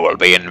 there will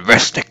be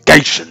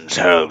investigations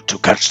held to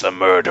catch the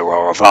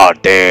murderer of our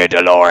dear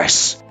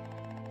Dolores.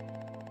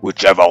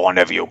 Whichever one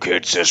of you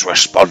kids is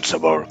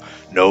responsible,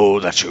 know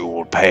that you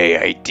will pay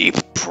a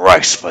deep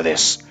price for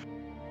this.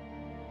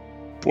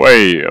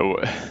 Wait,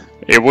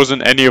 it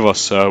wasn't any of us,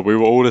 sir. We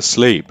were all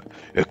asleep.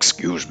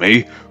 Excuse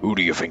me, who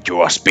do you think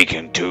you are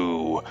speaking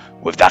to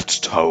with that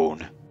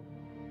tone?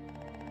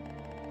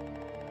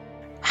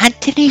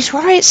 Anthony's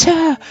right,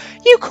 sir.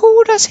 You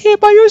called us here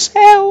by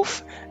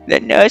yourself. The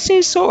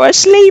nurses saw us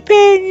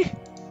sleeping.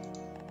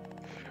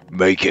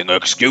 Making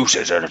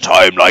excuses at a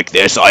time like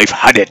this, I've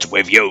had it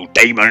with you,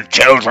 demon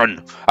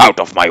children! Out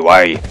of my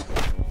way!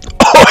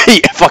 Oi,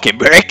 fucking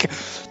brick!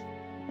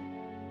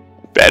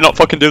 Better not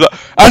fucking do that.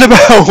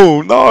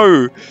 Annabelle,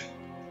 no!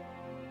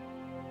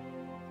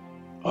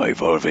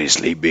 I've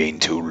obviously been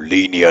too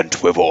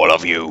lenient with all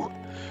of you.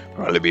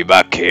 I'll be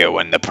back here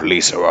when the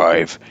police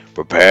arrive.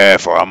 Prepare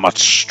for a much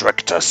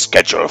stricter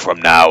schedule from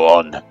now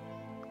on.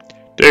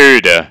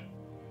 Dude.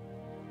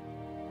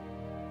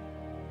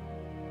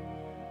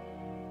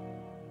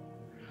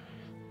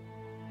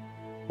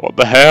 What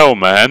the hell,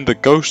 man? The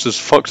ghost has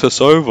fucked us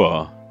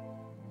over.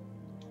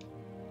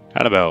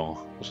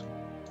 Annabelle.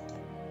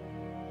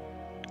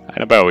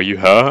 Annabelle, are you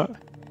hurt?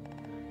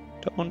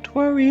 Don't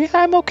worry,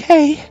 I'm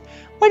okay.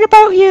 What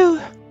about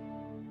you?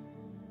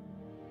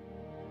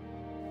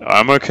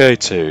 I'm okay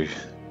too.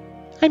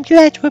 I'm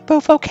glad we're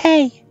both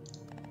okay.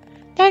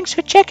 Thanks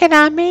for checking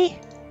on me.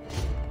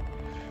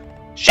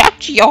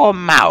 Shut your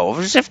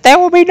mouths. If there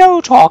will be no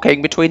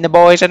talking between the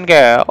boys and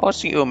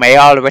girls, you may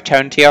all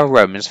return to your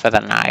rooms for the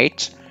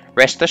night.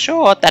 Rest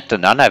assured that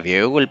none of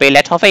you will be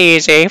let off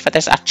easy for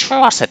this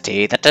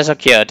atrocity that has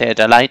occurred here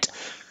tonight.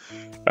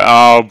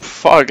 Oh,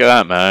 fuck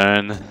that,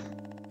 man.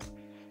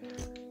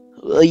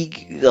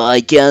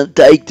 I can't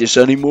take this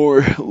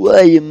anymore.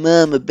 Why your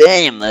mama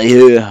bam me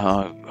here?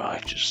 Oh,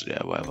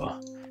 yeah, whatever.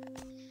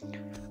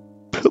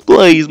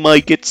 Please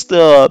make it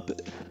stop.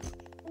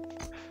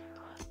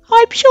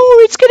 I'm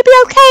sure it's gonna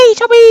be okay,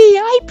 Tommy.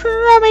 I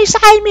promise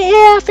I'm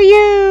here for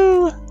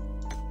you.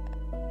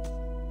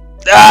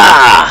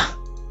 Ah!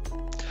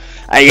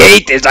 I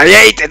hate this, I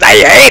hate it, I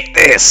hate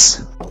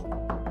this!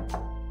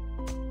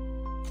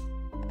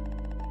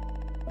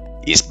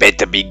 This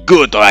better be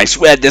good or I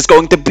swear there's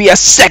going to be a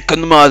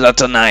second murder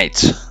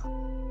tonight.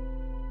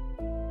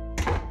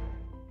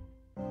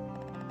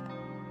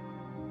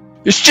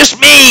 It's just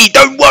me,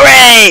 don't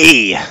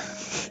worry!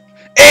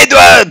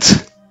 Edward!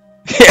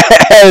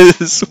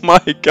 Yes, my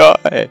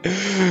guy.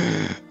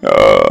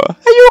 Are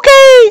you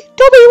okay?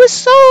 Tommy was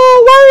so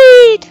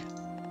worried.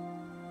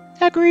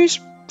 Agrees.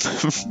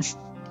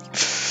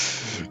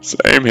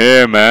 Same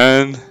here,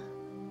 man.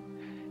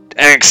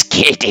 Thanks,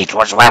 kid, it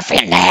was rough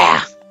in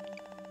there.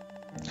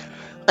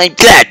 I'm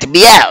glad to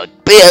be out,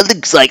 but it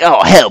looks like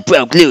all hell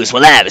broke loose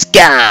while I was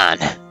gone.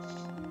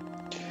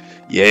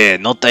 Yeah,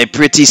 not a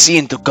pretty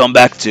scene to come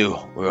back to.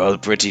 We're all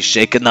pretty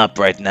shaken up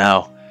right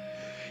now.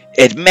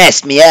 It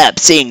messed me up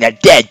seeing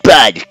that dead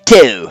body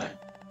too.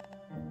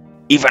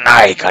 Even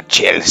I got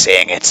chills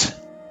seeing it.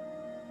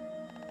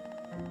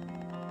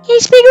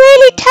 It's been a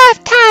really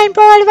tough time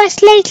for all of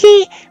us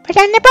lately, but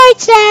on the bright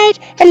side,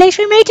 at least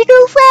we made a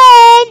new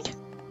friend.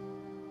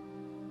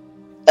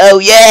 Oh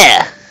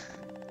yeah!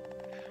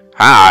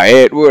 Hi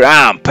Edward,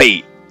 I'm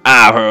Pete.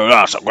 I've heard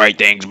lots of great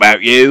things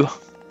about you.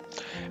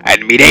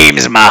 And me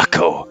name's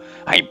Marco.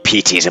 I'm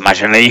Pete's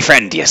imaginary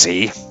friend, you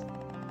see.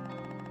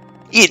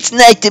 It's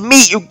nice to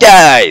meet you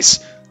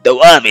guys!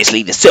 Though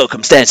obviously the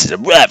circumstances are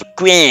rather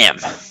grim.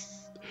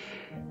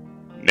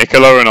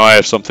 Niccolo and I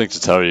have something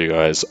to tell you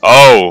guys.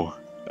 Oh,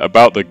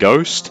 about the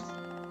ghost?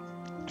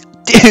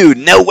 Dude,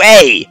 no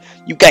way!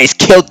 You guys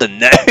killed the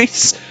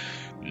nurse?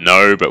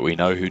 No, but we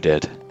know who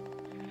did.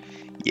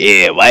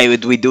 Yeah, why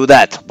would we do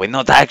that? We're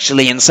not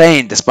actually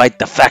insane despite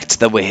the fact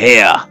that we're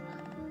here.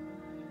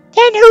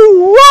 Then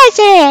who was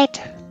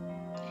it?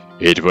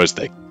 It was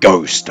the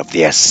Ghost of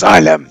the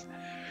asylum.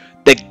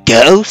 The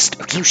ghost?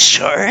 Are you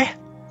sure?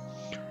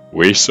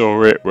 We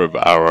saw it with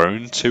our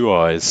own 2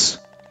 eyes.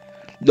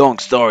 Long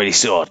story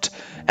short,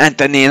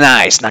 Anthony and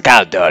I snuck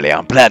out earlier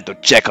and planned to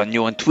check on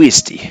you and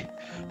Twisty.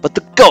 But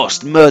the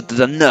ghost murdered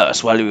the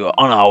nurse while we were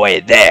on our way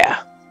there.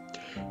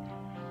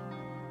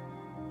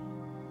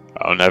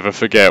 I'll never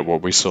forget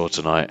what we saw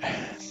tonight.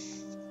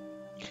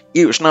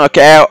 You snuck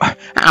out?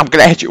 I'm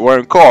glad you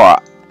weren't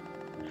caught.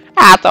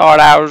 I thought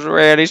I was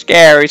really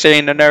scary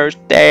seeing the nurse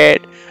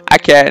dead. I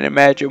can't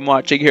imagine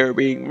watching her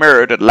being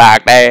murdered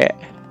like that.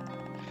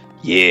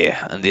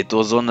 Yeah, and it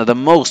was one of the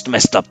most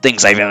messed up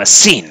things I've ever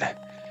seen.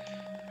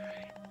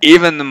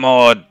 Even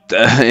more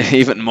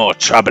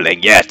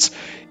troubling yet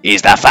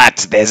is the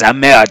fact there's a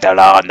murderer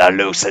on the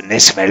loose in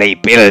this very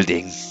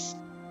building.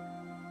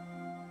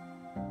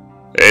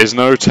 There's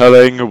no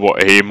telling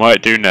what he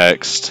might do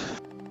next.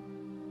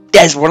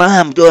 That's what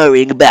I'm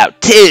worrying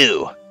about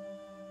too.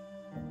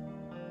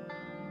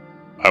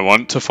 I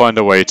want to find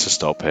a way to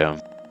stop him.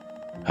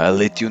 I'll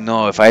let you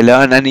know if I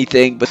learn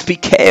anything, but be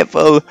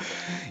careful.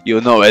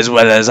 You know as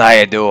well as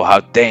I do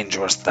how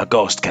dangerous the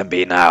ghost can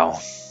be now.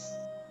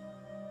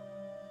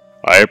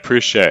 I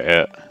appreciate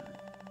it.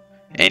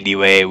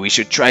 Anyway, we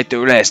should try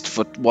to rest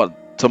for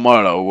what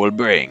tomorrow will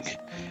bring.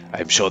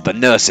 I'm sure the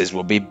nurses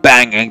will be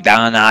banging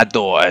down our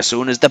door as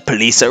soon as the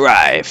police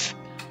arrive.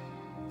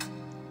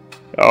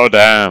 Oh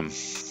damn.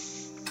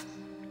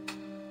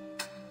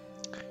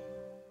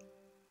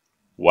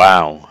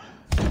 Wow.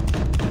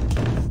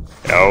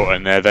 Oh,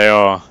 and there they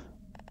are.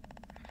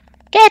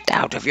 Get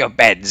out of your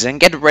beds and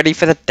get ready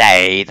for the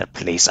day. The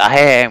police are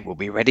here. We'll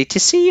be ready to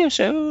see you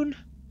soon.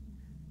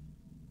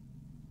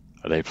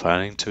 Are they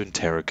planning to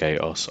interrogate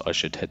us? I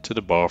should head to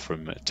the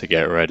bathroom to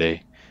get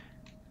ready.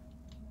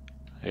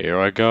 Here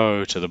I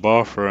go, to the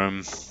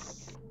bathroom.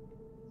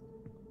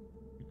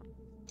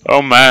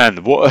 Oh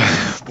man, what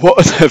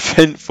an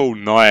eventful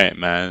night,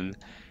 man.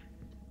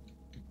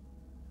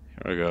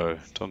 Here I go,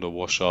 time to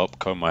wash up,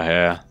 comb my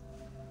hair.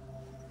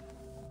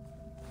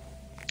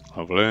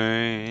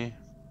 Lovely.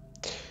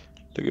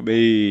 Look at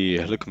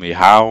me,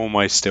 how am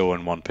I still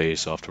in one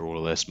piece after all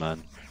of this,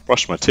 man?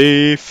 Brush my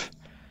teeth.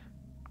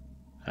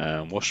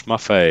 And wash my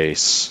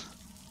face.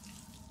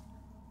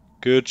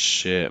 Good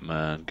shit,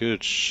 man,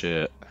 good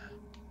shit.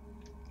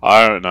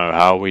 I don't know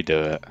how we do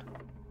it.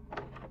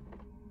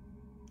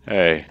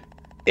 Hey.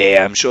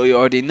 Yeah, I'm sure you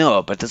already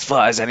know, but as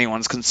far as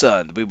anyone's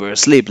concerned, we were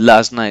asleep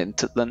last night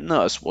until the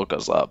nurse woke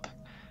us up.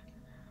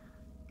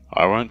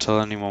 I won't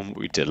tell anyone what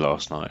we did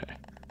last night.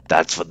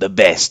 That's for the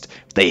best.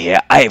 If they hear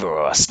either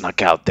of us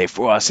snuck out, they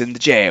throw us in the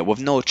jail with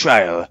no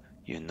trial.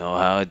 You know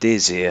how it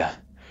is here.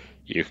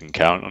 You can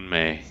count on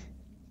me.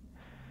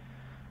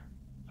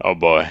 Oh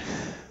boy.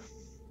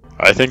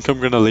 I think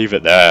I'm gonna leave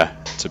it there,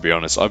 to be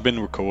honest. I've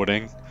been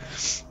recording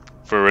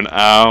for an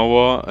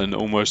hour and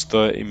almost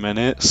 30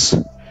 minutes.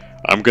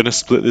 I'm gonna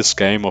split this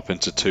game up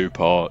into 2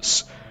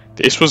 parts.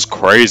 This was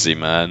crazy,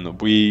 man.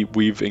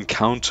 We've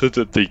encountered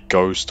the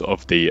ghost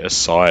of the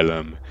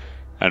asylum,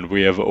 and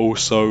we had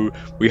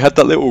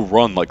that little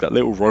run, like that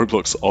little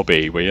Roblox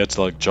obby where you had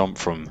to like jump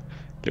from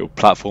little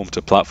platform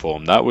to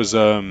platform. That was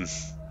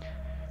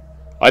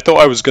I thought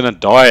I was gonna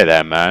die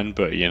there, man,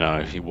 but you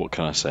know, what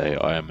can I say?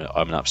 I'm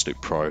an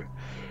absolute pro.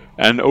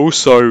 And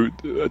also,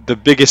 the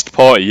biggest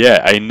part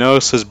yet, a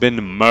nurse has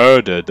been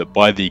murdered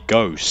by the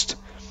ghost.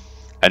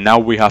 And now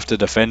we have to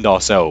defend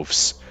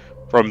ourselves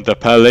from the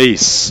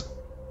police.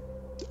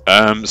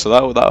 So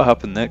that'll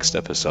happen next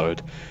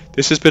episode.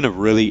 This has been a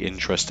really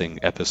interesting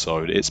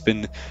episode. It's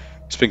been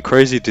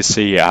crazy to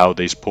see how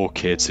these poor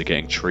kids are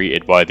getting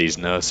treated by these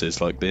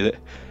nurses. Like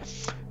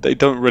they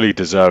don't really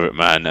deserve it,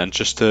 man. And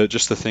just to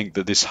think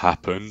that this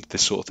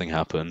sort of thing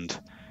happened,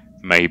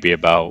 maybe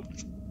about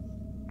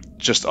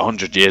just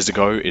 100 years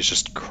ago, is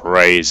just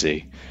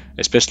crazy.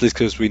 Especially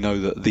because we know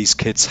that these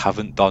kids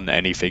haven't done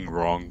anything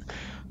wrong.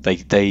 They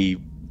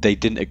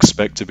didn't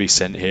expect to be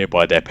sent here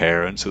by their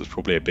parents. It was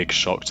probably a big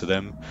shock to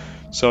them.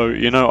 So,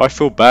 you know, I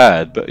feel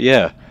bad, but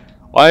yeah,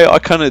 I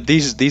kind of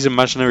these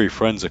imaginary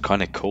friends are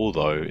kind of cool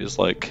though. It's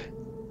like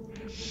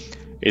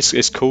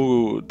it's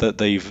cool that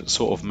they've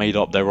sort of made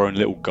up their own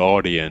little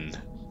guardian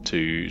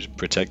to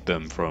protect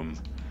them from,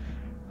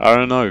 I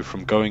don't know,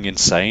 from going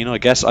insane. I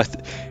guess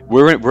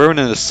we're in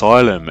an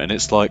asylum, and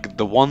it's like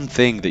the one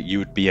thing that you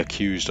would be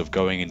accused of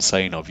going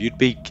insane of. You'd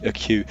be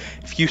accused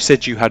if you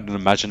said you had an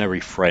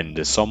imaginary friend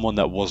as someone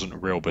that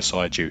wasn't real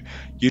beside you.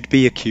 You'd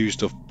be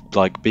accused of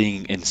like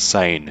being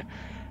insane.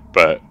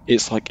 But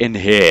it's like in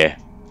here,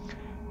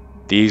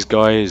 these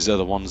guys are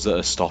the ones that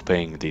are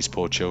stopping these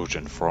poor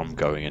children from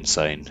going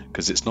insane.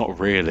 Because it's not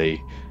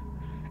really.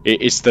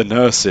 It's the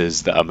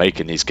nurses that are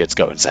making these kids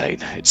go insane.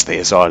 It's the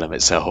asylum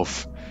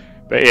itself.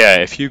 But yeah,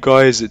 if you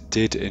guys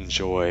did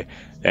enjoy,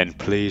 then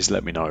please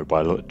let me know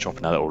by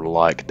dropping a little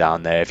like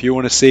down there. If you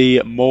want to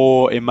see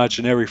more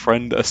Imaginary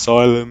Friend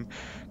Asylum,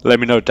 let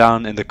me know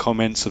down in the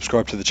comments.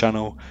 Subscribe to the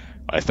channel.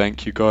 I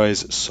thank you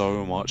guys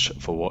so much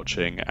for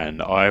watching,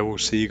 and I will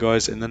see you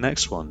guys in the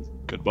next one.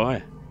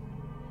 Goodbye.